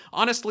listeners, but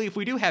honestly, if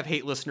we do have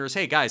hate listeners,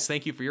 hey guys,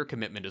 thank you for your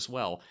commitment as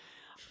well.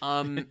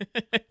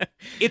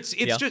 It's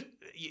just,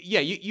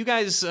 you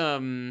guys,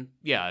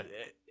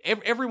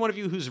 every one of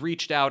you who's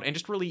reached out, and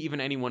just really even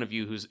any one of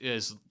you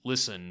has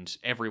listened,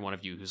 every one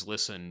of you who's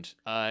listened,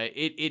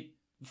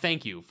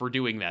 thank you for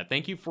doing that.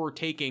 Thank you for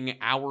taking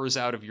hours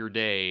out of your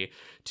day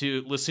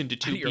to listen to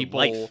two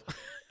people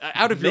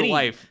out of your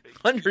life.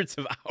 Hundreds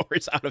of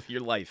hours out of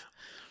your life.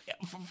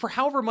 For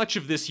however much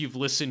of this you've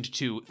listened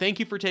to, thank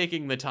you for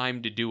taking the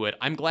time to do it.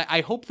 I'm glad.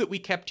 I hope that we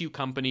kept you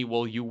company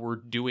while you were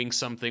doing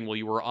something, while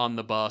you were on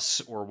the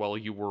bus, or while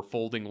you were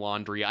folding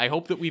laundry. I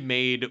hope that we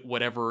made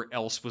whatever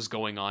else was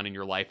going on in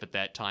your life at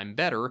that time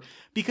better,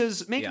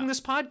 because making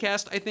this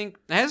podcast, I think,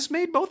 has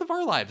made both of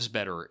our lives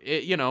better.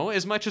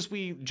 As much as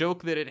we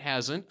joke that it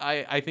hasn't,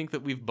 I think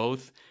that we've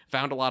both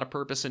found a lot of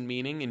purpose and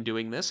meaning in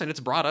doing this, and it's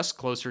brought us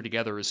closer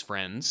together as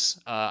friends.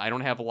 I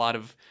don't have a lot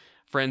of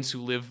friends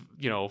who live,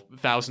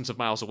 thousands of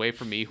miles away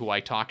from me who I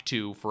talk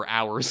to for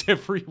hours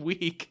every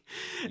week.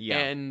 Yeah.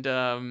 And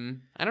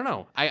I don't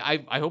know.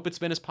 I hope it's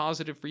been as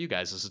positive for you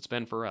guys as it's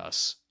been for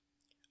us.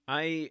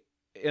 I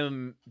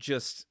am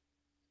just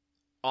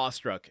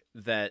awestruck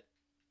that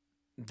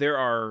there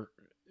are,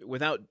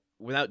 without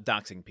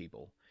doxing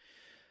people,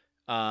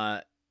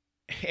 and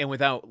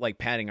without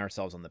patting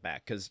ourselves on the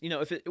back, because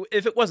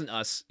if it wasn't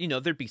us,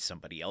 there'd be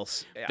somebody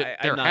else.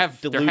 I'm not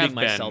deluding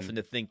myself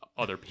into think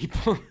other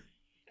people.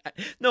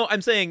 No,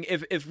 I'm saying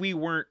if we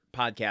weren't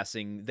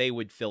podcasting, they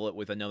would fill it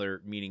with another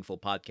meaningful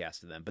podcast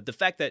to them. But the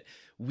fact that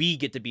we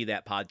get to be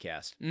that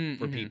podcast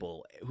for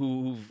people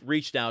who've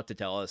reached out to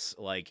tell us,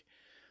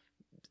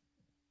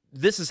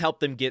 this has helped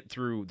them get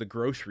through the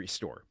grocery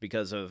store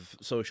because of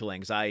social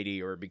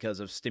anxiety or because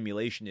of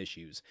stimulation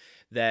issues,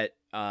 that,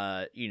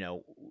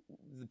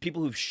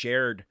 people who've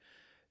shared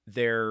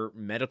their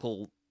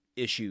medical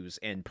issues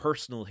and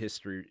personal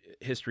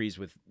histories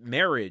with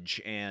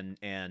marriage and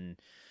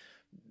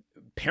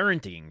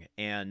parenting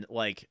and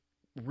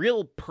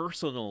real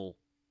personal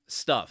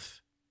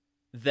stuff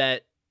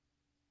that,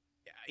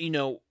 I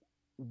don't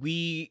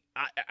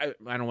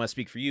want to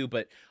speak for you,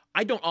 but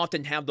I don't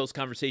often have those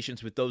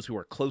conversations with those who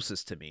are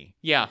closest to me.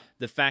 Yeah.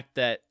 The fact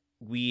that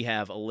we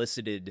have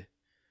elicited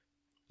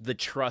the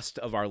trust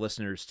of our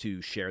listeners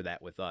to share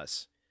that with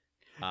us,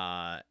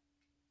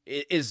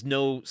 it is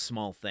no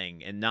small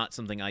thing and not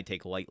something I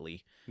take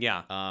lightly.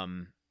 Yeah.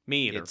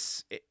 Me either.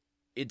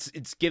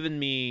 It's given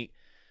me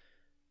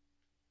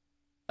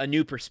a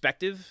new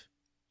perspective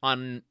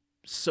on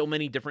so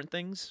many different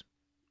things.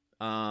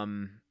 How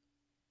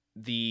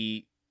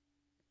do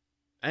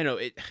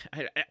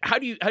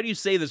you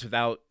say this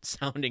without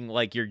sounding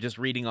like you're just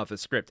reading off a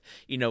script?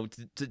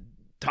 To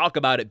talk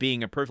about it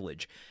being a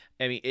privilege.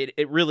 I mean,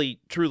 it really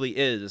truly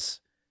is.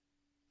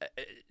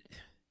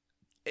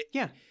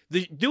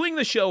 Doing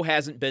the show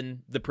hasn't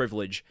been the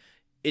privilege.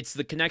 It's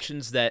the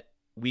connections that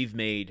we've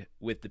made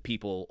with the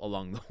people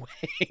along the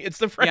way. It's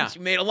the friends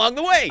you made along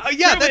the way.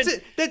 That's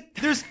it.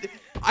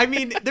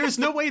 There's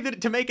no way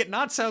to make it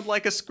not sound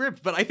like a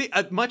script, but I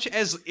think much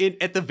as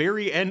at the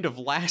very end of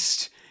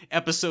last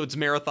episode's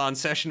marathon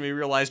session, we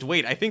realized,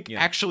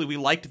 actually we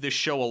liked this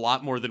show a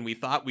lot more than we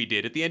thought we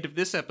did. At the end of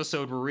this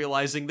episode, we're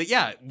realizing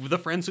that, the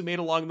friends we made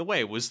along the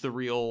way was the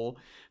real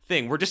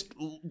thing. We're just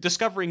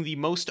discovering the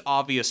most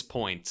obvious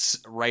points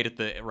right at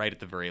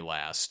the very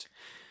last.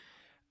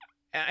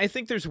 I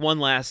think there's one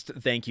last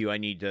thank you I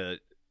need to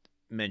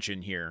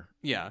mention here.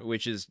 Yeah.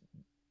 Which is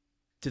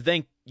to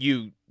thank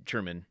you,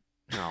 Truman,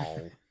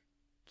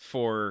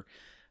 for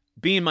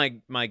being my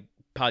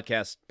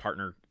podcast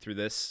partner through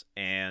this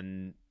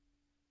and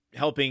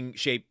helping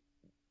shape,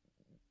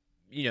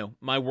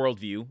 my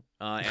worldview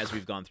as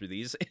we've gone through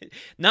these.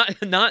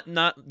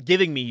 Not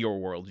giving me your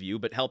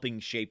worldview, but helping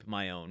shape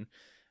my own.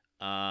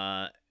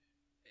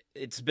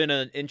 It's been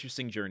an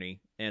interesting journey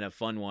and a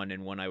fun one,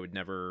 and one I would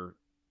never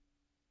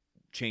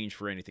change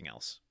for anything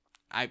else.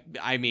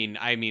 I mean,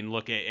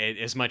 look,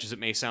 as much as it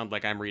may sound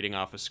like I'm reading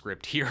off a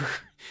script here,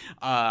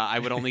 I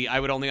would only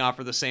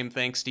offer the same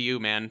thanks to you,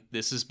 man.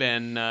 This has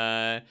been,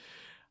 this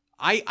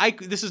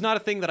is not a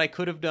thing that I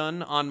could have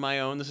done on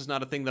my own. This is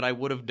not a thing that I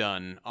would have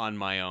done on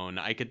my own.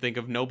 I could think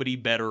of nobody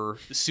better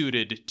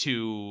suited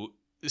to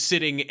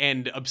sitting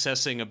and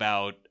obsessing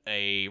about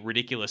a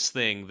ridiculous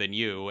thing than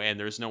you, and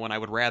there's no one I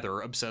would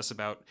rather obsess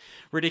about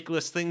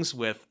ridiculous things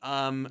with.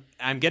 I'm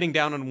getting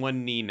down on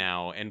one knee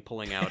now and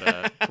pulling out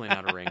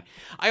a ring.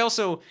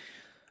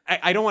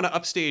 I don't want to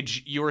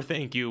upstage your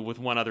thank you with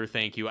one other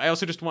thank you. I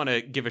also just want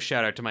to give a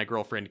shout out to my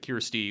girlfriend,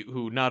 Kirsty,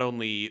 who not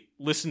only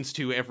listens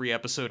to every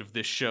episode of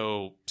this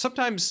show,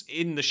 sometimes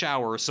in the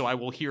shower, so I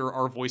will hear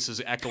our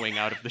voices echoing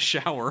out of the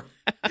shower,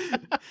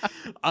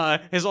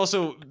 has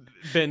also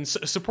been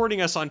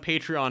supporting us on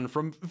Patreon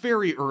from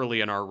very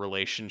early in our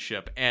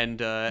relationship,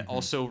 and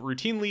also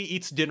routinely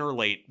eats dinner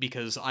late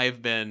because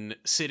I've been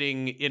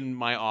sitting in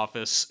my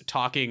office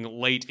talking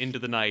late into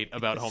the night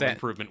about home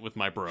improvement with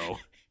my bro.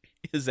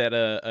 Is that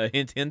a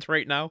hint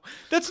right now?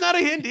 That's not a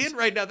hint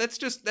right now. That's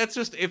just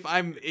if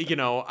I'm,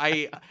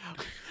 I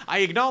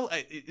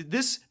acknowledge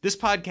this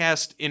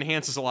podcast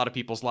enhances a lot of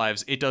people's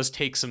lives. It does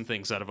take some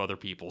things out of other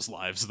people's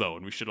lives though,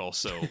 and we should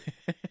also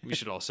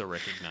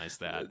recognize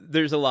that.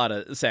 There's a lot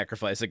of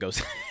sacrifice that goes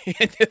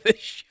into the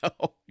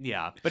show.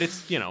 Yeah, but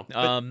it's,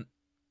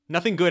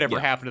 nothing good ever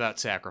happened without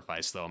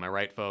sacrifice though. Am I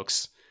right,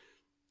 folks?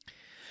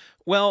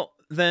 Well,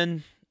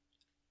 then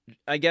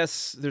I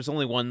guess there's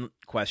only one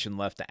question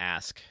left to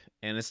ask.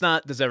 And it's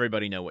not, does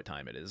everybody know what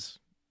time it is?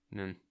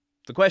 Mm.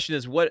 The question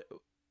is, what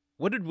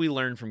did we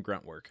learn from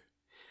grunt work?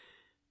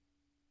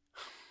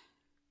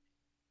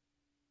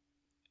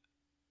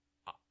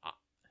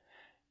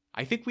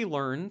 I think we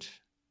learned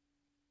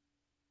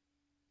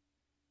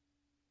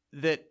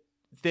that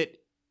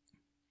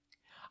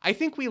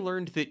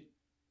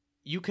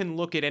you can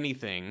look at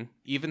anything,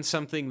 even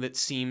something that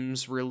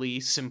seems really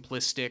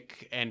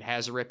simplistic and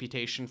has a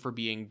reputation for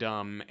being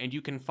dumb, and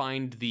you can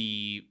find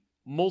the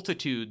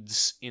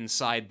multitudes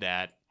inside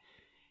that,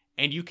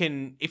 and you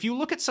can, if you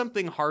look at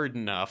something hard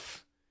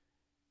enough,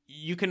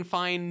 you can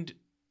find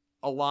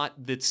a lot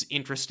that's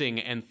interesting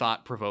and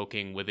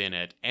thought-provoking within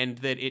it, and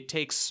that it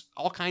takes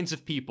all kinds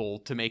of people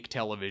to make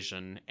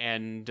television.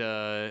 And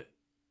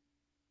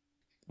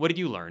what did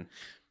you learn?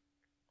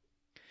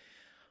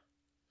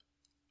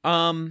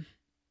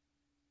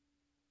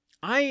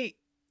 I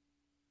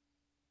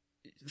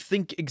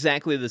think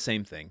exactly the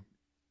same thing.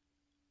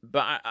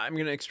 But I'm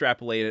going to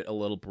extrapolate it a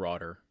little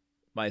broader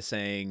by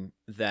saying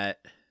that,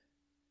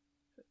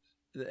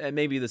 and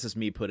maybe this is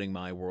me putting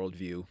my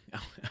worldview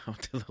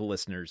out to the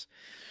listeners.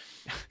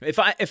 If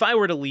I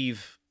were to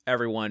leave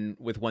everyone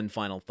with one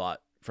final thought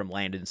from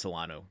Landon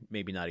Solano,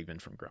 maybe not even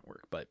from grunt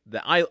work, but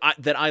that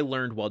I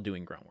learned while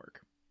doing grunt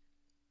work,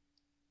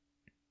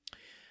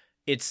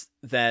 it's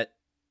that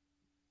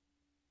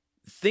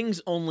things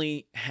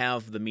only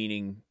have the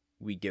meaning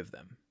we give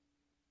them,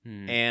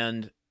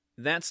 and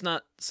that's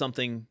not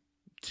something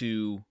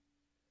to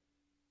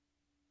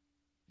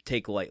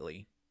take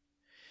lightly.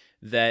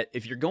 That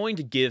if you're going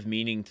to give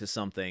meaning to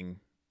something,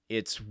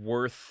 it's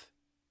worth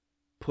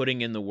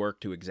putting in the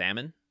work to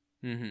examine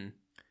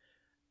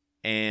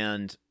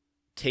and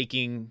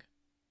taking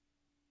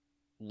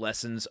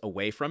lessons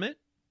away from it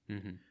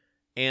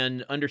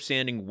and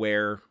understanding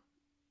where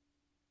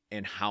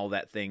and how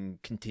that thing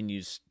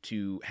continues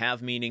to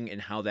have meaning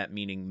and how that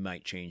meaning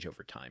might change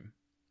over time.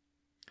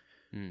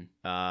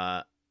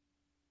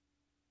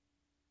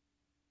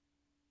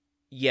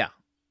 Yeah,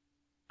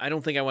 I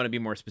don't think I want to be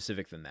more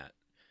specific than that.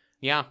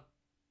 Yeah,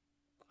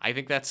 I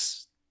think that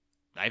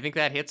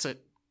hits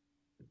it.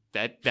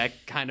 That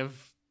kind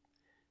of,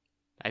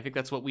 I think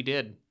that's what we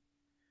did.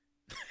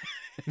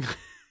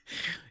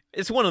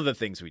 It's one of the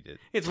things we did.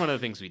 It's one of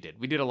the things we did.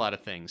 We did a lot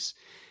of things.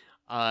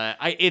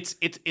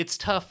 It's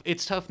tough.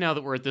 It's tough now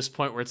that we're at this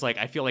point where it's like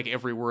I feel like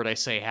every word I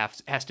say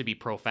has to be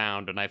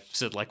profound, and I've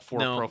said like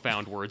 4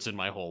 profound words in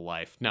my whole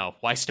life. No,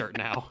 why start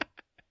now?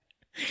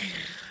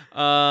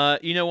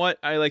 You know what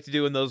I like to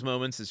do in those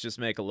moments is just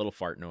make a little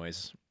fart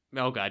noise.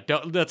 Oh God,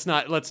 let's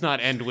not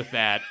end with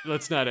that.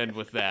 Let's not end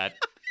with that.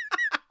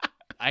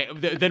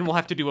 Then we'll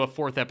have to do a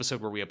 4th episode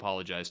where we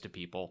apologize to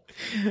people.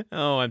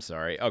 Oh, I'm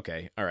sorry.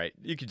 Okay, all right,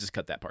 you can just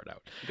cut that part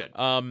out. Good.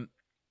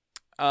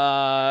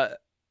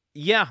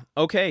 Yeah.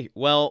 Okay.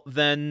 Well,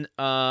 then,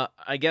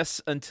 I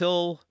guess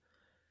until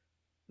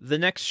the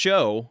next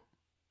show,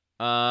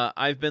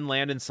 I've been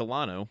Landon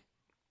Solano.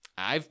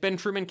 I've been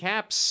Truman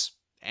Caps,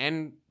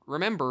 and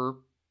remember.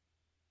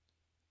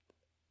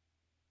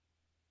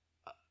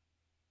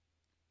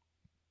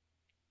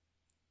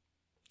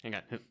 Hang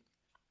on.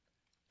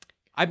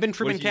 I've been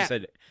Truman Caps.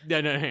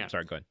 No, hang on.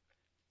 Sorry, go ahead.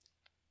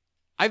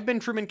 I've been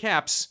Truman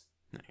Caps.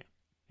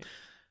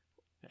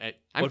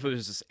 What if it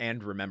was just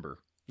and remember?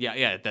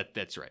 Yeah,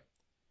 that's right.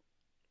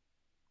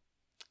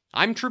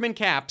 I'm Truman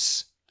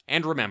Caps,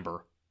 and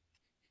remember.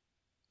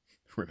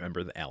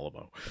 Remember the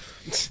Alamo.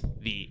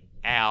 The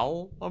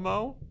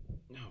Alamo?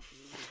 No,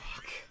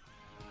 fuck.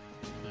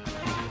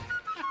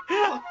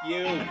 Fuck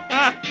you.